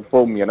back of the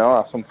bum,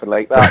 or something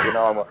like that.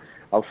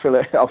 I'll fill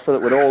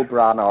it with All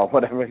Bran or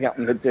whatever he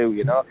happened to do,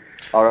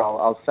 or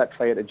I'll set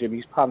fire to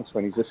Jimmy's pants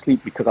when he's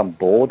asleep because I'm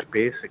bored,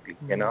 basically,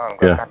 I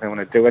don't want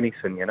to do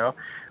anything,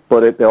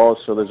 But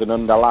there's an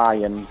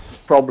underlying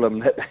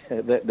problem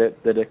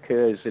that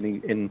occurs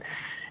in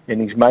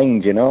his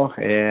mind, Does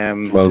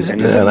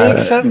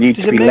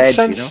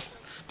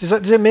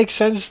it make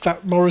sense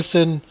that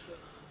Morrison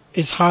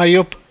is high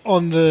up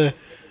on the?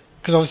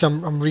 Because obviously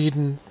I'm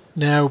reading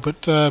now,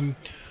 but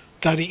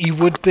that he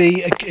would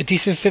be a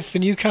decent fit for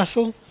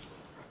Newcastle.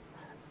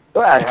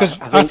 Well, because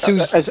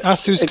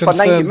Asu's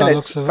confirmed that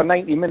looks of it. For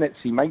 90 minutes,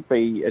 he might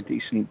be a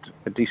decent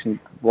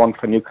one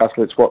for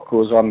Newcastle. It's what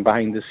goes on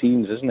behind the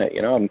scenes, isn't it?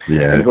 And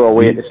who are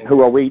we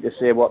to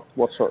say what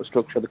sort of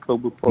structure the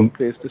club will put in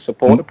place to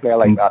support a player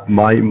like that?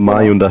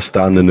 My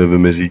understanding of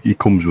him is he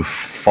comes with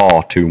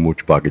far too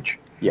much baggage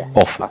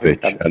off the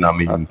pitch, and I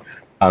mean, and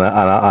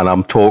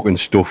I'm talking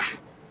stuff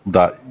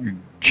that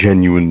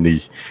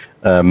genuinely,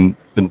 no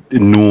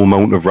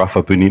amount of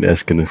Rafa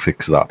Benitez can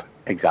fix that.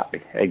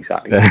 Exactly.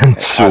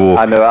 So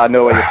I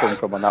know where you're coming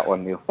from on that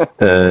one, Neil.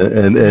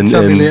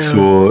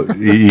 So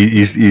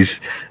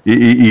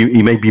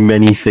he may be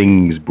many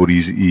things, but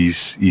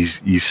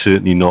he's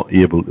certainly not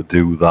able to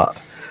do that,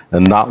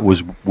 and that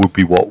would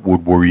be what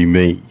would worry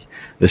me.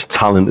 As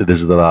talented as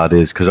the lad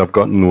is, because I've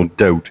got no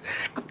doubt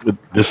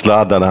this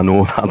lad that I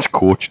know that's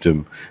coached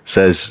him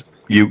says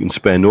you can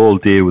spend all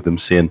day with him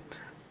saying,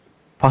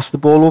 pass the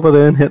ball over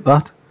there and hit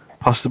that,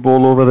 pass the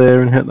ball over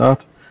there and hit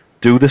that.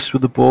 Do this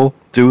with the ball,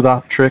 do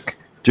that trick,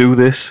 do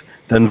this,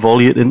 then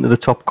volley it into the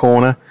top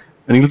corner,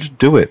 and he'll just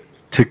do it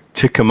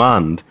to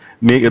command,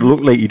 make it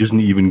look like he doesn't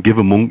even give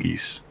a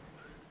monkeys,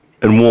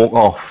 and walk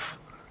off.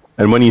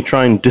 And when you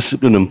try and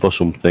discipline him for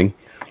something,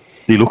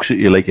 he looks at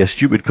you like you're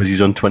stupid because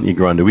he's on 20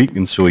 grand a week,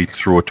 and so he'd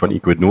throw a 20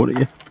 quid note at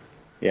you.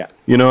 Yeah.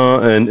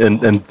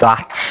 And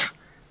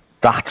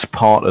that's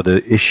part of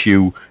the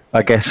issue,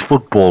 I guess,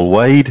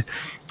 football-wide,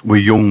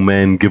 with young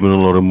men given a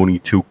lot of money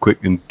too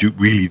quick and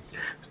really,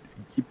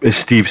 as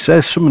Steve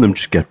says, some of them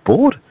just get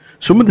bored.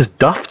 Some of the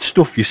daft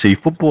stuff you see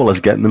footballers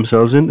getting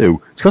themselves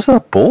into, it's because they're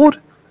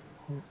bored.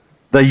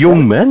 They're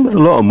young men with a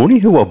lot of money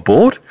who are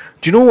bored.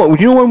 Do you know what?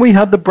 You know when we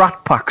had the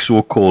Brat Pack,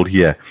 so-called,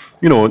 here?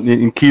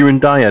 And Kieran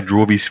Dyer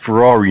drove his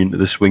Ferrari into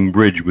the swing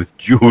bridge with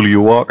Julia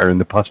Walker in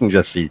the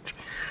passenger seat.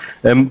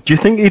 Do you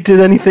think he did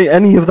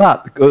any of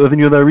that of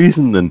any other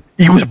reason then?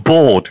 He was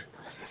bored.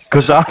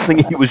 Because I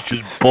think he was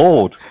just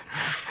bored.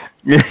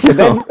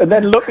 And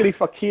then luckily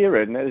for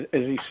Kieran, as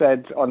he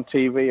said on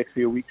TV a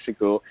few weeks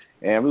ago,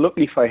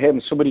 luckily for him,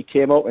 somebody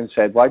came up and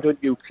said, why don't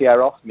you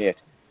clear off, mate?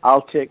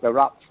 I'll take the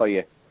rap for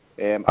you.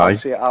 I'll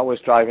say I was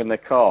driving the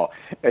car.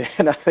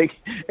 And I think,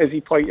 as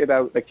he pointed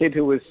out, the kid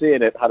who was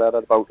saying it had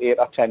about 8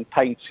 or 10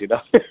 pints, and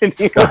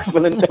he was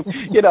willing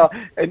to,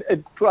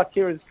 and poor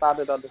Kieran's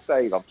standing on the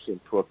side, I'm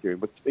saying poor Kieran,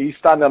 but he's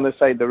standing on the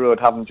side of the road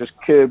having just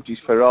curbed his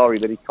Ferrari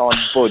that he can't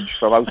budge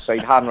from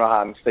outside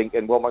Hanrahan's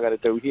thinking, what am I going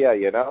to do here,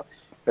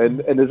 And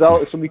there's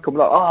always somebody coming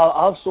up,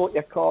 I'll sort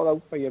your car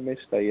out for you,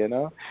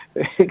 mister,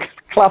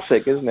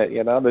 Classic, isn't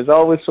it, There's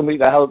always somebody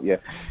to help you.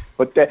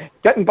 But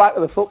getting back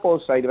to the football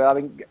side of it, I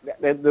think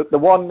the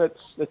one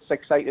that's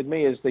excited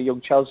me is the young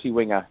Chelsea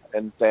winger.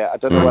 And I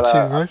don't know whether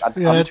I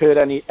haven't heard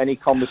any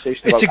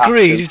conversation about that. It's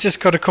agreed, he's just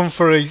got to come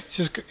for he's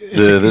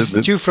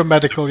due for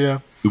medical, The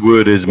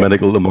word is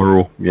medical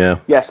tomorrow,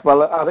 yeah. Yes,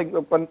 well, I think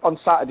on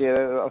Saturday,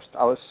 I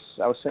was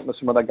sitting with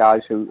some other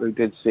guys who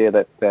did say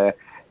that,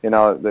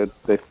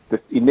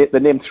 they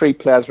named 3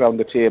 players around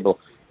the table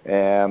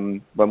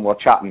when we were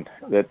chatting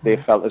that they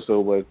felt as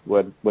though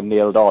were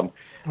nailed on.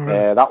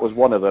 Right. That was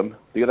one of them.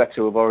 The other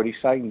 2 have already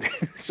signed.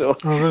 So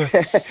really?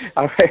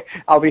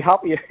 I'll be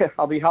happy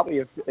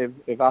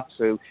if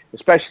Atsu,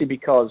 especially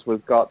because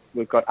we've got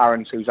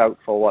Aaron who's out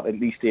for at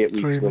least 8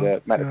 weeks with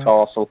a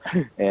metatarsal.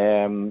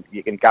 Yeah.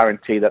 You can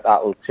guarantee that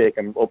will take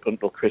him up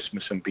until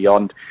Christmas and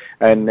beyond.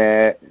 And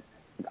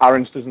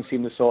Aaron's doesn't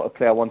seem the sort of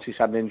player, once he's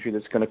had an injury,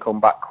 that's going to come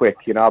back quick.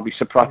 I'll be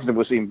surprised if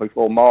we're seeing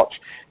before March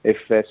if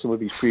some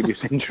of his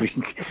previous injuries,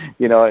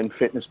 and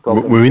fitness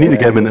problems. We need to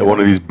get him into one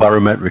of these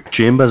barometric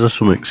chambers or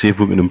something, see if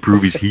we can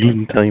improve his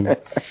healing time.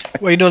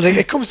 Well,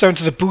 it comes down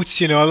to the boots,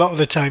 a lot of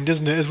the time,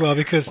 doesn't it, as well?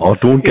 Because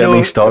don't get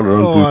me started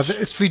on boots.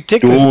 It's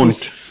ridiculous.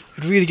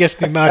 It really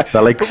gets me mad.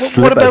 They're like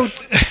what about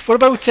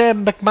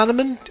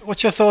McManaman?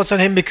 What's your thoughts on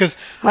him? Because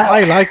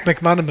I like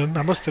McManaman,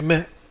 I must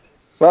admit.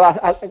 Well,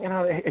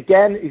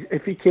 again,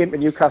 if he came to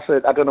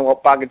Newcastle, I don't know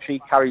what baggage he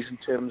carries in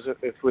terms of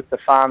with the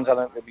fans. I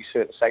think there'll be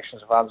certain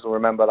sections of fans will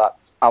remember that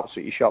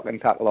absolutely shocking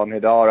tackle on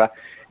Hidara.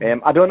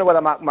 I don't know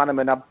whether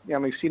McManaman,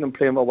 we've seen him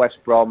playing for West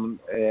Brom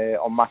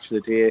on Match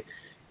of the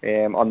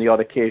Day on the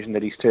odd occasion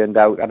that he's turned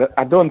out.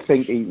 I don't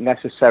think he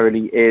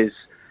necessarily is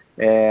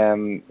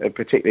a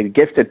particularly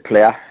gifted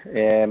player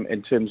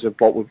in terms of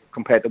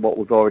compared to what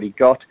we've already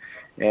got.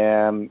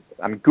 And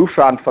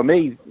Gouffran, for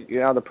me,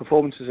 the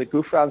performances that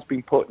Gouffran's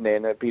been putting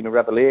in have been a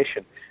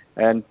revelation.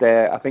 And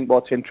I think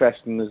what's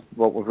interesting is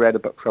what we've read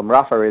about from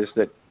Rafa is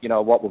that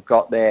what we've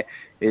got there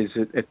is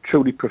a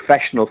truly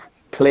professional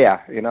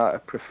player, a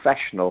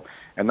professional,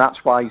 and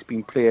that's why he's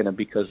been playing him,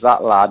 because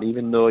that lad,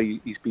 even though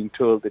he's been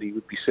told that he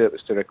would be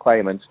surplus to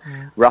requirements,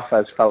 Rafa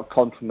has felt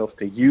confident enough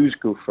to use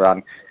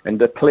Gouffran and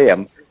to play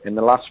him in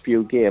the last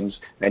few games,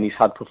 and he's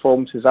had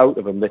performances out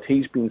of him that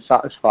he's been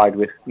satisfied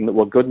with and that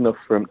were good enough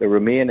for him to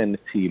remain in the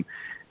team.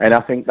 And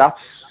I think that's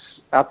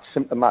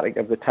symptomatic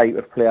of the type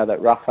of player that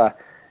Rafa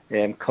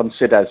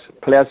considers,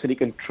 players that he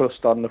can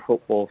trust on the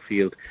football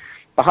field.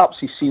 Perhaps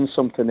he's seen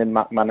something in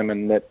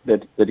McManaman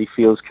that he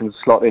feels can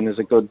slot in as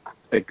a good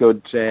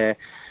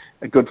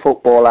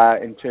footballer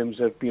in terms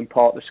of being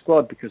part of the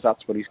squad, because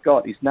that's what he's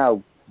got. He's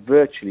now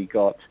virtually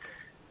got,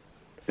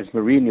 as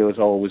Mourinho has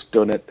always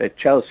done at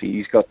Chelsea,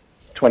 he's got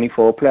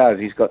 24 players.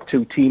 He's got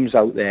two teams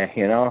out there,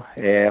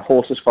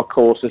 horses for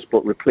courses,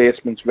 but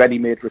replacements,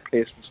 ready-made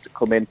replacements to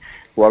come in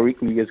who are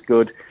equally as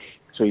good.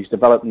 So he's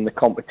developing the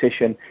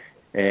competition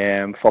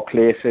for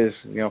places.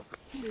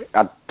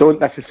 I don't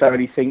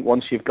necessarily think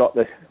once you've got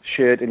the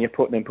shirt and you're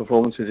putting in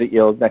performances that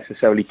you'll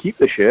necessarily keep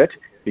the shirt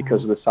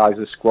because of the size of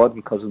the squad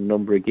and because of the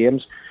number of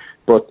games.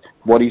 But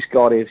what he's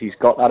got is he's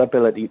got that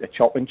ability to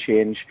chop and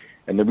change.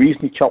 And the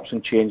reason he chops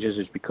and changes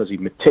is because he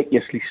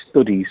meticulously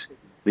studies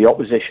the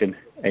opposition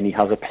and he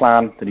has a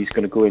plan that he's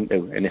going to go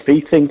into. And if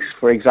he thinks,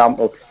 for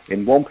example,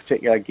 in one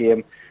particular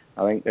game,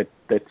 I think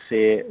that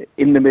say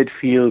in the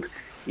midfield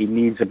he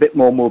needs a bit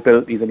more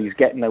mobility than he's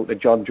getting out of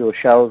John Joe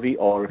Shelvey,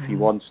 or if he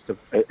wants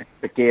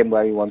a game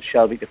where he wants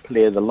Shelvey to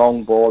play the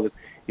long ball,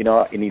 he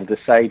needs to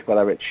decide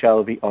whether it's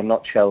Shelvey or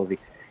not Shelvey.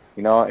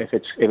 If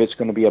it's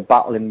going to be a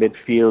battle in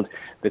midfield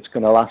that's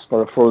going to last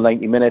for a full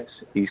 90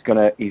 minutes, he's going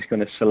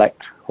to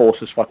select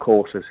horses for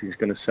courses. He's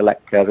going to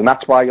select players, and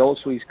that's why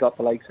also he's got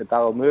the likes of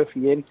Darryl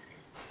Murphy in.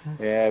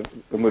 And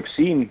we've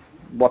seen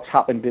what's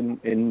happened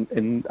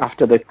in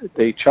after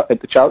the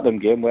Cheltenham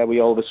game, where we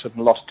all of a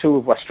sudden lost two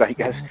of our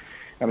strikers.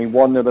 I mean,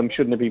 one of them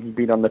shouldn't have even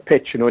been on the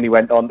pitch and only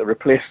went on to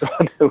replace the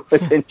one who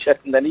was injured,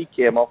 and then he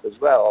came off as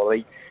well. Or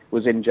he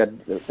was injured.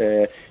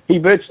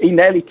 He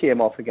nearly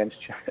came off against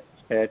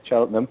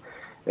Cheltenham,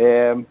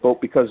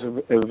 but because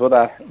of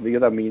the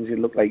other means, it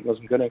looked like he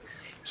wasn't going to.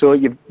 So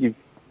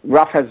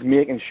Rafa's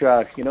making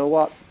sure,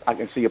 I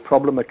can see a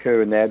problem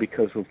occurring there,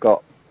 because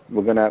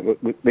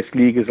this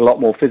league is a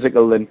lot more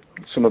physical than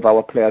some of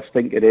our players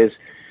think it is.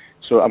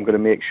 So I'm going to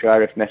make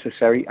sure, if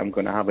necessary, I'm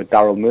going to have a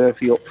Darryl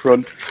Murphy up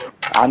front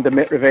and a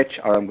Mitrovic,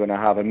 or I'm going to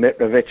have a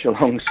Mitrovic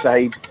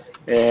alongside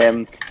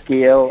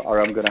Gale, or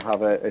I'm going to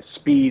have a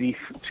speedy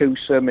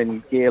twosome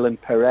in Gale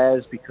and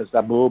Perez because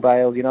they're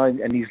mobile,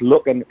 and he's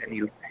looking,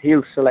 and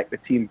he'll select the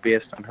team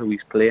based on who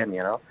he's playing,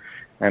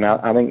 And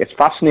I think it's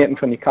fascinating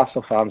for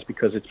Newcastle fans,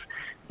 because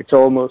it's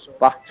almost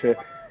back to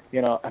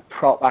a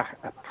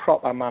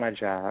proper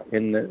manager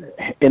in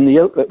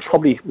the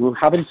probably we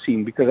haven't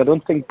seen, because I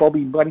don't think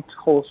Bobby went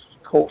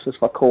horses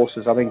for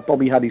courses. I think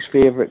Bobby had his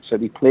favourites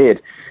that he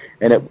played,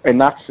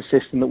 and that's the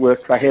system that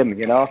worked for him.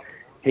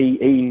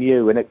 He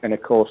knew, and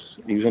of course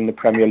he was in the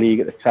Premier League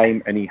at the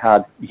time, and he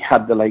had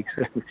the likes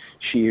of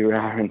Shearer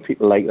and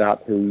people like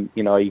that who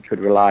he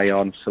could rely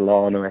on,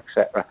 Solano,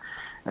 etc.,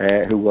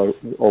 who were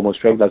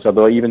almost regulars.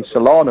 Although even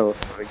Solano,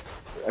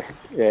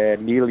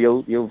 Neil,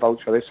 you'll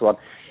vouch for this one.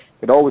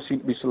 It always seemed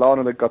to be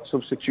Solano that got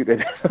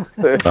substituted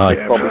first,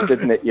 Bobby,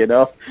 didn't it?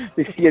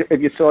 If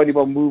you saw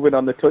anyone moving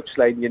on the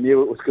touchline, you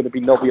knew it was going to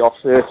be Nobby off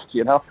first.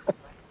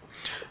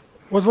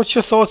 What's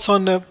your thoughts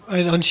on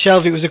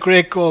Shelvey? It was a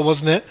great goal,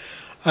 wasn't it?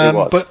 It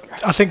was.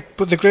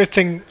 But the great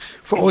thing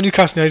for all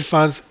Newcastle United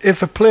fans,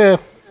 if a player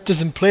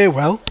doesn't play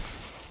well,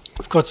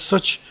 we've got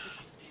such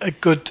a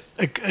good,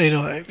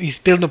 he's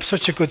building up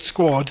such a good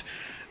squad.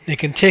 They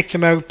can take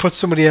them out, put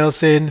somebody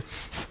else in.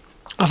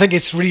 I think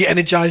it's really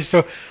energised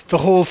the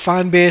whole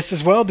fan base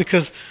as well,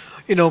 because,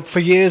 for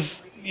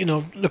years,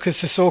 look at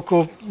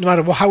Sissoko, no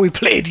matter how he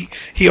played,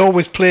 he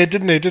always played,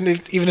 didn't he?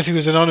 Even if he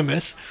was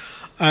anonymous.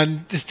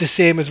 And it's the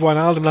same as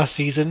Wijnaldum last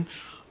season.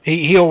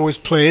 He always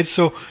played,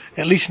 so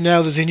at least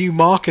now there's a new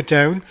marker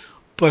down.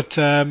 But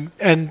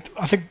and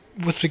I think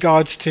with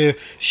regards to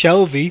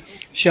Shelvey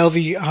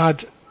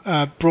had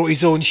brought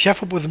his own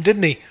chef up with him,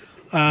 didn't he?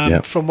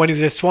 From when he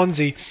was at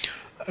Swansea.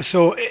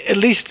 So at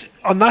least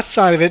on that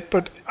side of it,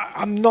 but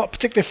I'm not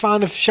particularly a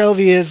fan of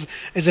Shelvey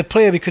as a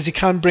player, because he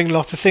can bring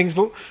lots of things.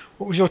 But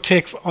what was your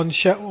take on the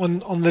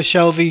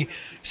Shelvey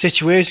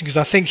situation? Because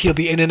I think he'll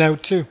be in and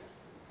out too.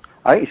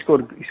 I think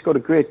he scored a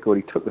great goal.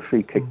 He took the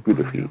free kick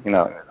beautifully.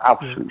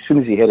 Absolutely. As soon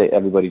as he hit it,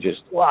 everybody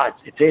just,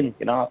 it's in.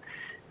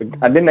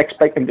 I didn't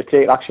expect him to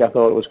take it. Actually, I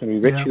thought it was going to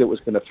be Richie that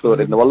was going to float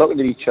it. And they were looking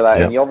at each other,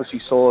 and he obviously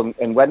saw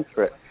and went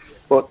for it.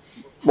 But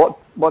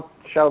what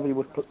Shelby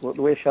was,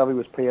 the way Shelby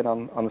was playing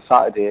on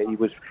Saturday, he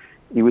was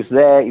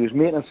there. He was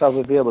making himself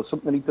available,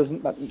 something he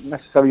doesn't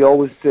necessarily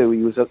always do.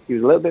 He was a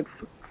little bit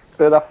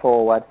further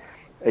forward,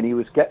 and he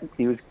was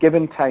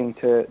given time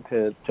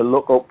to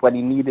look up when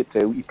he needed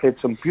to. He played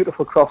some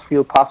beautiful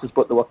crossfield passes,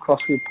 but there were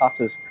crossfield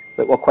passes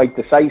that were quite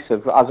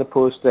decisive, as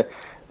opposed to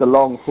the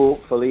long,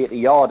 hopeful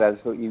 80-yarders.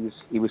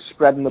 He was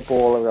spreading the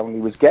ball around. He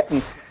was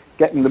getting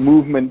the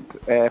movement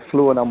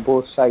flowing on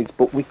both sides.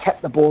 But we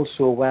kept the ball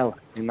so well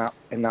in that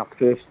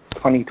first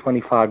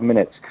 20-25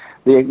 minutes.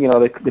 They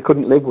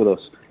couldn't live with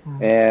us.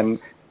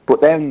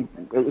 But then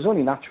it was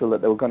only natural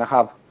that they were going to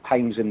have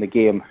times in the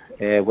game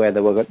where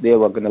they were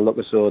going to look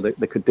as though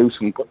they could do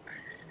something. But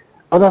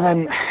other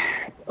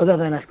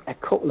than a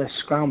couple of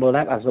scrambled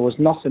efforts, there was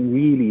nothing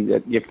really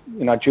that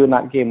during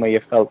that game where you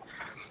felt,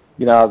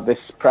 this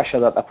pressure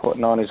that they're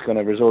putting on is going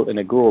to result in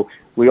a goal.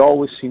 We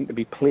always seem to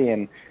be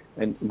playing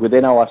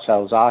within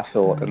ourselves, I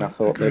thought, and I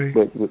thought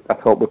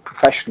we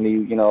professionally,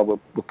 we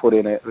put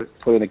in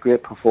a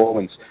great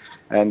performance,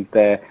 and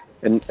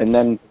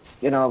then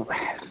you're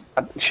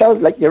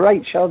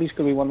right, Shelby's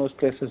going to be one of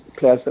those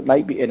players that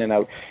might be in and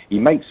out. He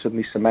might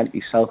suddenly cement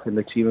himself in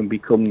the team and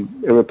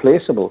become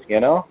irreplaceable.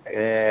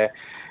 We'll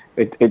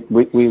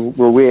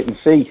wait and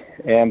see.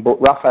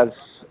 But Rafa's,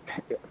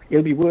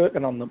 he'll be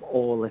working on them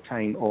all the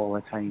time.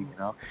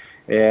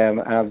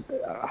 And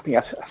I think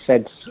I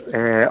said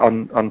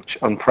on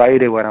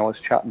Friday when I was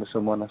chatting to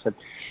someone, I said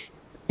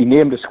he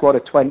named a squad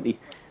of 20,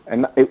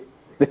 and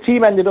the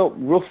team ended up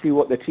roughly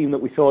what the team that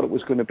we thought it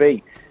was going to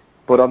be.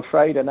 But on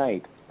Friday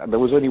night, there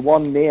was only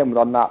one name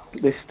on that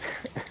list,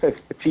 a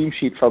team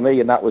sheet for me,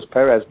 and that was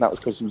Perez, and that was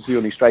because it was the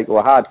only striker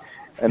I had.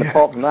 And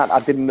apart from that, I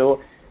didn't know.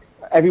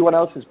 Everyone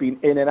else has been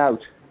in and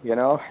out.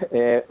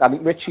 I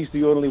think Richie's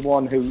the only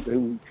one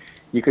who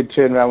you could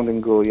turn around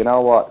and go, you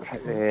know what,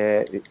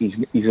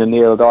 he's a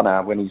nailed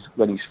honour when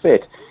he's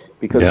fit,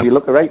 because you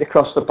look right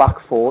across the back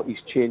four,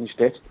 he's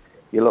changed it.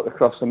 You look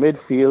across the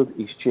midfield,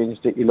 he's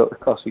changed it. You look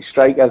across his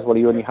strikers,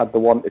 he only had the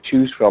one to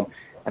choose from.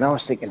 And I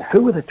was thinking,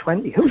 who are the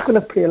 20? Who's going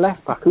to play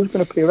left back? Who's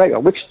going to play right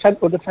back? Which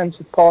central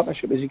defensive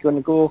partnership is he going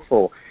to go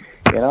for?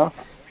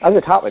 As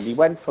it happened, he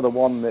went for the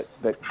one that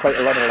quite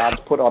a lot of lads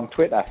put on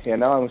Twitter.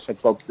 And I said,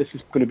 well,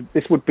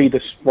 this would be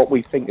what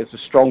we think is the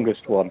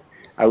strongest one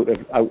out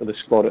of the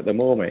squad at the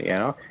moment.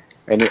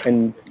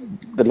 And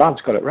the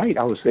lads got it right.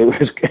 I was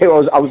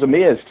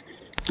amazed,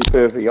 to be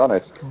perfectly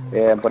honest.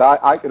 But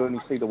I could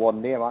only see the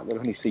one name. I could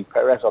only see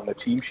Perez on the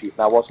team sheet,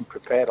 and I wasn't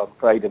prepared on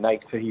Friday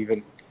night to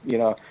even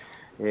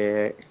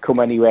come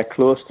anywhere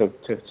close to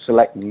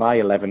selecting my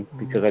 11,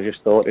 because I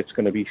just thought it's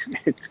going to be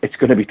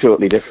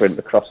totally different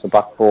across the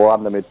back four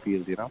and the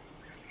midfield.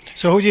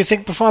 So who do you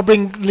think, before I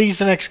bring Lee's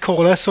the next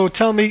caller, so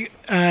tell me,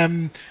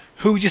 who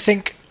do you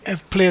think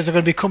players are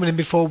going to be coming in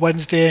before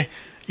Wednesday?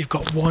 You've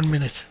got 1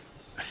 minute.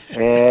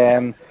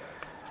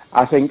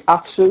 I think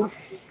Atsu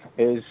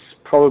is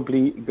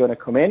probably going to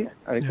come in.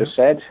 I think they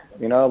said,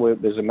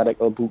 there's a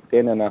medical booked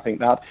in, and I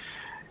think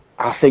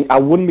I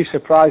wouldn't be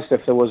surprised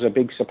if there was a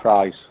big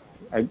surprise.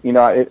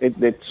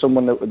 It's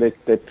someone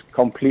that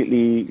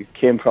completely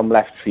came from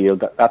left field.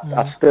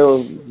 That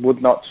still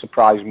would not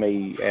surprise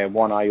me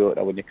one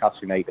iota with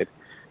Newcastle United.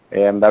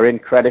 They're in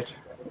credit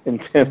in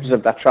terms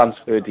of their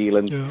transfer deal,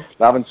 and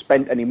they haven't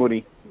spent any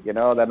money. They're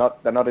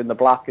not in the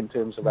black in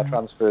terms of their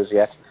transfers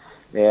yet.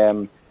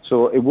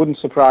 So it wouldn't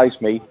surprise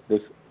me.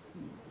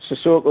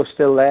 Sissoko's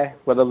still there,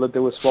 whether they'll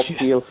do a swap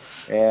deal.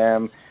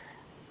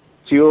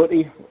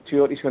 Tioti's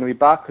going to be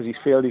back because he's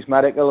failed his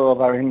medical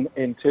over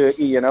in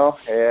Turkey, and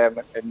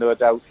no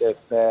doubt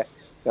that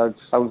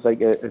sounds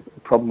like a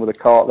problem with the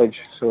cartilage,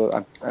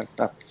 so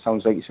that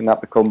sounds like he's going to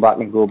have to come back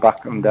and go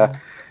back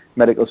under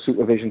medical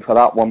supervision for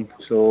that one.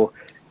 So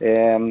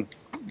there's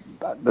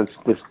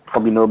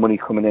probably no money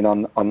coming in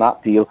on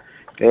that deal.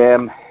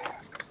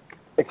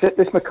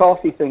 This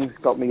McCarthy thing's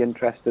got me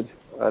interested.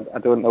 I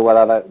don't know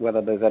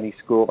whether there's any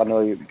scope. I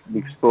know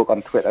we spoke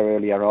on Twitter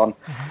earlier on,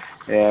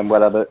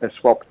 whether a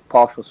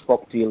partial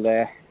swap deal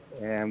there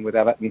with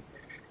Everton,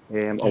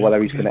 or whether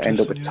he's going to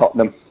end up at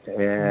Tottenham,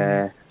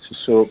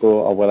 Sissoko,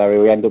 or whether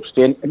he'll end up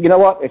staying. And you know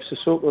what? If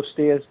Sissoko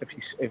stays,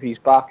 if he's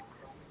back,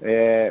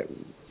 he's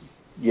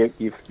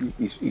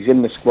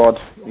in the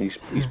squad.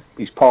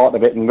 He's part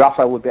of it, and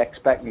Rafa would be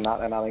expecting that,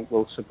 and I think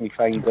we'll suddenly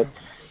find that.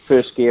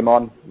 First game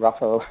on,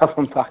 Rafa will have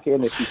him back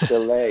in if he's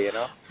still there,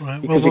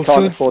 Right. Because you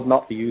can't afford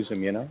not to use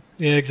him,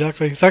 Yeah,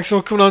 exactly. Thanks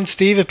for coming on,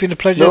 Steve. It's been a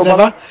pleasure.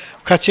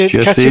 Catch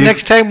you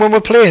next time when we're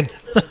playing.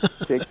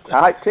 Take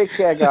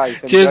care, guys.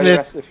 Cheers, Enjoy the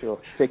rest of the show.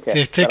 Take care.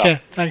 Yeah, take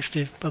care. Thanks,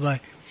 Steve.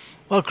 Bye-bye.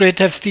 Well, great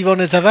to have Steve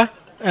on as ever.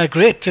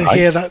 Great to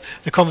hear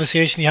the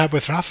conversation you had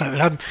with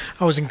Rafa.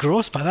 I was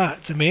engrossed by that.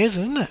 It's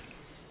amazing, isn't it?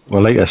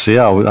 Well, like I say,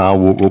 I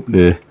woke up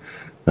to...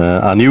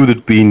 I knew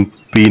they'd been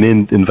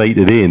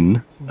invited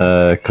in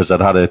because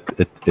I'd had a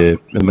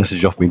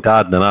message off my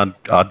dad, and then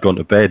I'd gone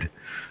to bed,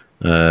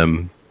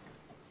 and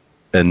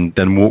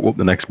then woke up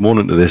the next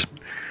morning to this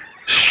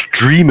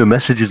stream of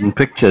messages and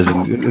pictures,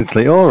 and it's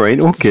like, all right,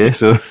 okay,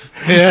 so.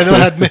 Yeah,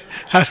 no,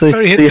 I so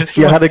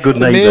you had a good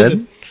night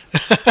then.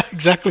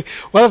 Exactly.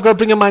 Well, I've got to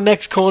bring in my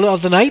next caller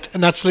of the night,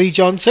 and that's Lee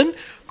Johnson,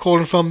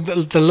 calling from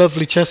the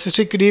lovely Chester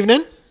Street. Good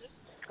evening.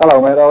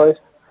 Hello, mate. How are you?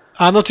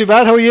 I'm not too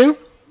bad. How are you?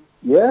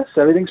 Yes,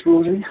 everything's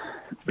rosy.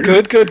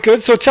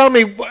 Good. So tell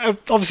me,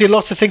 obviously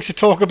lots of things to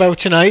talk about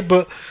tonight,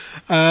 but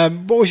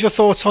what was your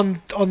thoughts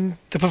on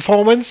the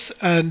performance,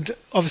 and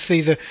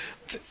obviously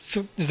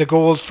the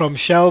goals from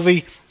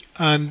Shelby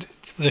and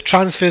the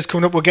transfers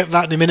coming up? We'll get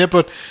that in a minute,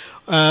 but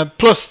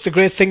plus the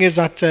great thing is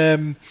that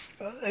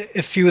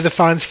a few of the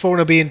fans' phone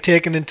are being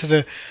taken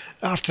into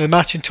after the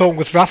match and talking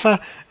with Rafa.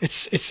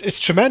 It's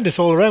tremendous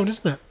all around,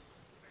 isn't it?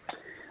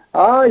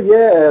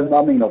 Yeah.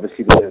 I mean,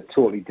 obviously there's a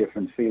totally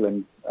different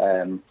feeling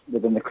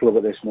within the club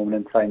at this moment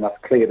in time. That's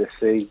clear to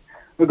see.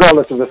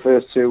 Regardless of the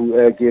first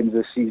two games of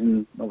the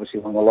season, obviously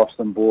when we lost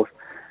them both.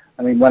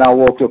 I mean, when I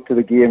walked up to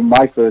the game,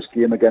 my first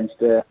game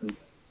against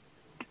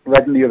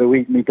Reading the other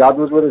week, my dad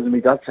was with us, and my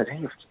dad said,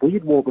 "Hey, it's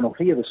weird walking up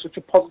here. There's such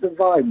a positive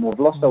vibe, and we've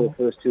lost our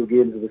first two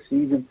games of the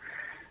season."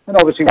 And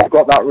obviously we've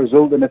got that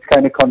result, and it's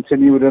kind of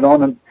continued it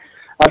on. And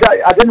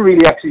I didn't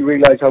really actually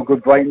realise how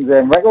good Brighton's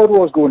record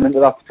was going into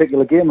that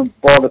particular game,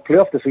 and bar the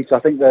playoff defeats. I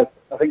think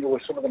it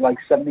was something like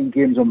 17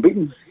 games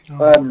unbeaten,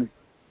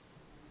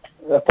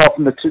 apart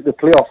from the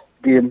playoff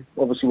game,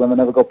 obviously when they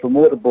never got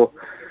promoted. But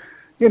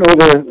you know,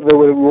 they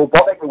were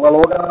robotic and well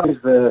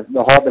organised. They're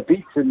hard to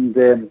beat, and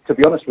to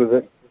be honest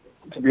with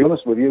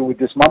you, we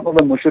dismantled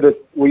them.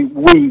 We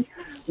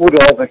would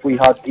have, if we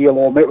had Gil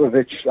or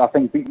Mitrovic, I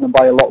think, beaten them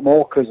by a lot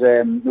more, because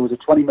there was a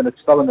 20-minute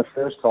spell in the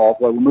first half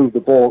where we moved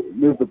the ball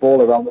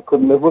around. They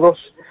couldn't live with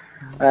us,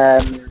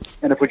 and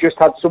if we just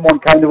had someone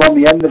kind of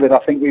on the end of it, I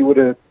think we would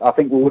have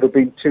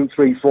been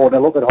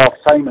 2-3-4-0 up at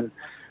half time, and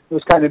there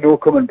was kind of no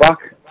coming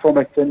back from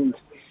it. And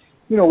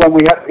you know, when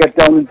we had to get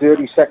down in the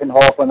early second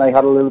half, when they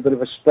had a little bit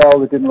of a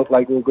spell, it didn't look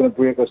like they were going to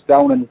break us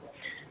down. And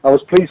I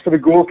was pleased for the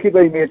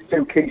goalkeeper. He made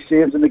two key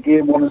saves in the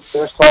game, one in the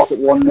first half at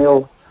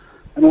 1-0,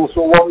 and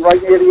also one right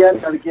near the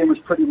end, and the game was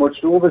pretty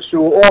much over.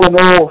 So all in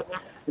all,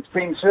 it's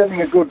been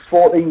certainly a good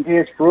 14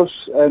 days for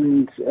us,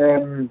 and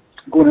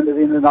going into the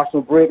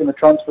international break and the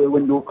transfer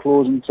window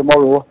closing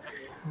tomorrow,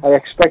 I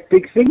expect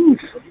big things.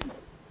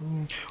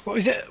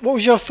 What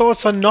was your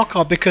thoughts on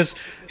Knockout? Because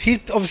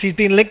he's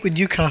been linked with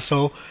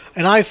Newcastle,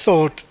 and I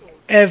thought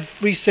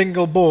every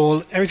single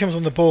ball, every time he's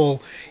on the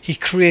ball, he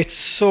creates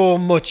so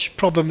much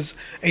problems.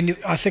 And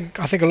I think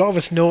a lot of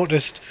us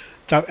noticed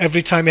that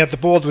every time he had the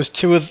ball, there was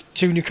two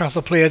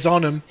Newcastle players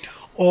on him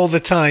all the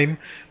time.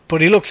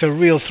 But he looks a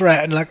real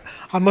threat, and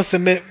I must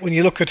admit, when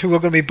you look at who we're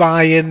going to be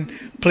buying,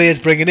 players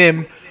bringing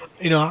him,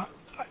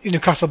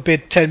 Newcastle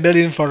bid 10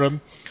 million for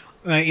him.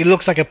 He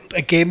looks like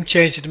a game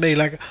changer to me.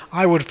 Like,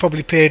 I would have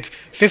probably paid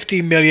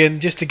 15 million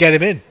just to get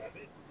him in.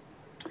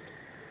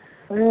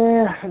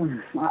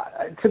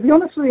 To be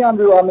honest with you,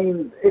 Andrew, I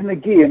mean, in the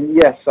game,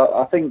 yes,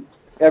 I think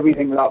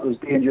everything that was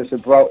dangerous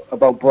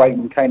about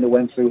Brighton kind of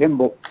went through him,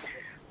 but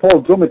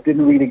Paul Dummett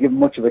didn't really give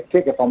much of a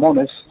kick, if I'm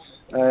honest.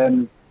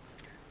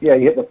 Yeah,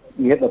 he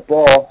hit the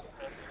bar.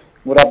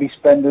 Would I be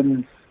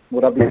spending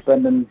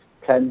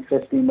 10,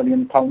 15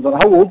 million pounds on?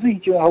 How old is he?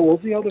 Do you know how old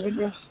is he, out of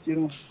interest? Do you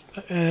know?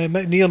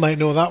 Neil might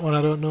know that one.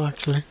 I don't know,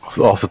 actually.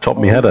 Off the top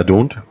of my head, I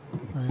don't.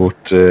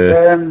 But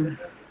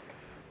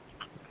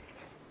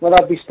well,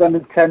 I'd be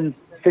spending 10,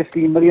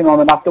 15 million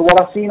on him after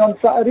what I've seen on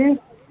Saturday.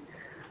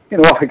 You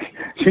know,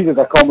 Jesus,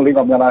 I can't believe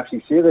I'm going to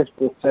actually say this,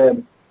 but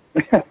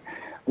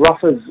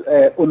Rafa's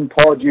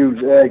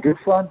unpardued good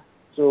fan.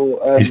 So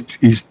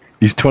he's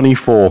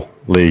 24,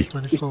 Lee.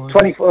 24. He's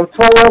 24.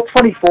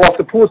 24. I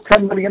suppose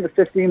 10 million to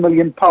 15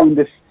 million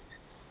pound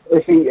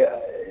if he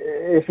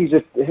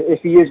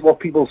is what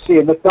people say.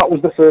 And if that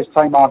was the first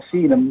time I've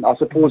seen him, I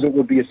suppose it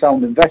would be a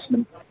sound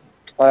investment.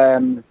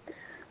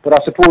 But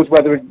I suppose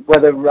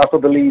whether Rafa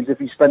believes if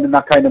he's spending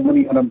that kind of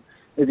money on him,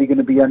 is he going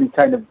to be any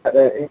kind of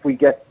better if we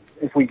get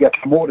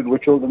promoted,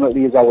 which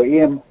ultimately is our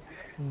aim.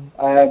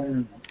 I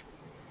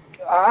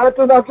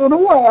don't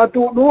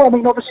know. I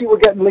mean, obviously we're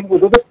getting linked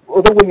with other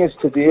wingers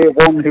today.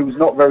 One who's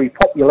not very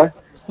popular.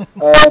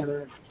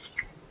 I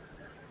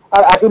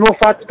don't know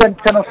if I'd spend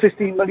 10 or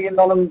 15 million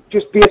on him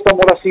just based on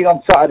what I've seen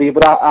on Saturday,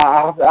 but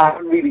I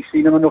haven't really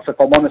seen him enough,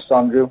 if I'm honest,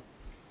 Andrew.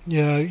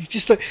 Yeah, he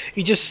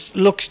just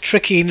looks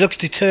tricky and looks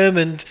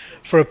determined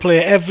for a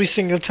player. Every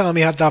single time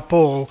he had that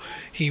ball,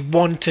 he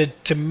wanted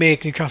to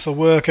make Newcastle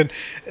work. And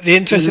the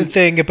interesting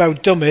thing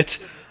about Dummett,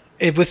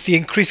 with the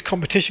increased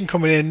competition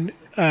coming in,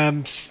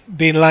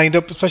 being lined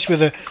up, especially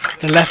with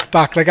the left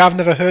back, like I've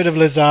never heard of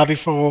Lazar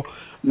before.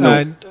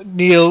 No.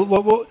 Neil,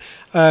 what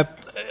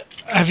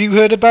have you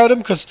heard about him?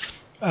 Because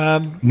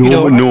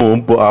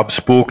No, but I've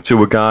spoke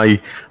to a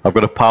guy. I've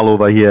got a pal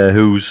over here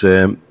who's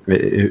an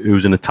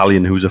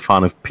Italian who's a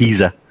fan of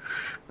Pisa,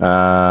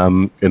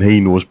 and he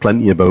knows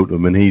plenty about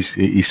him. And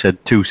he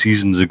said 2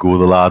 seasons ago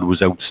the lad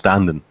was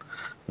outstanding,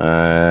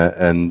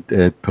 and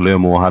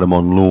Palermo had him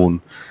on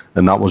loan,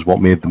 and that was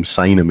what made them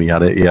sign him. He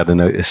had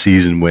a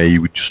season where he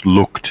just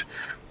looked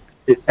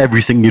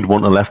everything you'd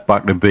want a left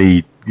back to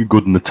be: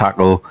 good in the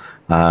tackle,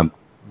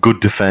 good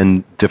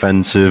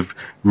defensive,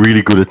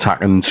 really good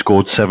attacking.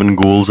 Scored 7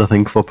 goals, I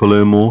think, for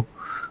Palermo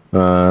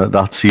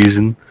that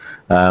season.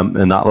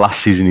 And that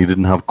last season he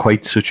didn't have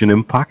quite such an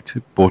impact,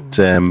 but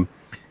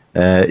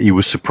he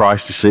was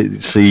surprised to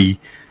see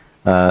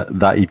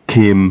that he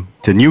came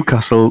to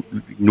Newcastle.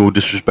 No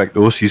disrespect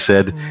to us, he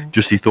said,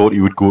 just he thought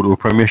he would go to a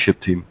Premiership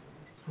team.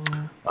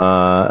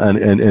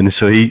 And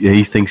so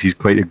he thinks he's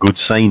quite a good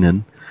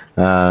signing.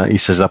 He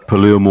says that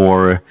Palermo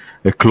are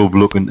a club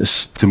looking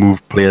to move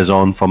players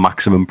on for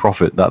maximum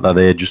profit, that they're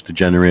there just to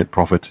generate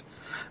profit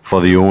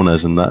for the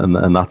owners, and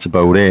that's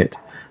about it.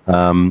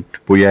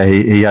 But yeah,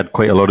 he had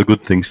quite a lot of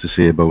good things to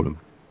say about him.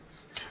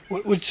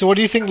 So what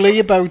do you think, Lee,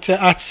 about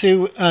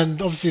Atsu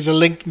and obviously the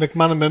link to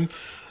McManaman?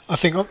 I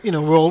think we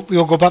all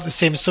go back to the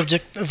same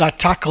subject of that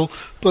tackle,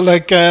 but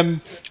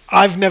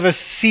I've never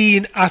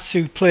seen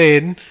Atsu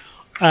playing,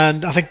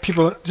 and I think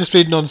people just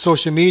reading on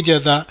social media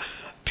that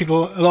a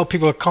lot of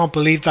people can't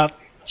believe that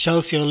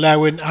Chelsea are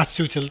allowing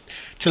Atsu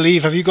to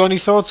leave. Have you got any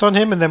thoughts on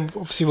him? And then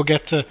obviously we'll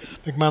get to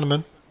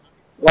McManaman.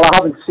 Well, I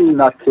haven't seen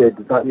that kid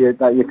that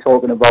you're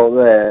talking about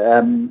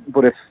there.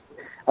 But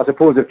I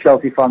suppose if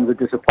Chelsea fans are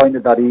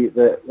disappointed that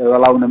they're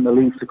allowing him to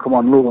leave to come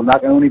on loan,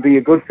 that can only be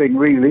a good thing,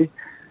 really.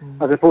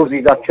 I suppose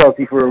he's at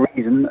Chelsea for a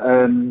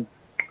reason.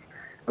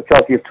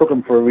 Chelsea have took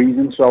him for a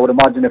reason. So I would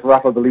imagine if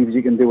Rafa believes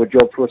he can do a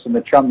job for us in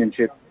the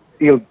Championship,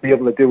 he'll be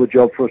able to do a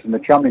job for us in the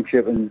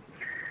Championship. And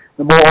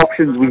the more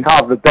options we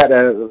have, the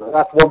better.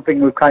 That's one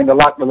thing we've kind of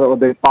lacked a little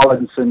bit,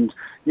 balance. And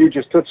you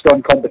just touched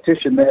on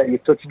competition there. You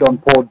touched on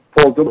Paul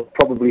Dudley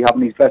probably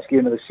having his best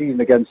game of the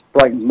season against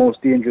Brighton's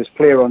most dangerous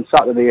player on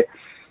Saturday.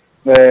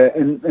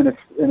 And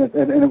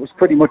it was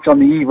pretty much on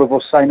the eve of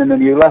us signing a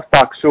new left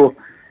back. So,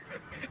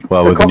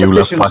 well, with the new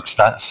left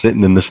back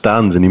sitting in the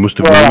stands, and he must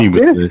have been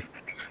with the...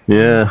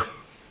 Yeah.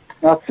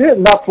 That's it,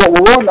 and that's what we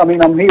want. I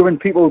mean, I'm hearing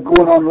people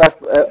going on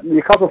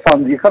Newcastle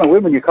fans, you kind of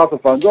women Newcastle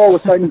fans, we're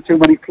signing too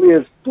many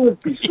players. Don't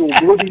be so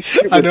bloody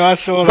stupid. I know, I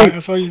saw that.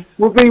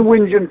 We've been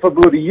whinging for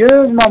bloody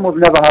years, man. We've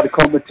never had a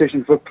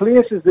competition for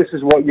places. This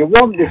is what you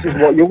want. This is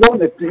what you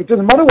want. It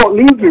doesn't matter what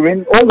league you're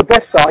in. All the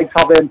best sides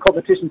have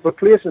competition for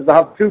places. They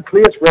have 2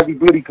 players for every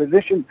bloody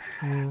position.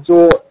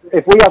 So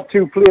if we have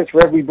 2 players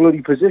for every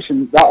bloody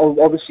position, that'll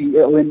obviously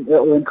it'll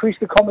increase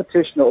the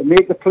competition. It'll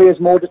make the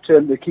players more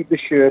determined to keep the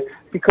shirt,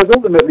 because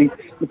ultimately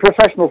the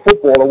professional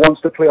footballer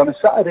wants to play on a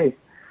Saturday.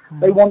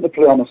 They want to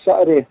play on a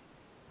Saturday.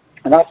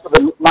 And as for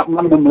the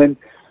McManaman Lynn,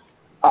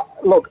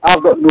 look,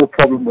 I've got no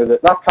problem with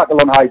it. That tackle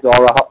on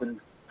Haidara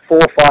happened 4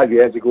 or 5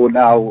 years ago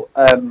now.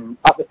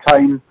 At the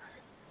time,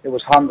 it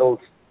was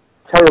handled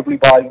terribly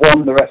by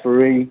 1, the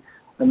referee,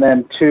 and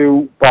then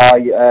 2,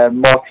 by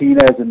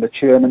Martinez and the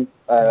chairman,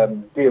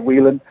 Dave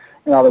Whelan.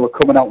 They were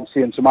coming out and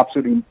saying some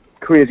absolutely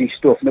crazy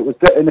stuff. And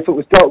if it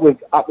was dealt with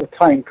at the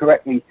time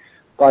correctly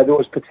by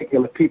those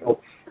particular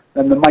people,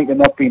 then there might have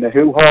not been a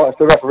hoo-ha. If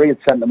the referee had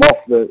sent them off,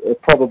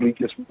 it probably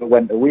just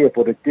went away,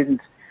 but it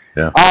didn't.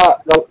 Yeah.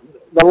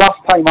 The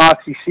last time I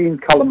actually seen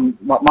Callum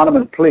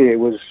McManaman play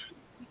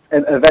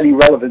of any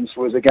relevance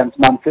was against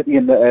Man City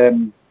in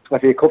the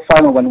FA Cup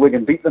final when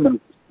Wigan beat them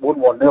and won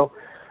 1-0.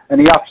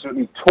 And he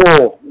absolutely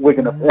tore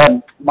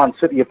Man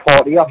City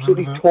apart. He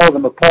absolutely tore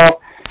them apart.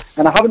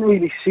 And I haven't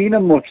really seen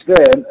him much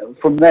there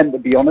from then, to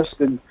be honest.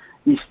 And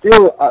he's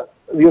still...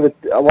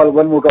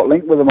 when we got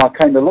linked with him, I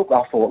kind of looked.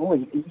 I thought,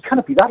 he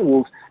can't be that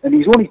old, and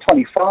he's only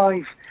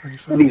 25,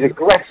 and he's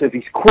aggressive,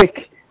 he's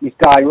quick, he's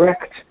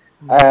direct,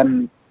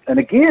 and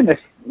again, if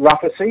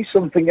Rafa sees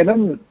something in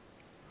him,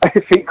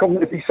 if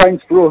he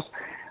signs for us,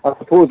 I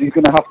suppose he's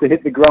going to have to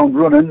hit the ground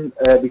running,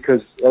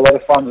 because a lot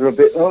of fans are a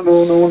bit,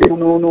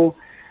 no.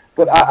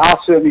 But I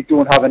certainly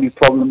don't have any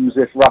problems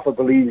if Rafa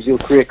believes he'll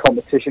create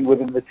competition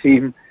within the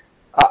team.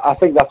 I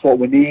think that's what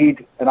we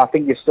need, and I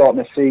think you're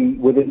starting to see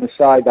within the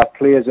side that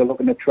players are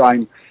looking to try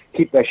and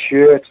keep their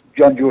shirt.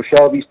 John Joe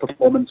Shelby's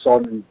performance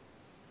on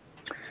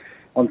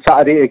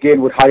Saturday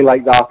again would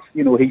highlight that.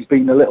 He's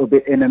been a little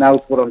bit in and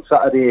out, but on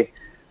Saturday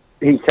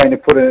he kind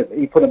of put a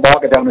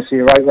marker down and say,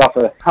 right,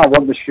 Rafa, I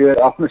want the shirt.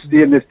 I want to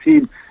stay in this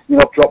team. You're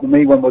not dropping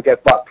me when we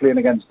get back playing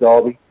against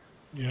Derby.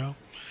 Yeah.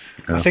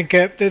 I think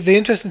the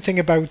interesting thing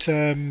about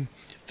the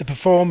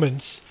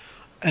performance,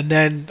 and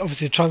then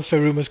obviously the transfer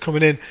rumours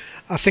coming in,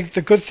 I think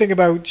the good thing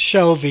about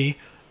Shelby,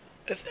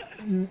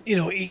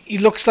 he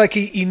looks like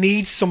he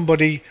needs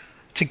somebody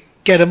to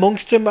get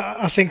amongst him.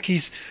 I think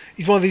he's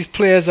one of these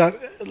players that,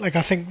 like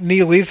I think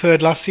Neil we've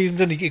heard last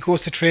season, he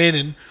goes to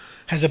training,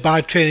 has a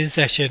bad training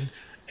session,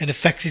 and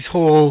affects his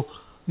whole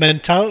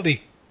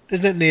mentality,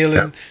 doesn't it, Neil?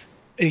 Yeah. And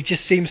he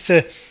just seems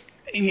to,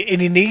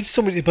 and he needs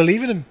somebody to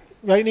believe in him,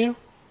 right, Neil?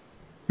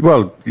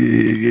 Well,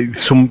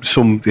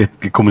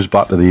 it comes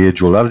back to the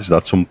age-old adage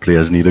that some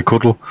players need a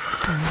cuddle.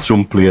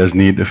 Some players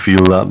need to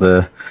feel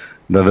that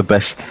they're the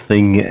best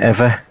thing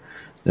ever,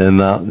 and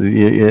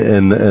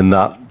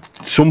that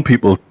some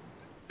people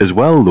as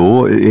well,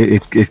 though,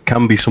 it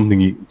can be something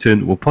you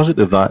turn to a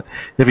positive. That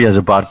if he has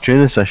a bad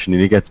training session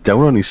and he gets down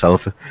on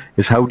himself,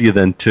 is how do you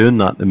then turn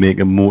that to make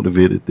him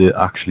motivated to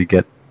actually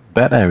get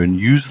better and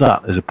use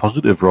that as a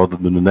positive rather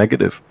than a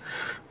negative.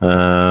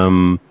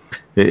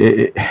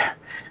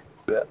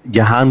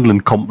 You're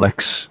handling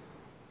complex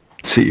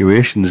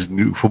situations.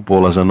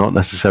 Footballers are not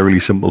necessarily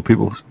simple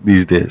people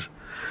these days.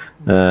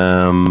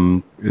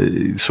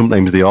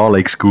 Sometimes they are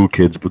like school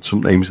kids, but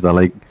sometimes they're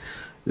like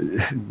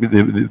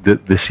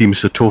they seem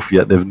so tough,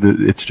 yet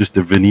it's just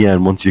a veneer,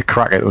 and once you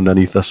crack it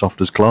underneath, they're soft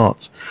as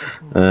clarts.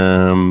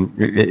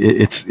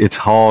 It's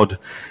hard,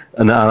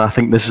 and I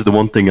think this is the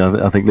one thing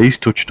I think Lee's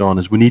touched on,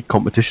 is we need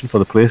competition for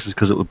the places,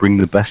 because it will bring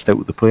the best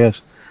out of the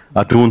players.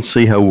 I don't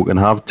see how we can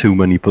have too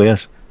many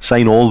players.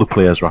 Sign all the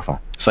players, Rafa.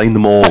 Sign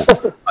them all.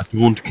 I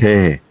don't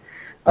care.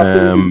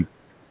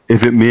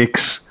 If it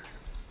makes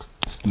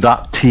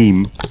that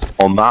team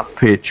on that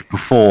pitch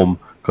perform,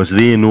 because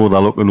they know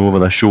they're looking over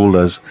their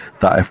shoulders,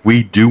 that if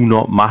we do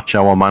not match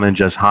our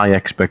manager's high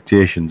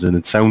expectations, and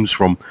it sounds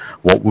from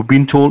what we've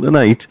been told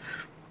tonight,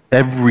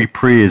 every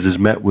praise is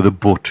met with a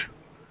but.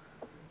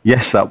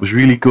 Yes, that was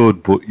really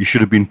good, but you should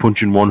have been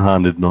punching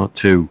one-handed, not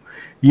two.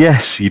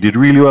 Yes, you did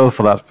really well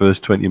for that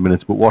first 20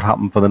 minutes, but what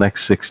happened for the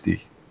next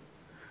 60?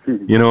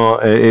 You know,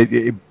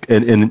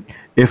 and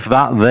if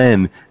that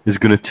then is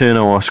going to turn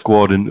our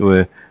squad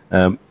into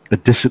a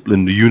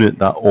disciplined unit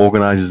that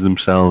organises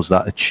themselves,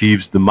 that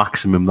achieves the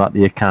maximum that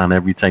they can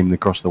every time they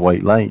cross the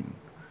white line,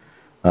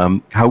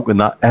 how can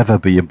that ever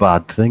be a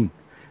bad thing?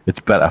 It's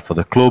better for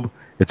the club,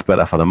 it's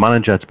better for the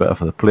manager, it's better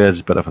for the players,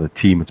 it's better for the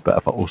team, it's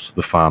better for us,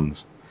 the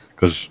fans,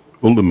 because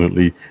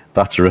ultimately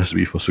that's a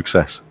recipe for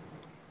success.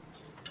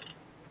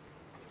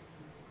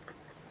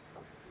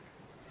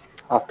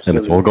 Absolutely. And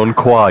it's all gone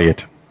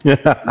quiet.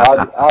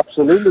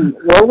 Absolutely.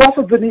 Well,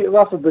 Rafa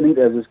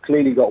Benitez has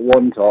clearly got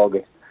one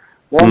target,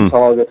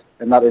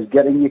 and that is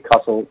getting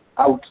Newcastle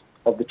out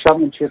of the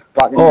Championship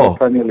back into the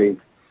Premier League.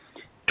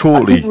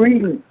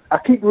 Totally. I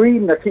keep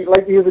reading. Like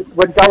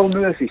when Darryl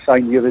Murphy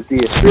signed the other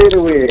day, straight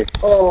away,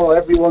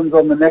 everyone's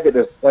on the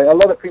negative. Like, a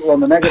lot of people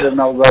on the negative,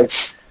 and I was like,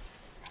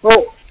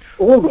 well,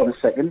 hold on a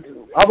second.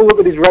 Have a look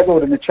at his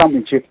record in the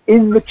Championship.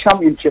 In the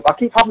Championship, I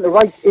keep having to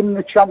write in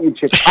the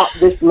Championship at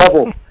this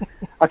level.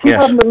 I keep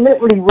having to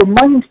literally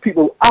remind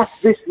people at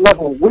this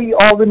level, we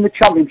are in the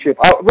Championship.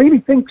 I really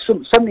think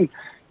 15%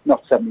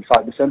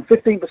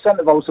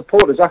 of our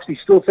supporters actually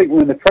still think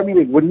we're in the Premier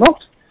League. We're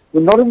not.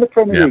 We're not in the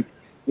Premier League.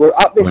 We're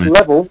at this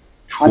level,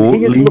 and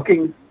he is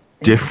looking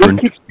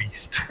different.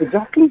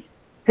 Exactly.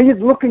 He is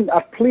looking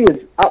at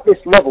players at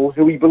this level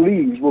who he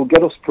believes will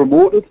get us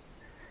promoted.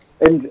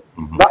 And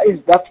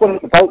that's what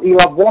it's about. He'll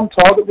have one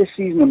target this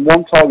season and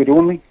one target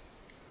only.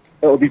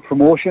 It'll be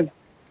promotion.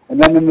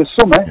 And then in the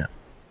summer,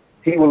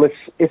 he will,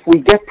 if we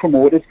get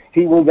promoted,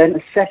 he will then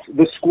assess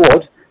the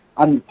squad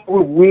and do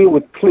away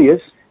with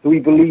players who he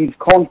believes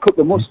can't cut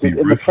the mustard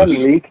in the Premier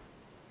League.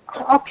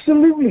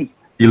 Absolutely.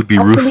 He'll be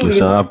ruthless,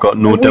 and I've got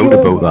no doubt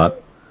about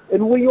that.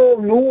 And we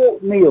all know,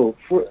 Neil,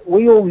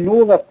 we all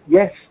know that,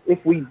 yes, if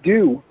we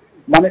do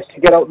manage to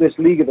get out this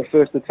league at the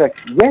first attack,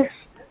 yes,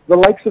 the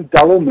likes of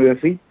Darryl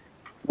Murphy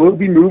will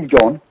be moved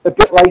on, a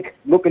bit like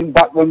looking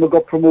back when we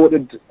got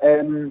promoted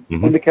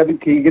under Kevin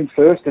Keegan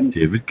first, and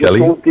David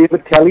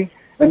Kelly.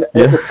 And at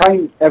the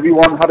time,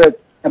 everyone had a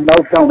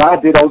meltdown. I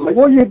did. I was like,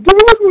 what are you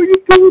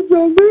doing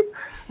down there?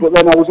 But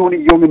then I was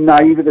only young and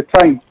naive at the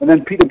time. And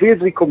then Peter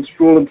Beardsley comes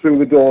strolling through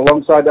the door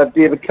alongside that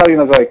David Kelly,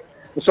 and I was like,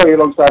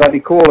 alongside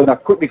Andy Cole, and I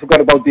quickly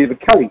forgot about David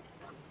Kelly.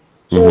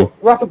 So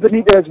Rafa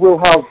Benitez will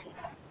have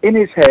in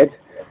his head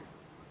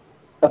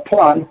a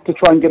plan to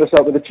try and get us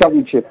out of the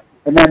Championship.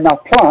 And then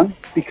that plan,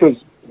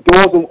 because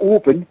doors will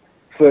open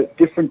for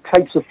different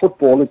types of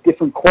footballers,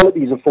 different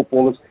qualities of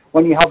footballers,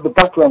 when you have the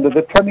background of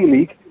the Premier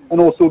League and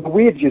also the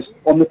wages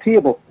on the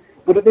table.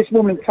 But at this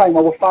moment in time,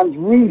 our fans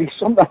really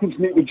sometimes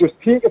need to just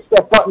take a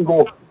step back and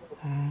go,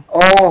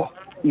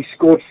 he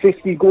scored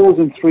 50 goals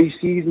in 3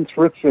 seasons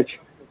for Ipswich.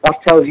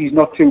 That tells you he's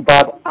not too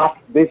bad at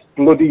this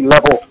bloody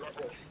level.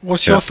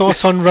 What's your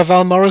thoughts on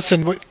Ravel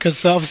Morrison?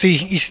 Because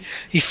obviously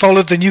he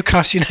followed the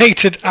Newcastle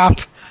United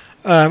app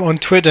on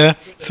Twitter,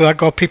 so that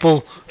got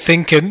people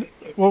thinking.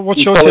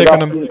 What's your take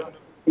on him?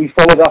 He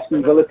followed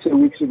Aston Villa 2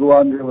 weeks ago,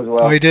 Andrew, as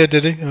well. Oh, he did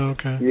he? Oh,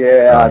 okay.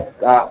 Yeah,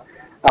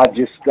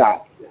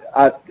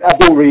 I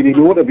don't really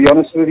know, to be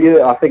honest with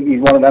you. I think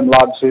he's one of them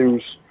lads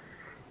who's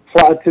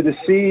flattered to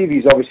deceive.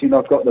 He's obviously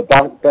not got the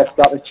best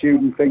attitude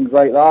and things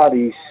like that.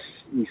 He's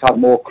had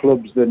more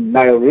clubs than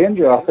Niall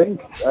Ranger, I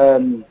think.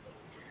 I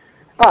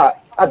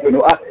don't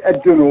know. I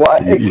don't know.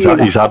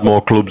 He's had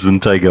more clubs than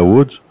Tiger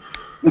Woods.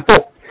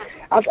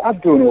 I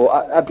don't know.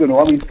 I don't know.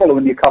 I mean,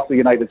 following Newcastle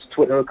United's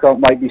Twitter account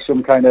might be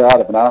some kind of, I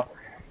don't know,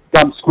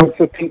 damn squid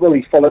for people.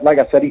 He followed, like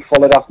I said, he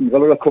followed Aston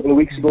Villa a couple of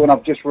weeks ago, and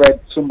I've just read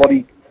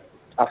somebody,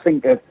 I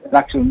think an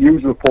actual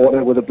news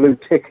reporter with a blue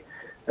tick,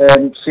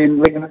 saying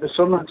linking it to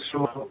Sunderland.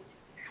 So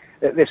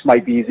this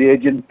might be his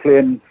agent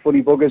playing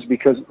funny buggers,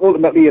 because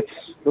ultimately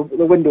it's the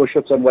window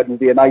shuts on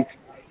Wednesday night.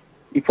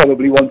 He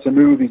probably wants to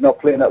move. He's not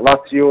playing at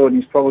Lazio, and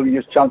he's probably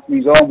just chancing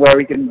his arm where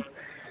he can,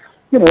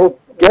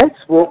 get.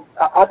 Well,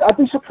 I'd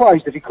be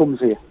surprised if he comes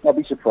here. I'd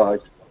be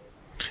surprised.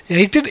 Yeah,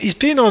 he's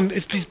been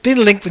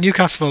linked with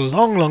Newcastle for a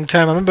long, long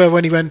time. I remember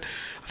when he went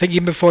I think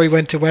even before he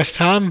went to West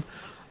Ham,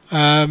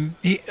 I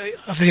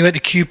think he went to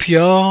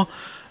QPR,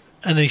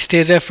 and then he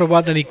stayed there for a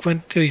while. Then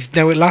he's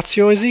now at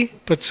Lazio, is he?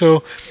 But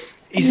so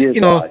he's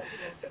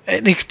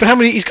but how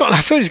many?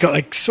 I thought he's got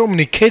like so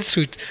many kids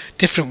through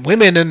different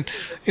women, and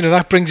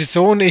that brings its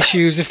own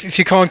issues if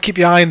you can't keep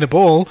your eye on the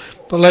ball.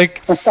 But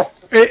like,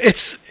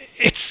 it's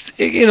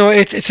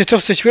a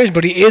tough situation.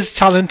 But he is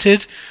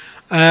talented,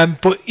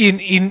 but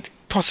he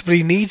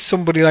possibly needs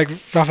somebody like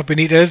Rafa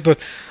Benitez. But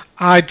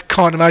I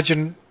can't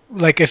imagine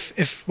like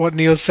if what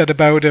Neil said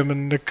about him,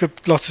 and there could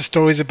lots of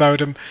stories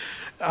about him.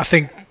 I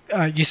think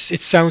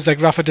it sounds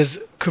like Rafa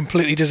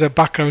completely does a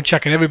background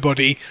check on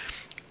everybody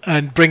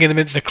and bringing them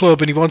into the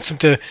club, and he wants them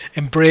to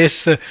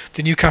embrace the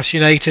Newcastle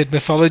United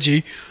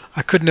mythology.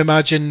 I couldn't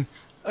imagine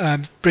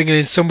bringing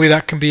in somebody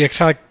that can be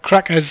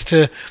crack as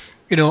to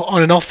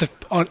on and off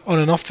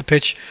the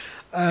pitch.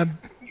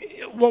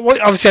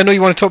 Obviously, I know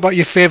you want to talk about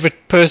your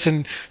favourite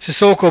person,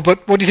 Sissoko,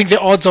 but what do you think the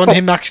odds on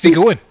him actually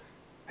going?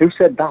 Who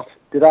said that?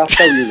 Did I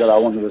tell you that I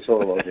wanted to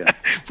talk about him?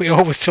 We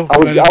always talk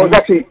about him. I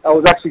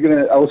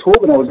was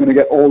hoping I was going to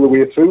get all the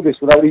way through this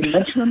without even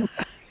mentioning him.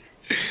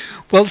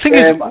 Well, the thing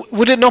is,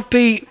 would it not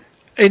be?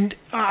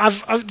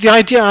 The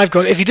idea I've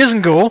got, if he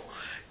doesn't go,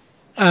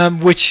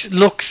 which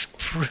looks,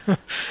 I'm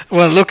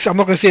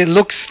not going to say it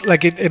looks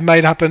like it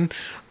might happen,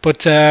 but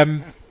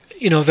the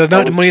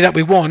amount of money that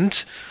we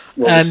want,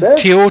 and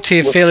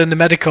Tiote failing the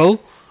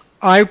medical,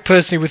 I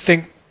personally would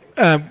think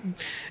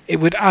it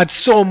would add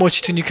so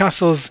much to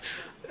Newcastle's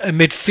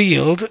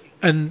midfield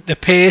and the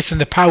pace and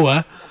the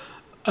power.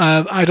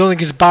 I don't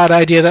think it's a bad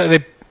idea that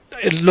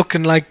they're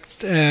looking like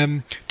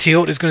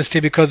Tiote is going to stay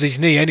because of his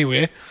knee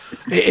anyway.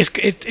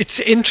 It's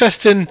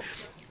interesting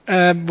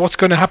what's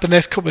going to happen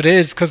next couple of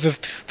days because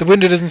the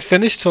window doesn't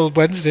finish till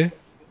Wednesday.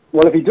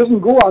 Well, if he doesn't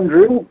go,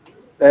 Andrew,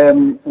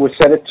 we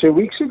said it 2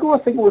 weeks ago. I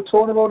think we were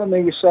talking about him,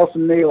 yourself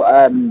and Neil.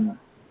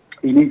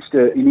 He needs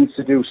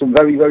to do some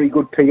very, very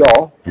good PR.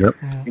 Yep.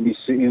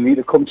 He'll need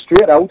to come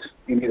straight out.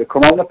 He'll need to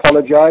come out and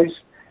apologise,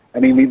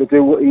 and he'll need to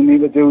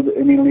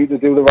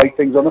do the right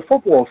things on the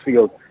football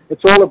field.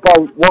 It's all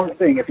about one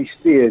thing if he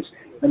stays,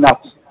 and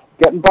that's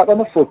getting back on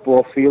the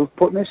football field,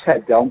 putting his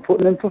head down,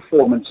 putting in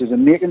performances,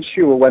 and making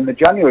sure when the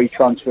January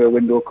transfer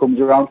window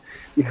comes around,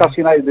 Newcastle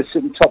United is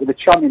sitting top of the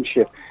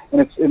Championship, and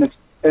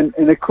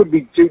it could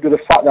be due to the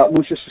fact that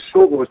Moussa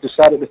Sissoko has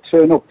decided to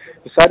turn up,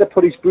 decided to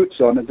put his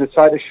boots on, and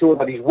decided to show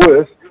that he's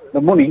worth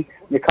the money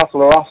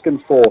Newcastle are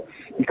asking for.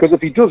 Because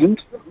if he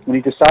doesn't, and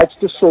he decides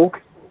to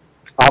sulk,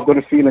 I've got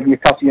a feeling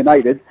Newcastle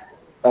United,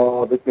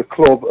 the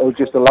club, will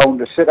just allow him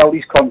to sit out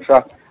his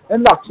contract,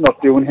 and that's not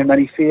doing him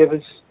any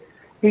favours.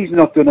 He's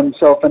not doing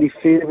himself any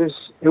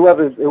favours.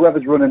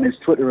 Whoever's running his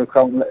Twitter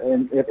account,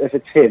 if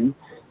it's him,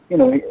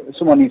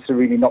 someone needs to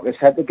really knock his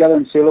head together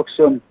and say, look,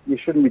 son, you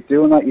shouldn't be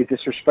doing that. You're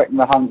disrespecting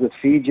the hands that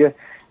feed you.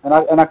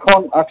 And I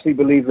can't actually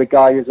believe the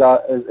guy is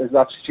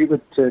that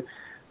stupid to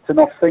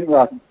not think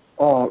that,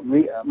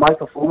 my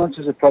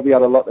performances have probably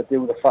had a lot to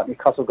do with the fact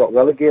Newcastle got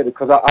relegated,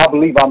 because I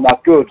believe I'm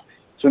that good.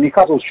 So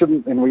Newcastle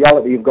shouldn't, in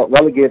reality, have got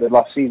relegated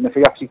last season if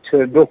he actually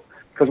turned up.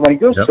 Because when he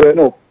does turn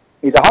up,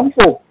 he's a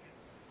handful.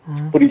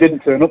 But he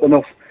didn't turn up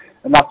enough.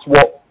 And that's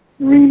what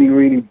really,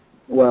 really,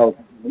 I'll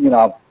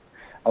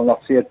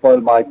not say it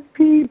boiled my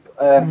peep.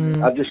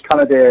 I just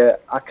kind of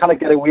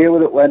get away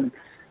with it when,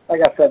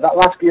 like I said, that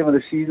last game of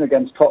the season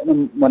against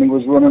Tottenham, when he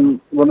was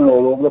running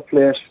all over the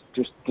place,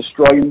 just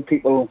destroying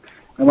people,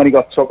 and when he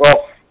got took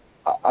off,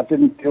 I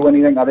didn't do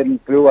anything. I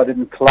didn't boo. I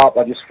didn't clap.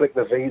 I just flicked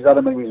the V's at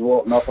him and he was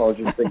walking off. I was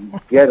just thinking,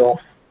 get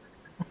off,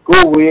 go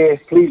away,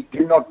 please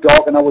do not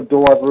darken our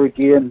door ever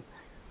again.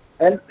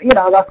 And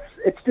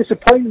it's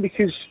disappointing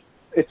because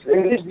it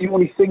is the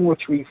only thing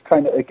which we've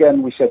kind of,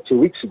 again, we said 2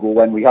 weeks ago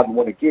when we hadn't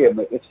won a game,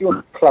 it's the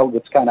only cloud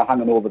that's kind of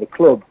hanging over the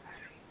club.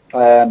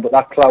 But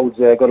that cloud's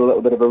got a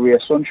little bit of a ray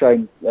of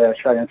sunshine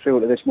shining through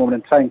it at this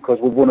moment in time, because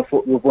we've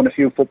won a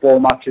few football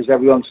matches.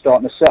 Everyone's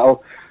starting to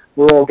settle.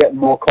 We're all getting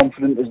more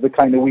confident as the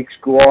kind of weeks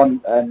go on.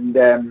 And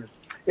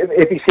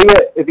if he's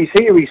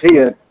here, he's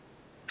here.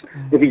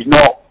 If he's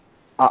not,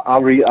 I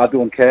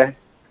don't care.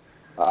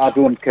 I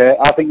don't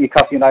care. I think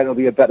Newcastle United will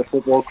be a better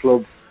football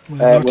club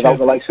without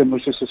the likes of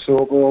Moussa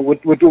Sissoko.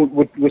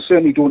 We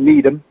certainly don't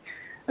need him,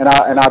 and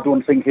I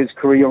don't think his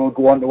career will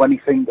go on to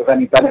anything of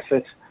any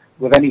benefit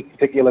with any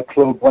particular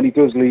club when he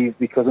does leave,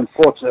 because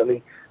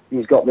unfortunately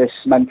he's got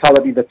this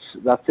mentality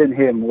that's in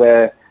him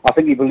where I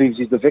think he believes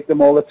he's the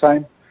victim all the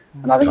time,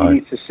 and I think he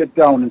needs to sit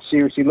down and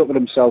seriously look at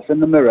himself in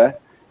the mirror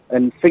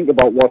and think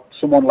about what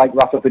someone like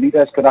Rafa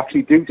Benitez could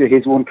actually do to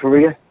his own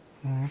career.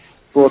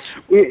 But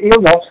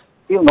he'll not.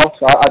 He'll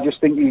not. I just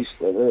think he's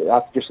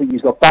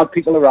got bad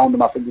people around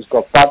him. I think he's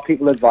got bad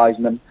people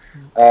advising him.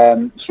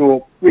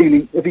 So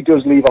really, if he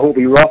does leave, I hope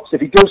he rots. If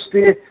he does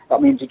stay,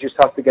 that means he just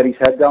has to get his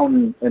head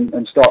down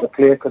and start to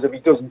play. Because if he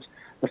doesn't,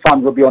 the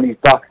fans will be on his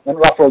back, and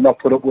Rafa will not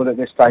put up with it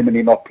this time, and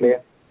he'll not play.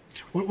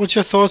 What's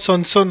your thoughts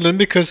on Sunderland?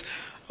 Because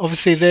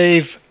obviously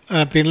they've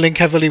been linked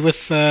heavily with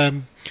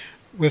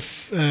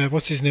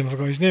what's his name? I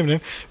forgot his name now.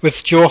 With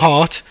Joe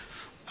Hart,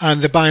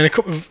 and they're buying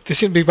they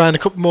seem to be buying a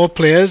couple more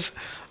players.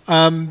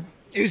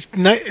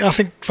 I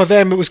think for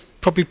them it was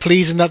probably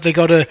pleasing that they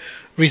got a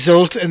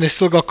result and they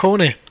still got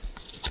Coney.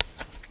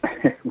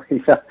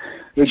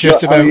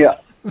 Just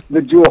about.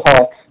 The Joe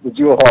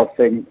Hart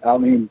thing. I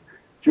mean,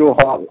 Joe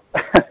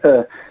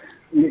Hart,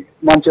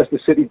 Manchester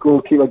City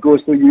goalkeeper,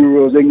 goes to the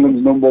Euros,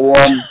 England's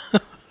 #1,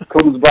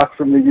 comes back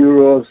from the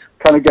Euros,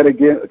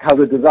 has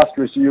a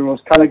disastrous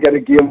Euros, can I get a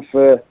game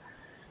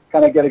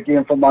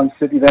for Man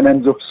City, then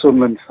ends up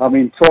Sunderland. I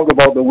mean, talk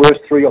about the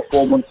worst 3 or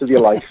 4 months of your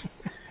life.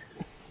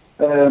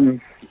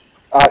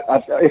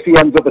 If he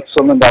ends up at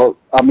Sunderland,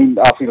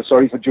 I feel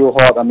sorry for Joe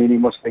Hart. I mean, he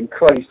must think,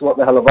 Christ, what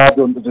the hell have I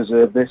done to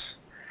deserve this?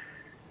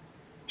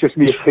 Just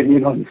my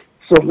opinion on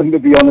Sunderland, to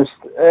be honest.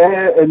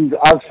 And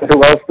as for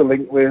who else to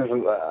link with,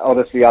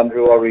 honestly,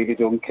 Andrew, I really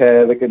don't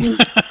care. They can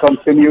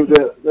continue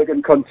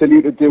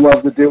to do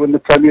what they do in the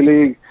Premier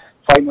League,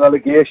 fighting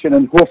relegation,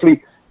 and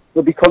hopefully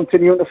they'll be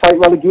continuing to fight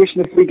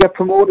relegation if we get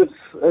promoted,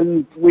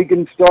 and we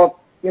can start,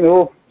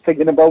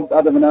 thinking about,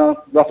 I don't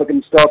know, Rafa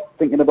can start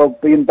thinking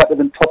about being better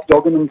than top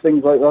dogging and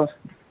things like that.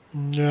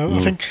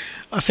 Yeah,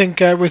 I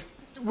think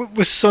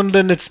with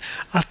Sunderland,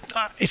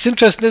 it's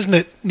interesting, isn't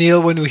it,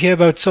 Neil? When we hear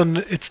about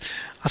Sunderland,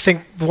 I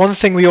think the one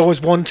thing we always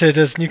wanted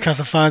as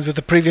Newcastle fans with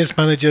the previous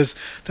managers,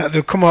 that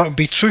they'll come out and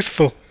be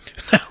truthful.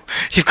 Now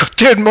you've got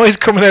David Moyes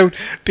coming out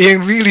being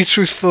really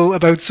truthful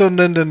about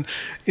Sunderland, and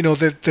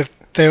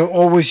they're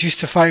always used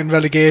to fighting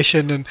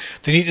relegation and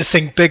they need to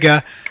think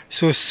bigger.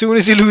 So as soon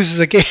as he loses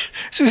a game,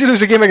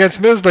 against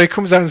Middlesbrough, he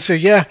comes out and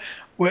says, "Yeah,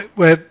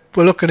 we're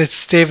looking at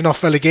staving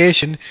off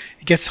relegation."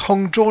 He gets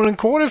hung, drawn, and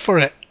quartered for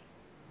it.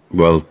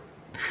 Well,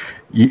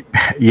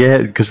 yeah,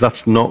 because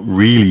that's not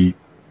really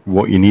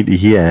what you need to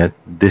hear.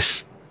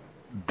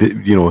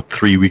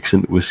 3 weeks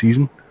into a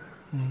season.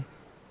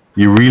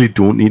 You really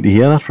don't need to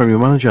hear that from your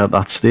manager at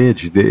that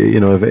stage.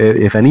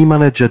 If any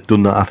manager had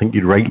done that, I think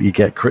he'd rightly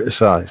get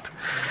criticised.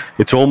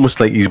 It's almost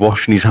like he's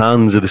washing his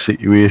hands of the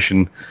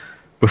situation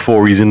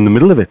before he's in the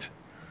middle of it.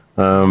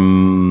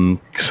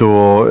 I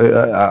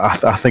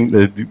think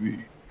that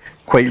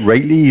quite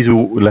rightly he's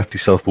left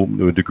himself open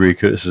to a degree of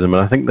criticism,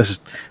 and I think this is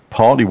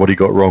partly what he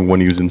got wrong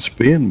when he was in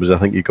Spain, was I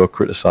think he got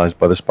criticised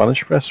by the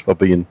Spanish press for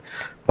being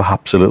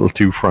perhaps a little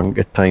too frank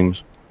at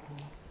times.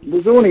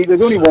 There's only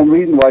one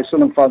reason why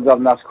Sunderland fans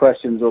haven't asked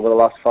questions over the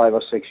last 5 or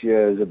 6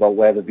 years about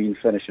where they've been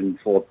finishing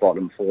fourth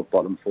bottom.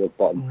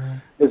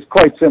 It's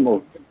quite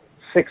simple.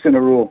 6 in a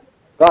row.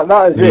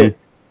 That is it.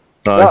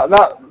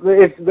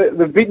 If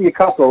they've beaten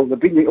Newcastle,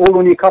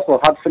 although Newcastle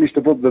had finished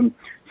above them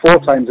 4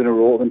 times in a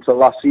row until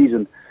last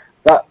season.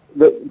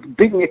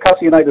 Beating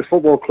Newcastle United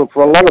Football Club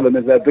for a lot of them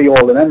is their be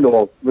all and end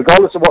all,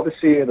 regardless of what they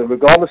say,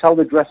 regardless how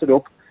they dress it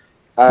up.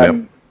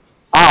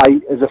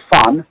 I, as a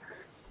fan,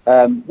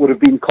 would have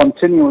been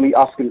continually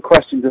asking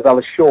questions of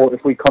Ellis Short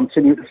if we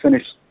continue to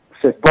finish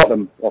 5th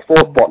bottom or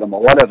 4th bottom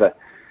or whatever.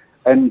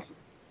 And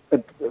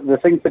the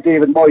thing for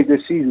David Moyes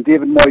this season,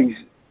 David Moyes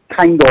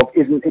kind of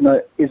isn't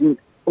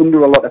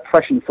under a lot of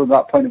pressure from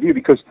that point of view,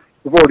 because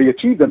they've already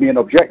achieved their main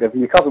objective.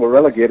 Newcastle were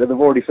relegated, they've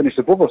already finished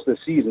above us this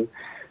season.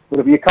 But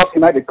if Newcastle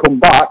United come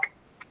back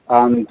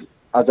and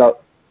Rafa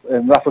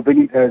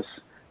Benitez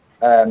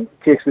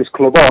takes this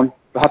club on,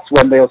 that's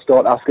when they'll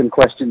start asking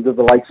questions of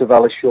the likes of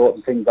Ellis Short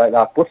and things like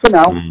that. But for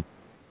now,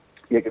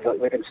 they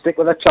can stick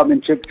with their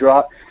championship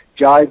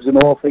jibes and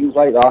all things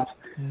like that,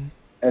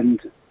 and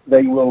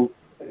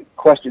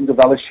questions of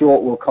Ellis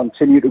Short will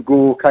continue to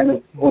go kind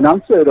of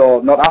unanswered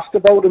or not asked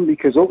about them,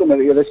 because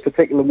ultimately at this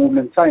particular moment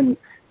in time,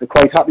 they're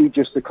quite happy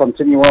just to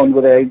continue on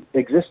with their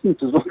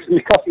existence as long as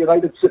Newcastle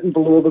United sitting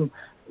below them.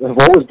 They've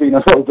always been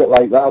a little bit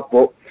like that,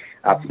 but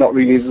that's not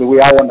really the way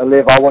I want to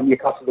live. I want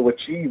Newcastle to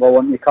achieve.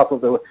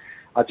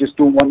 I just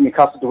don't want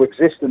Newcastle to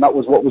exist, and that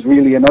was what was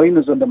really annoying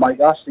us under Mike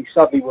Ashley.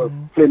 Sadly, we're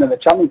playing in the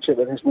Championship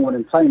at this moment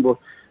in time, but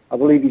I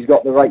believe he's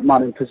got the right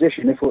man in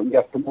position if we can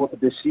get promoted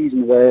this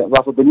season, where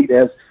Rafa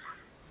Benitez,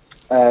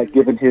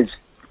 given his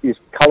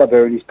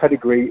calibre and his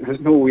pedigree, there's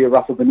no way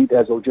Rafa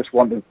Benitez will just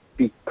want to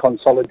be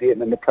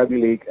consolidating in the Premier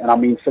League, and I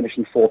mean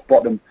finishing 4th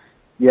bottom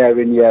year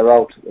in, year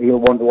out. He'll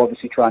want to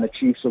obviously try and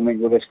achieve something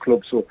with this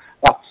club, so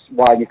that's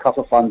why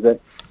Newcastle fans are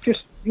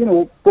just,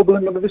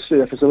 bubbling under the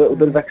surface, a little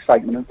bit of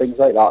excitement and things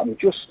like that. And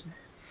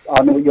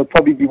I know you'll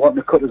probably be wanting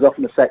to cut us off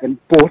in a second,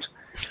 but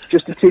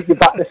just to take you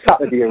back to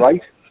Saturday,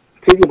 right?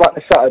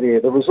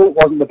 The result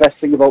wasn't the best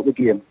thing about the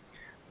game.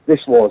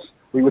 This was.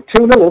 We were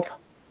 2-0 up,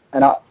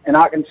 and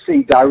I can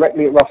see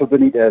directly at Rafa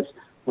Benitez,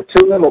 we're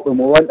 2-0 up and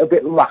we went a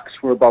bit lax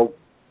for about,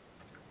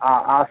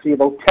 I see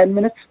about 10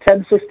 minutes,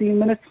 10, 15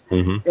 minutes,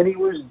 and he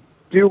was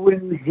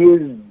doing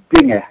his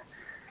dinger.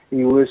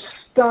 He was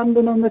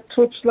standing on the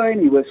touchline.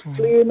 He was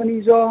flaming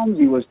his arms.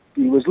 He was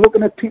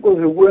looking at people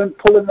who weren't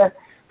pulling their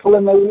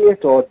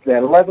weight or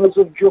their levels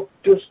of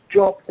just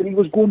dropped, and he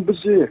was going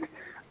berserk,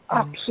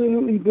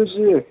 absolutely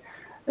berserk.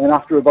 And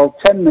after about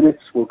 10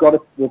 minutes, we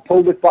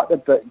pulled it back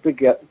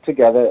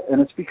together,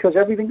 and it's because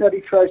everything that he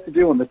tries to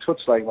do on the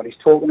touchline when he's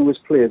talking to his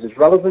players is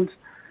relevant,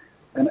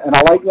 and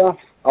I like that.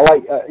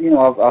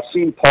 I've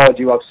seen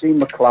Pardew, I've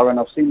seen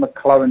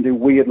McLaren do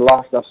weird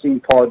laughs. I've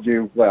seen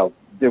Pardew,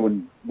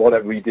 doing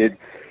whatever he did.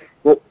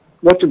 But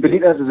watching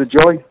Benitez is a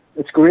joy.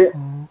 It's great.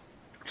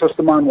 Trust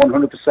the man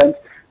 100%.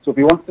 So if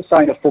he wants to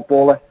sign a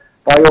footballer,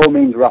 by all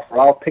means, Rafa,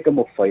 I'll pick him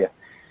up for you.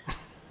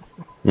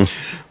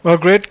 Well,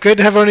 great to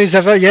have on as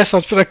ever. Yes, I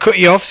was going to cut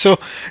you off, so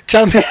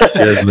tell me,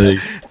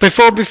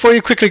 before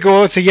you quickly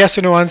go, it's a yes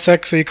or no answer,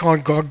 so you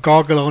can't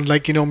gargle on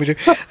like you normally do.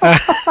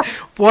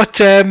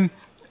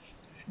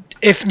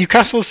 If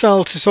Newcastle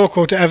sell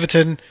Sissoko to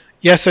Everton,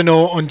 yes or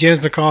no on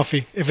James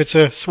McCarthy, if it's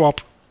a swap?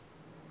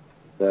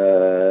 I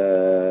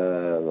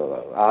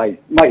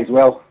might as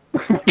well.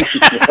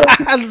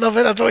 I love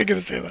it. I thought you were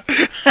going to say that.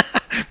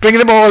 Bringing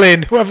them all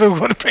in. Whoever we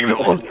want to bring them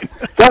all in.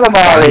 Get them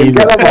all in.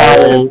 Get them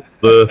all in.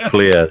 The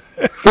players.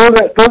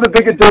 Build the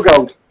bigger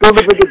dugout.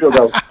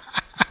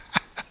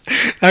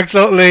 Thanks a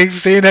lot, Lee.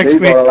 See you next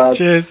week.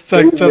 Cheers.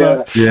 Thanks a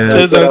lot.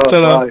 Cheers.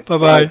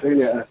 Bye-bye.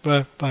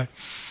 Bye.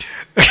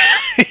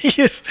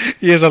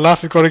 He is a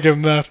laugh. You've got to give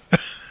him that.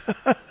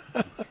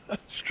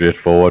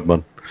 Straightforward,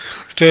 man.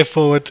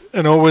 Straightforward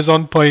and always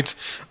on point,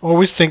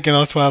 always thinking.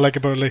 That's what I like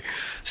about Lee.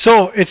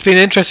 So it's been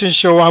an interesting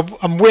show.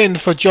 I'm waiting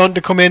for John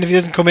to come in. If he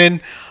doesn't come in,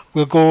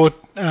 we'll go to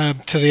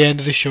the end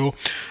of the show.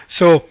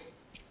 So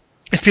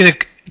it's been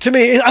to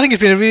me, I think it's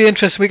been a really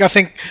interesting week. I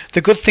think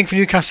the good thing for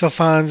Newcastle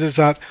fans is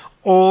that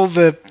all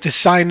the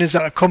signings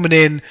that are coming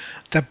in,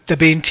 that they're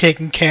being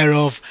taken care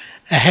of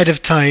ahead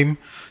of time.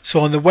 So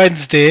on the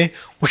Wednesday,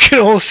 we can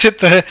all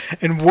sit there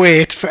and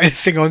wait for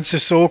anything on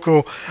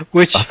Sissoko,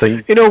 which, I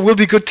think, will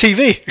be good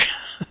TV.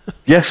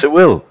 Yes, it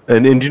will.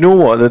 And you know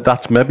what?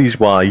 That's maybe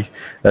why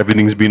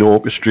everything's been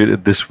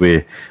orchestrated this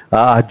way.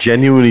 I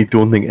genuinely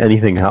don't think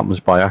anything happens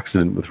by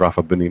accident with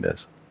Rafa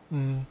Benitez.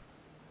 And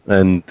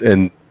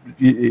I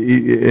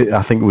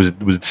think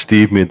it was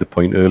Steve made the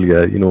point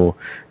earlier,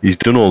 he's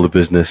done all the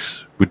business.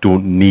 We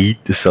don't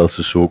need to sell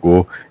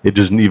Sissoko. It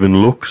doesn't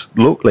even look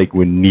like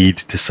we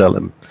need to sell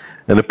him.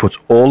 And it puts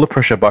all the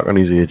pressure back on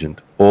his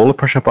agent, all the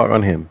pressure back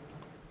on him,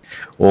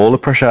 all the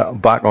pressure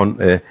back on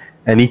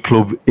any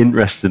club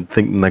interested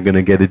thinking they're going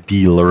to get a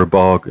deal or a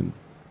bargain.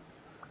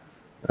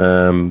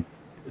 To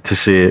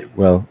say,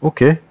 well,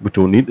 okay, we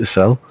don't need to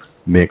sell,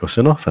 make us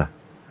an offer.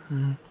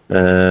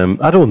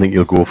 I don't think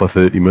he'll go for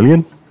 30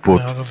 million, but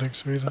no, I don't think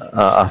so either.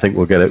 I think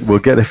we'll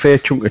get a fair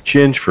chunk of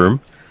change for him,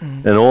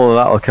 and all of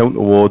that will count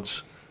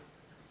towards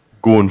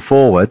going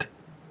forward.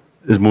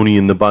 There's money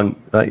in the bank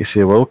that you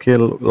say, well, okay,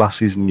 last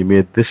season you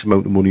made this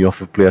amount of money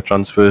off of player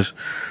transfers.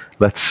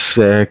 Let's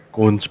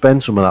go and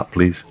spend some of that,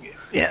 please.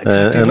 Yeah,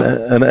 exactly.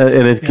 And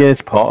again,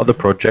 it's part of the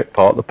project,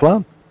 part of the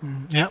plan.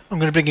 Yeah, I'm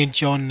going to bring in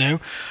John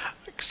now.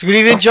 So good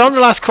evening, John,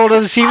 the last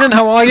caller this evening.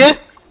 How are you?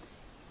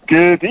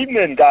 Good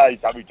evening, guys.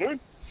 How are we doing?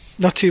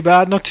 Not too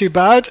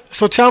bad.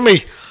 So tell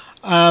me,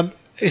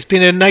 it's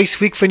been a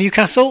nice week for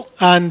Newcastle,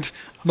 and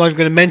I'm not even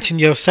going to mention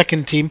your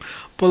second team,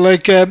 but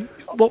what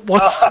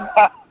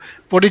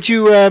did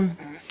you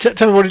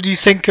tell me? What did you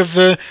think of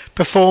the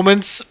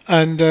performance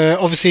and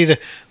obviously the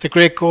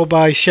great goal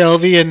by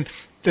Shelvey and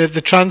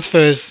the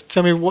transfers?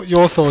 Tell me what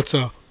your thoughts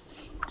are.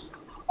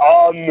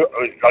 Like you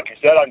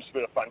said, it's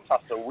been a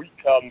fantastic week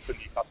for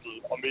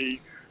Newcastle. I mean,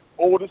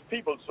 all these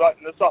people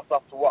writing us off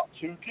after what,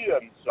 2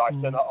 games, right?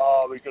 Saying,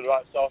 we're going to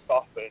write ourselves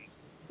off and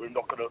we're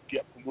not going to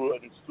get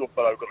promoted and stuff,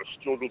 and we're going to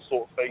struggle,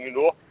 sort of thing.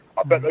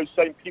 I bet those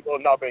same people are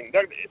now being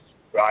negative,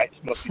 right?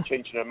 Must be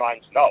changing their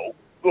minds now,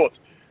 but.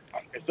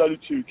 It's only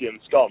 2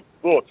 games gone,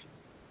 but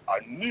I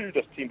knew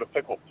this team would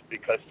pick up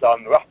because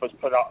Rafa's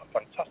put out a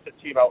fantastic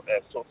team out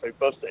there, so for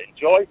us to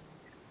enjoy.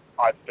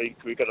 I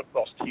think we're going to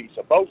boss teams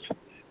about,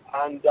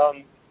 and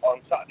on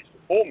Saturday's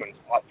performance,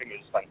 I think it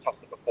was a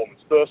fantastic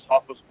performance. First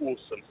half was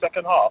awesome.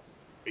 Second half,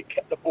 we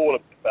kept the ball a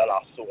bit better,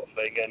 sort of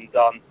thing, and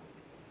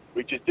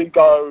we just didn't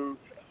go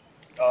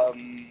for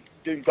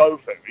it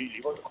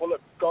really. What do you call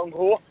it, gung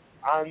ho,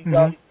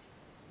 and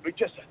we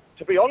just.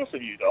 To be honest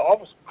with you, though, I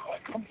was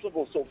quite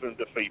comfortable sort of in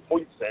the 3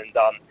 points, and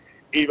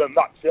even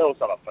Max Hill's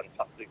had a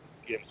fantastic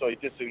game, so he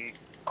did a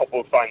couple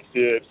of fine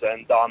serves,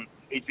 and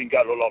he's been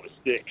getting a lot of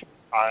stick,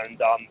 and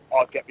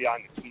I'll get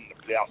behind the team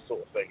to play out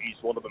sort of thing.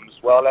 He's one of them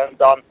as well, and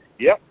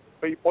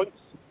 3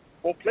 points,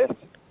 4 plays.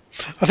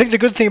 I think the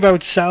good thing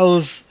about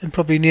Sal's, and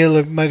probably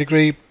Neil might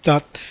agree,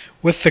 that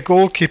with the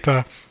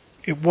goalkeeper,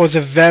 it was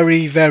a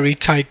very, very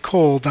tight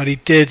call that he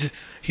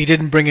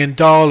didn't bring in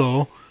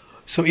Darlow.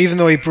 So even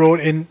though he brought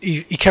in,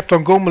 he kept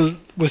on going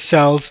with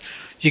Sells,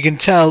 you can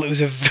tell it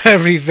was a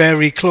very,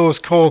 very close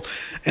call.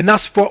 And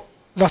that's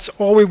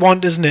all we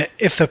want, isn't it?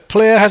 If the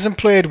player hasn't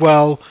played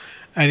well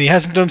and he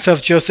hasn't done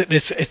himself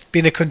justice, it's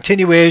been a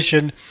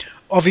continuation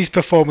of his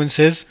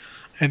performances.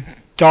 And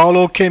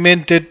Darlow came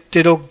in,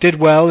 did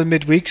well in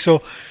midweek.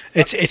 So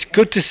it's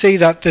good to see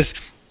that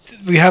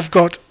we have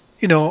got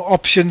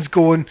options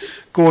going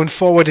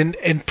forward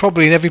in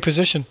probably in every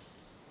position.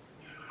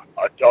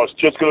 I was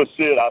just going to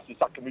say that's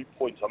exactly my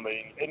point. I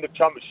mean, in the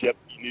Championship,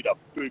 you need a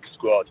big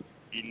squad.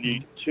 You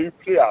need 2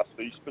 players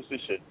for each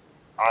position.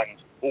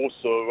 And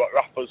also, what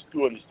Rafa's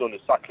doing is done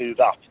exactly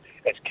that.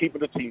 It's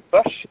keeping the team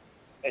fresh.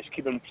 It's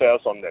keeping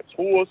players on their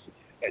toes.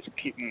 It's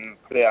keeping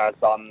players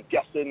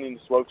guessing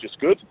as well, which is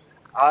good.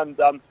 And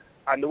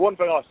And the one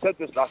thing I said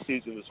this last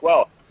season as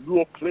well,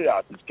 no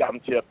player is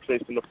guaranteed a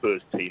place in the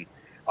first team.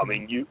 I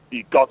mean, you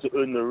got to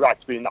earn the right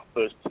to be in that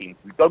first team.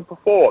 If you don't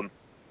perform,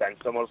 then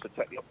someone else will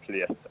take your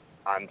place,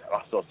 and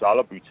that's all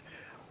celebrate.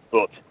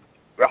 But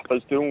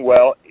Rafa's doing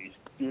well, he's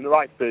doing the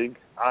right thing,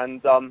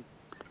 and,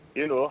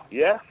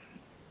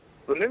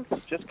 brilliant,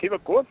 just keep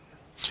it going.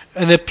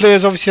 And the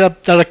players, obviously,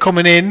 that are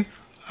coming in,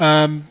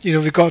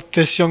 we've got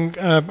this young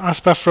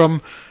Asper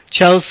from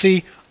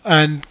Chelsea,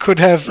 and could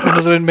have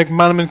another in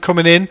McManaman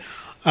coming in,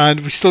 and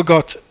we still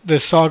got the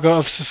saga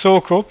of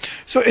Sissoko.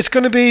 So it's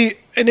going to be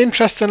an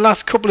interesting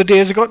last couple of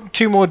days. We've got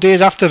 2 more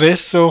days after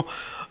this, so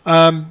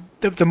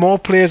the more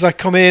players that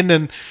come in,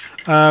 and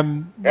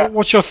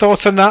what's your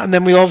thoughts on that? And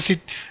then we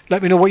obviously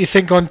let me know what you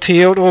think on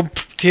Teodo.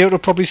 Teodo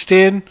probably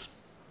staying.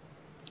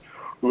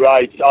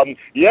 Right. That's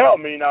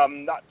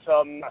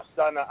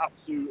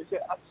Atsu. Is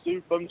it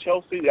Atsu from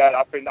Chelsea? Yeah,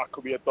 I think that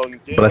could be a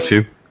done deal. Bless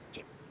you.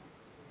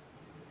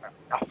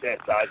 That's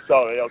it.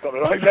 Sorry, I've got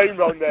the right name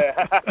wrong there.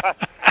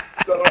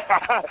 So,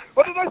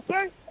 what did I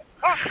say?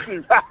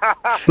 Atsu.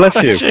 Bless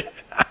you.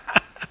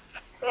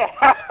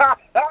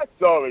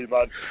 Sorry,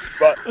 man.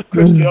 But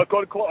Christian, I'm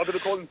going to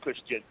call him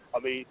Christian. I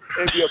mean,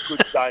 it'd be a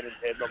good signing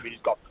him. I mean,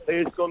 he's got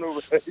pace on the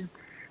wing.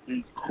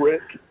 He's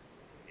quick.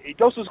 He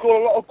doesn't score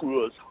a lot of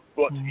goals,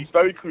 but he's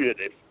very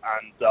creative,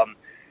 and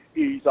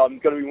he's going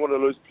to be one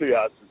of those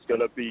players that's going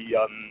to be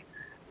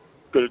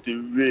going to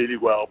do really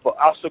well. But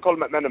as for Colin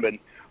McManaman,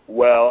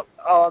 well,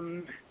 I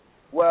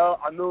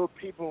know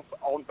people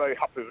aren't very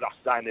happy with that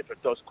sign if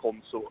it does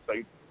come, sort of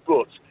thing.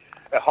 But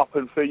it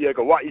happened 3 years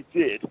ago. What he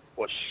did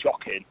was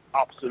shocking,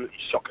 absolutely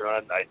shocking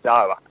on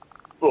Naidara.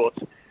 But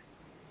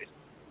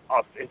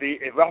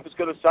if Rafa's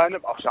going to sign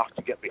him, I shall have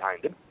to get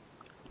behind him.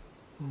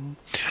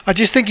 I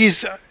just think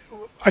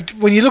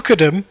when you look at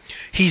him,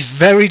 he's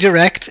very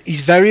direct,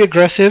 he's very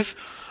aggressive,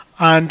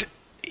 and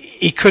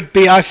he could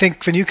be, I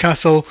think, for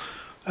Newcastle,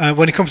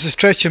 when it comes to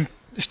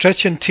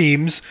stretching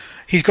teams,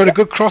 he's got a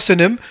good cross in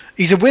him.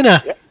 He's a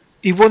winner. Yeah.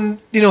 He won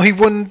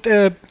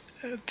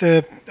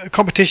the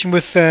competition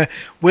with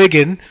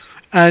Wigan,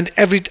 and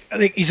I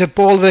think he's a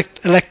ball of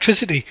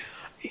electricity.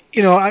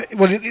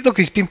 Look,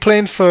 he's been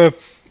playing for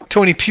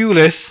Tony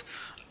Pulis,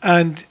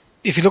 and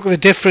if you look at the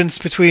difference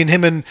between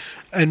him and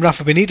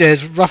Rafa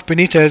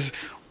Benitez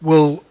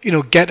will,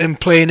 get him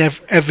playing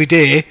every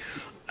day.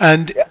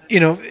 And,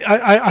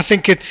 I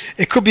think it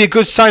could be a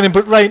good signing,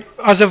 but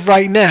as of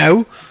right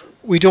now,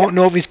 we don't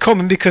know if he's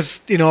coming because,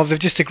 they've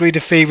just agreed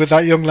a fee with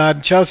that young lad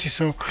in Chelsea.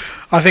 So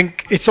I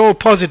think it's all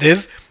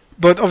positive,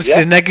 but obviously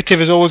the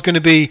negative is always going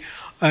to be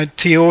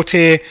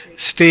Tiote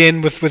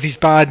staying with his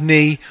bad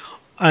knee,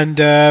 and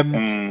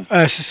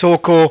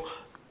Sissoko,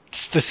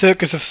 the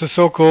circus of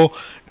Sissoko,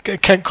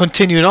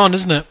 continuing on,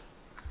 isn't it?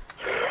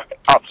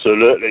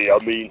 Absolutely. I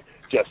mean,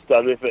 just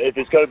if it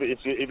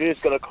is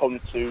going to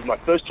come to, my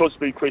first choice would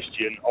be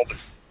Christian,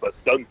 obviously, but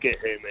don't get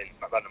him in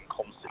McManaman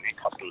comes to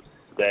Newcastle,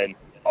 then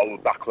I will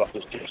back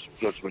Rafa's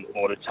judgment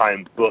all the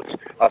time. But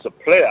as a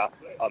player,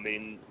 I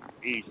mean,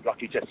 he's, like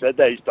he just said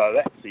there, he's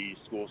direct, he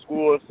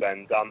scores,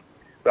 and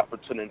Rafa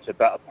turns into a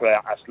better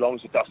player as long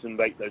as he doesn't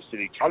make those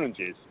silly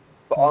challenges.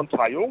 But on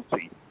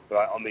Tiote,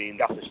 right, I mean,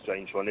 that's a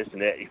strange one,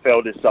 isn't it? He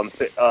failed his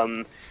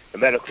the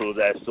medical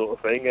there sort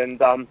of thing,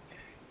 and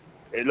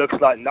it looks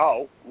like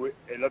now, we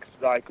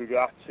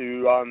have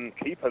to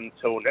keep him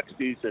till next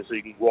season so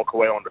he can walk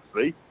away on the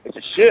free. It's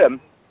a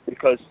shame,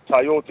 because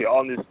Tiote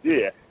on this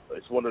day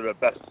is one of the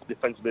best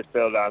defensive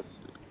midfielders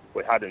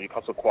we had in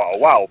Newcastle quite a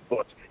while,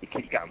 but he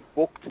keeps getting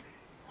booked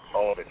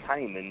all the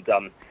time, and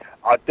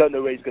I don't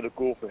know where he's going to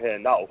go from here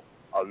now.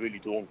 I really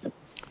don't.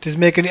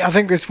 I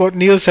think it's what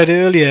Neil said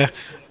earlier.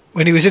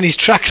 When he was in his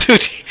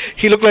tracksuit,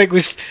 he looks like he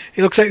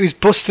was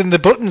busting the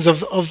buttons of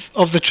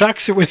the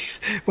tracksuit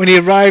when he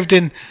arrived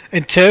in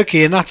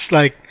Turkey, and that's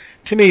like,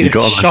 to me, it's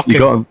shocking.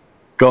 You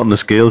got on the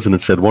scales and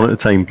it said 1 at a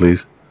time, please.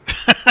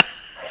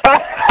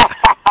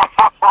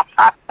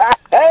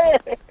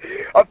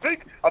 I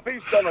think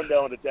he's gone on there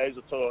on the days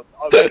or so.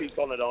 I think he's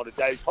gone on there on the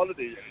days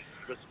holidays,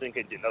 just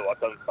thinking, I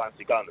don't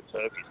fancy going to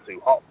Turkey, it's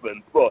too hot for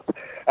him. But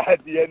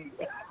at the end.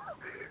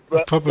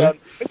 But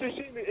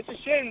it's a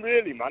shame,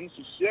 really, man. It's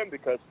a shame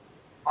because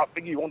I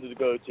think he wanted to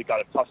go to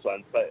Galatasaray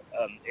and play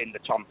in the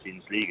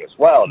Champions League as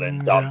well.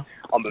 And I'm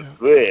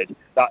afraid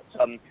that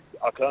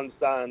I can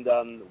understand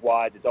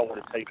why they don't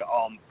want to take it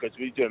on, because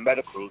we're doing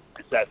medical,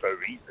 it's there for a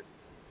reason,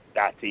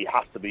 that he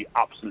has to be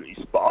absolutely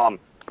spot on.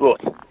 But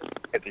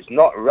if it's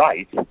not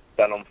right,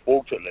 then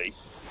unfortunately,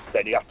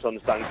 then you have to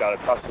understand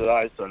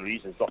Galatasaray and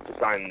reasons not to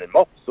sign him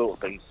up, sort of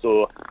thing.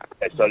 So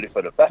it's only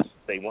for the best.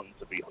 They want him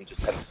to be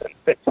 110%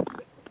 fit.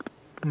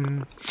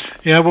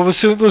 Yeah, well,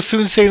 we'll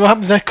soon see what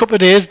happens next couple of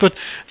days. But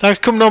thanks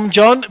for coming on,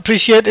 John.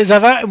 Appreciate it as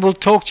ever, and we'll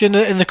talk to you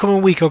in the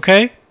coming week.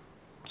 Okay?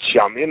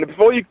 Champion.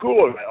 Before you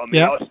go, I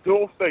mean, I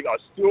still think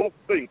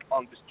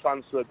on this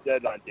transfer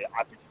deadline day,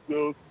 I can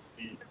still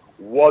see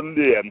one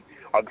name.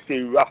 I can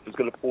see Rafa's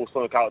going to pull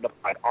something out of the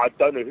bag. I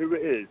don't know who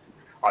it is.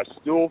 I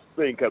still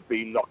think it'd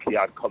be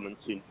Knockabout coming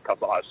to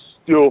Newcastle. I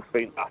still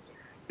think that,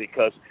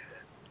 because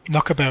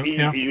Knockabout,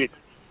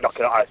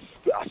 Okay, I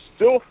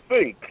still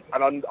think,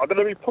 and I'm going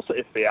to be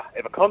positive here,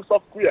 if it comes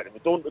off great, if we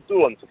don't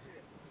do it,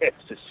 if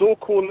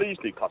Sissoko leaves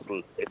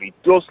Newcastle, if he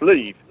does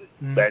leave,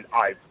 then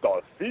I've got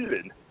a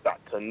feeling that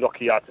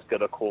Nokia is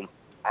going to come.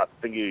 I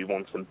think he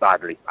wants him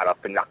badly, and I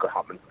think that could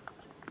happen.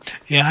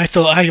 Yeah,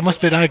 I must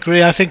admit, I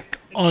agree. I think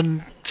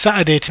on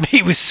Saturday, to me,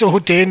 it was so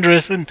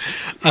dangerous, and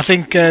I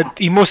think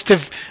he must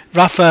have,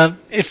 Rafa,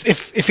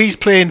 if he's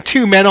playing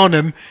two men on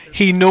him,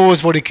 he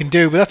knows what he can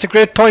do. But that's a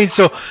great point,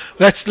 so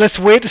let's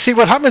wait to see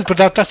what happens, but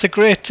that's a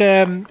great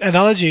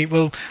analogy.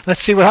 Well,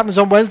 let's see what happens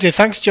on Wednesday.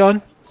 Thanks,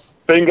 John.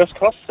 Fingers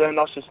crossed, and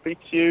I shall speak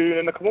to you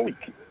in a couple of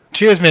weeks.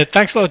 Cheers, mate.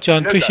 Thanks a lot,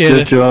 John. Appreciate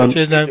it. John.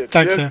 Cheers now.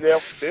 Thanks,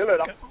 Neil. See you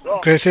later.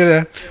 Great to see you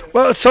there.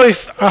 Well, sorry,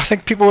 I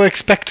think people were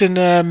expecting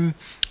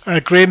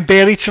Graham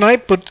Bailey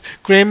tonight, but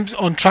Graham's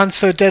on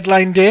transfer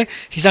deadline day.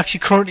 He's actually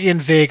currently in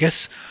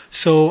Vegas,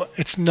 so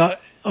it's not.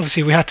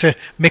 Obviously, we had to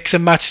mix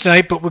and match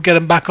tonight, but we'll get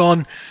him back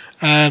on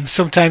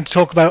sometime to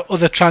talk about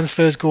other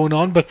transfers going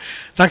on. But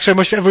thanks very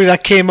much for everybody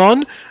that came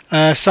on.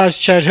 Saz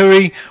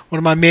Chowdhury, one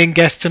of my main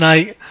guests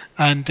tonight,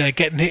 and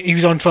he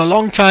was on for a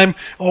long time.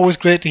 Always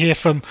great to hear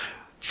from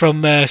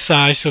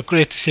Saj, so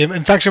great to see him.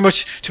 And thanks very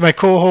much to my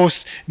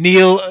co-host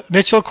Neil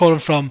Mitchell, calling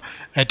from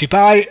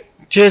Dubai.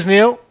 Cheers,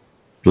 Neil.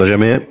 Pleasure,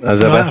 mate,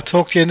 as ever. I'll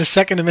talk to you in a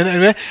minute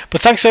anyway.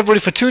 But thanks everybody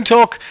for Toon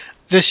Talk.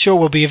 This show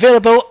will be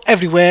available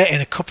everywhere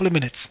in a couple of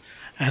minutes.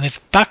 And it's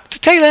back to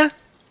Taylor.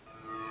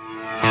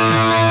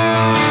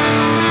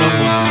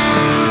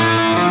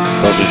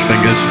 Sausage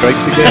fingers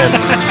strikes again.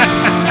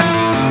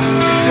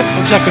 I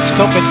wish I could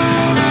stop it.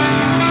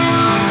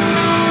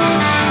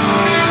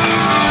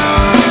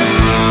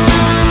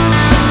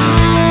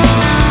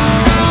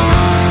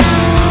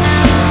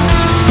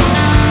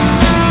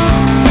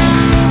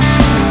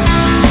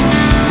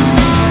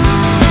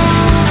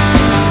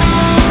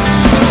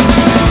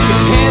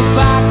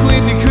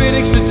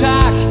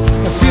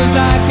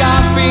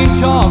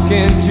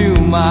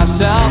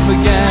 Myself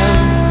again,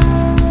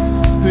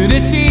 but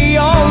it's the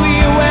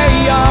only way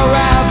you're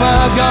ever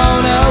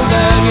gonna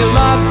learn. You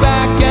look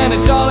back and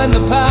it's all in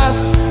the past.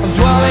 I'm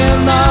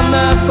dwelling on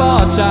the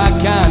thoughts I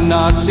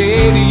cannot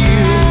say to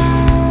you.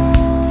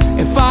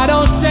 If I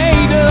don't say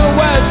the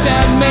words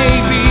that make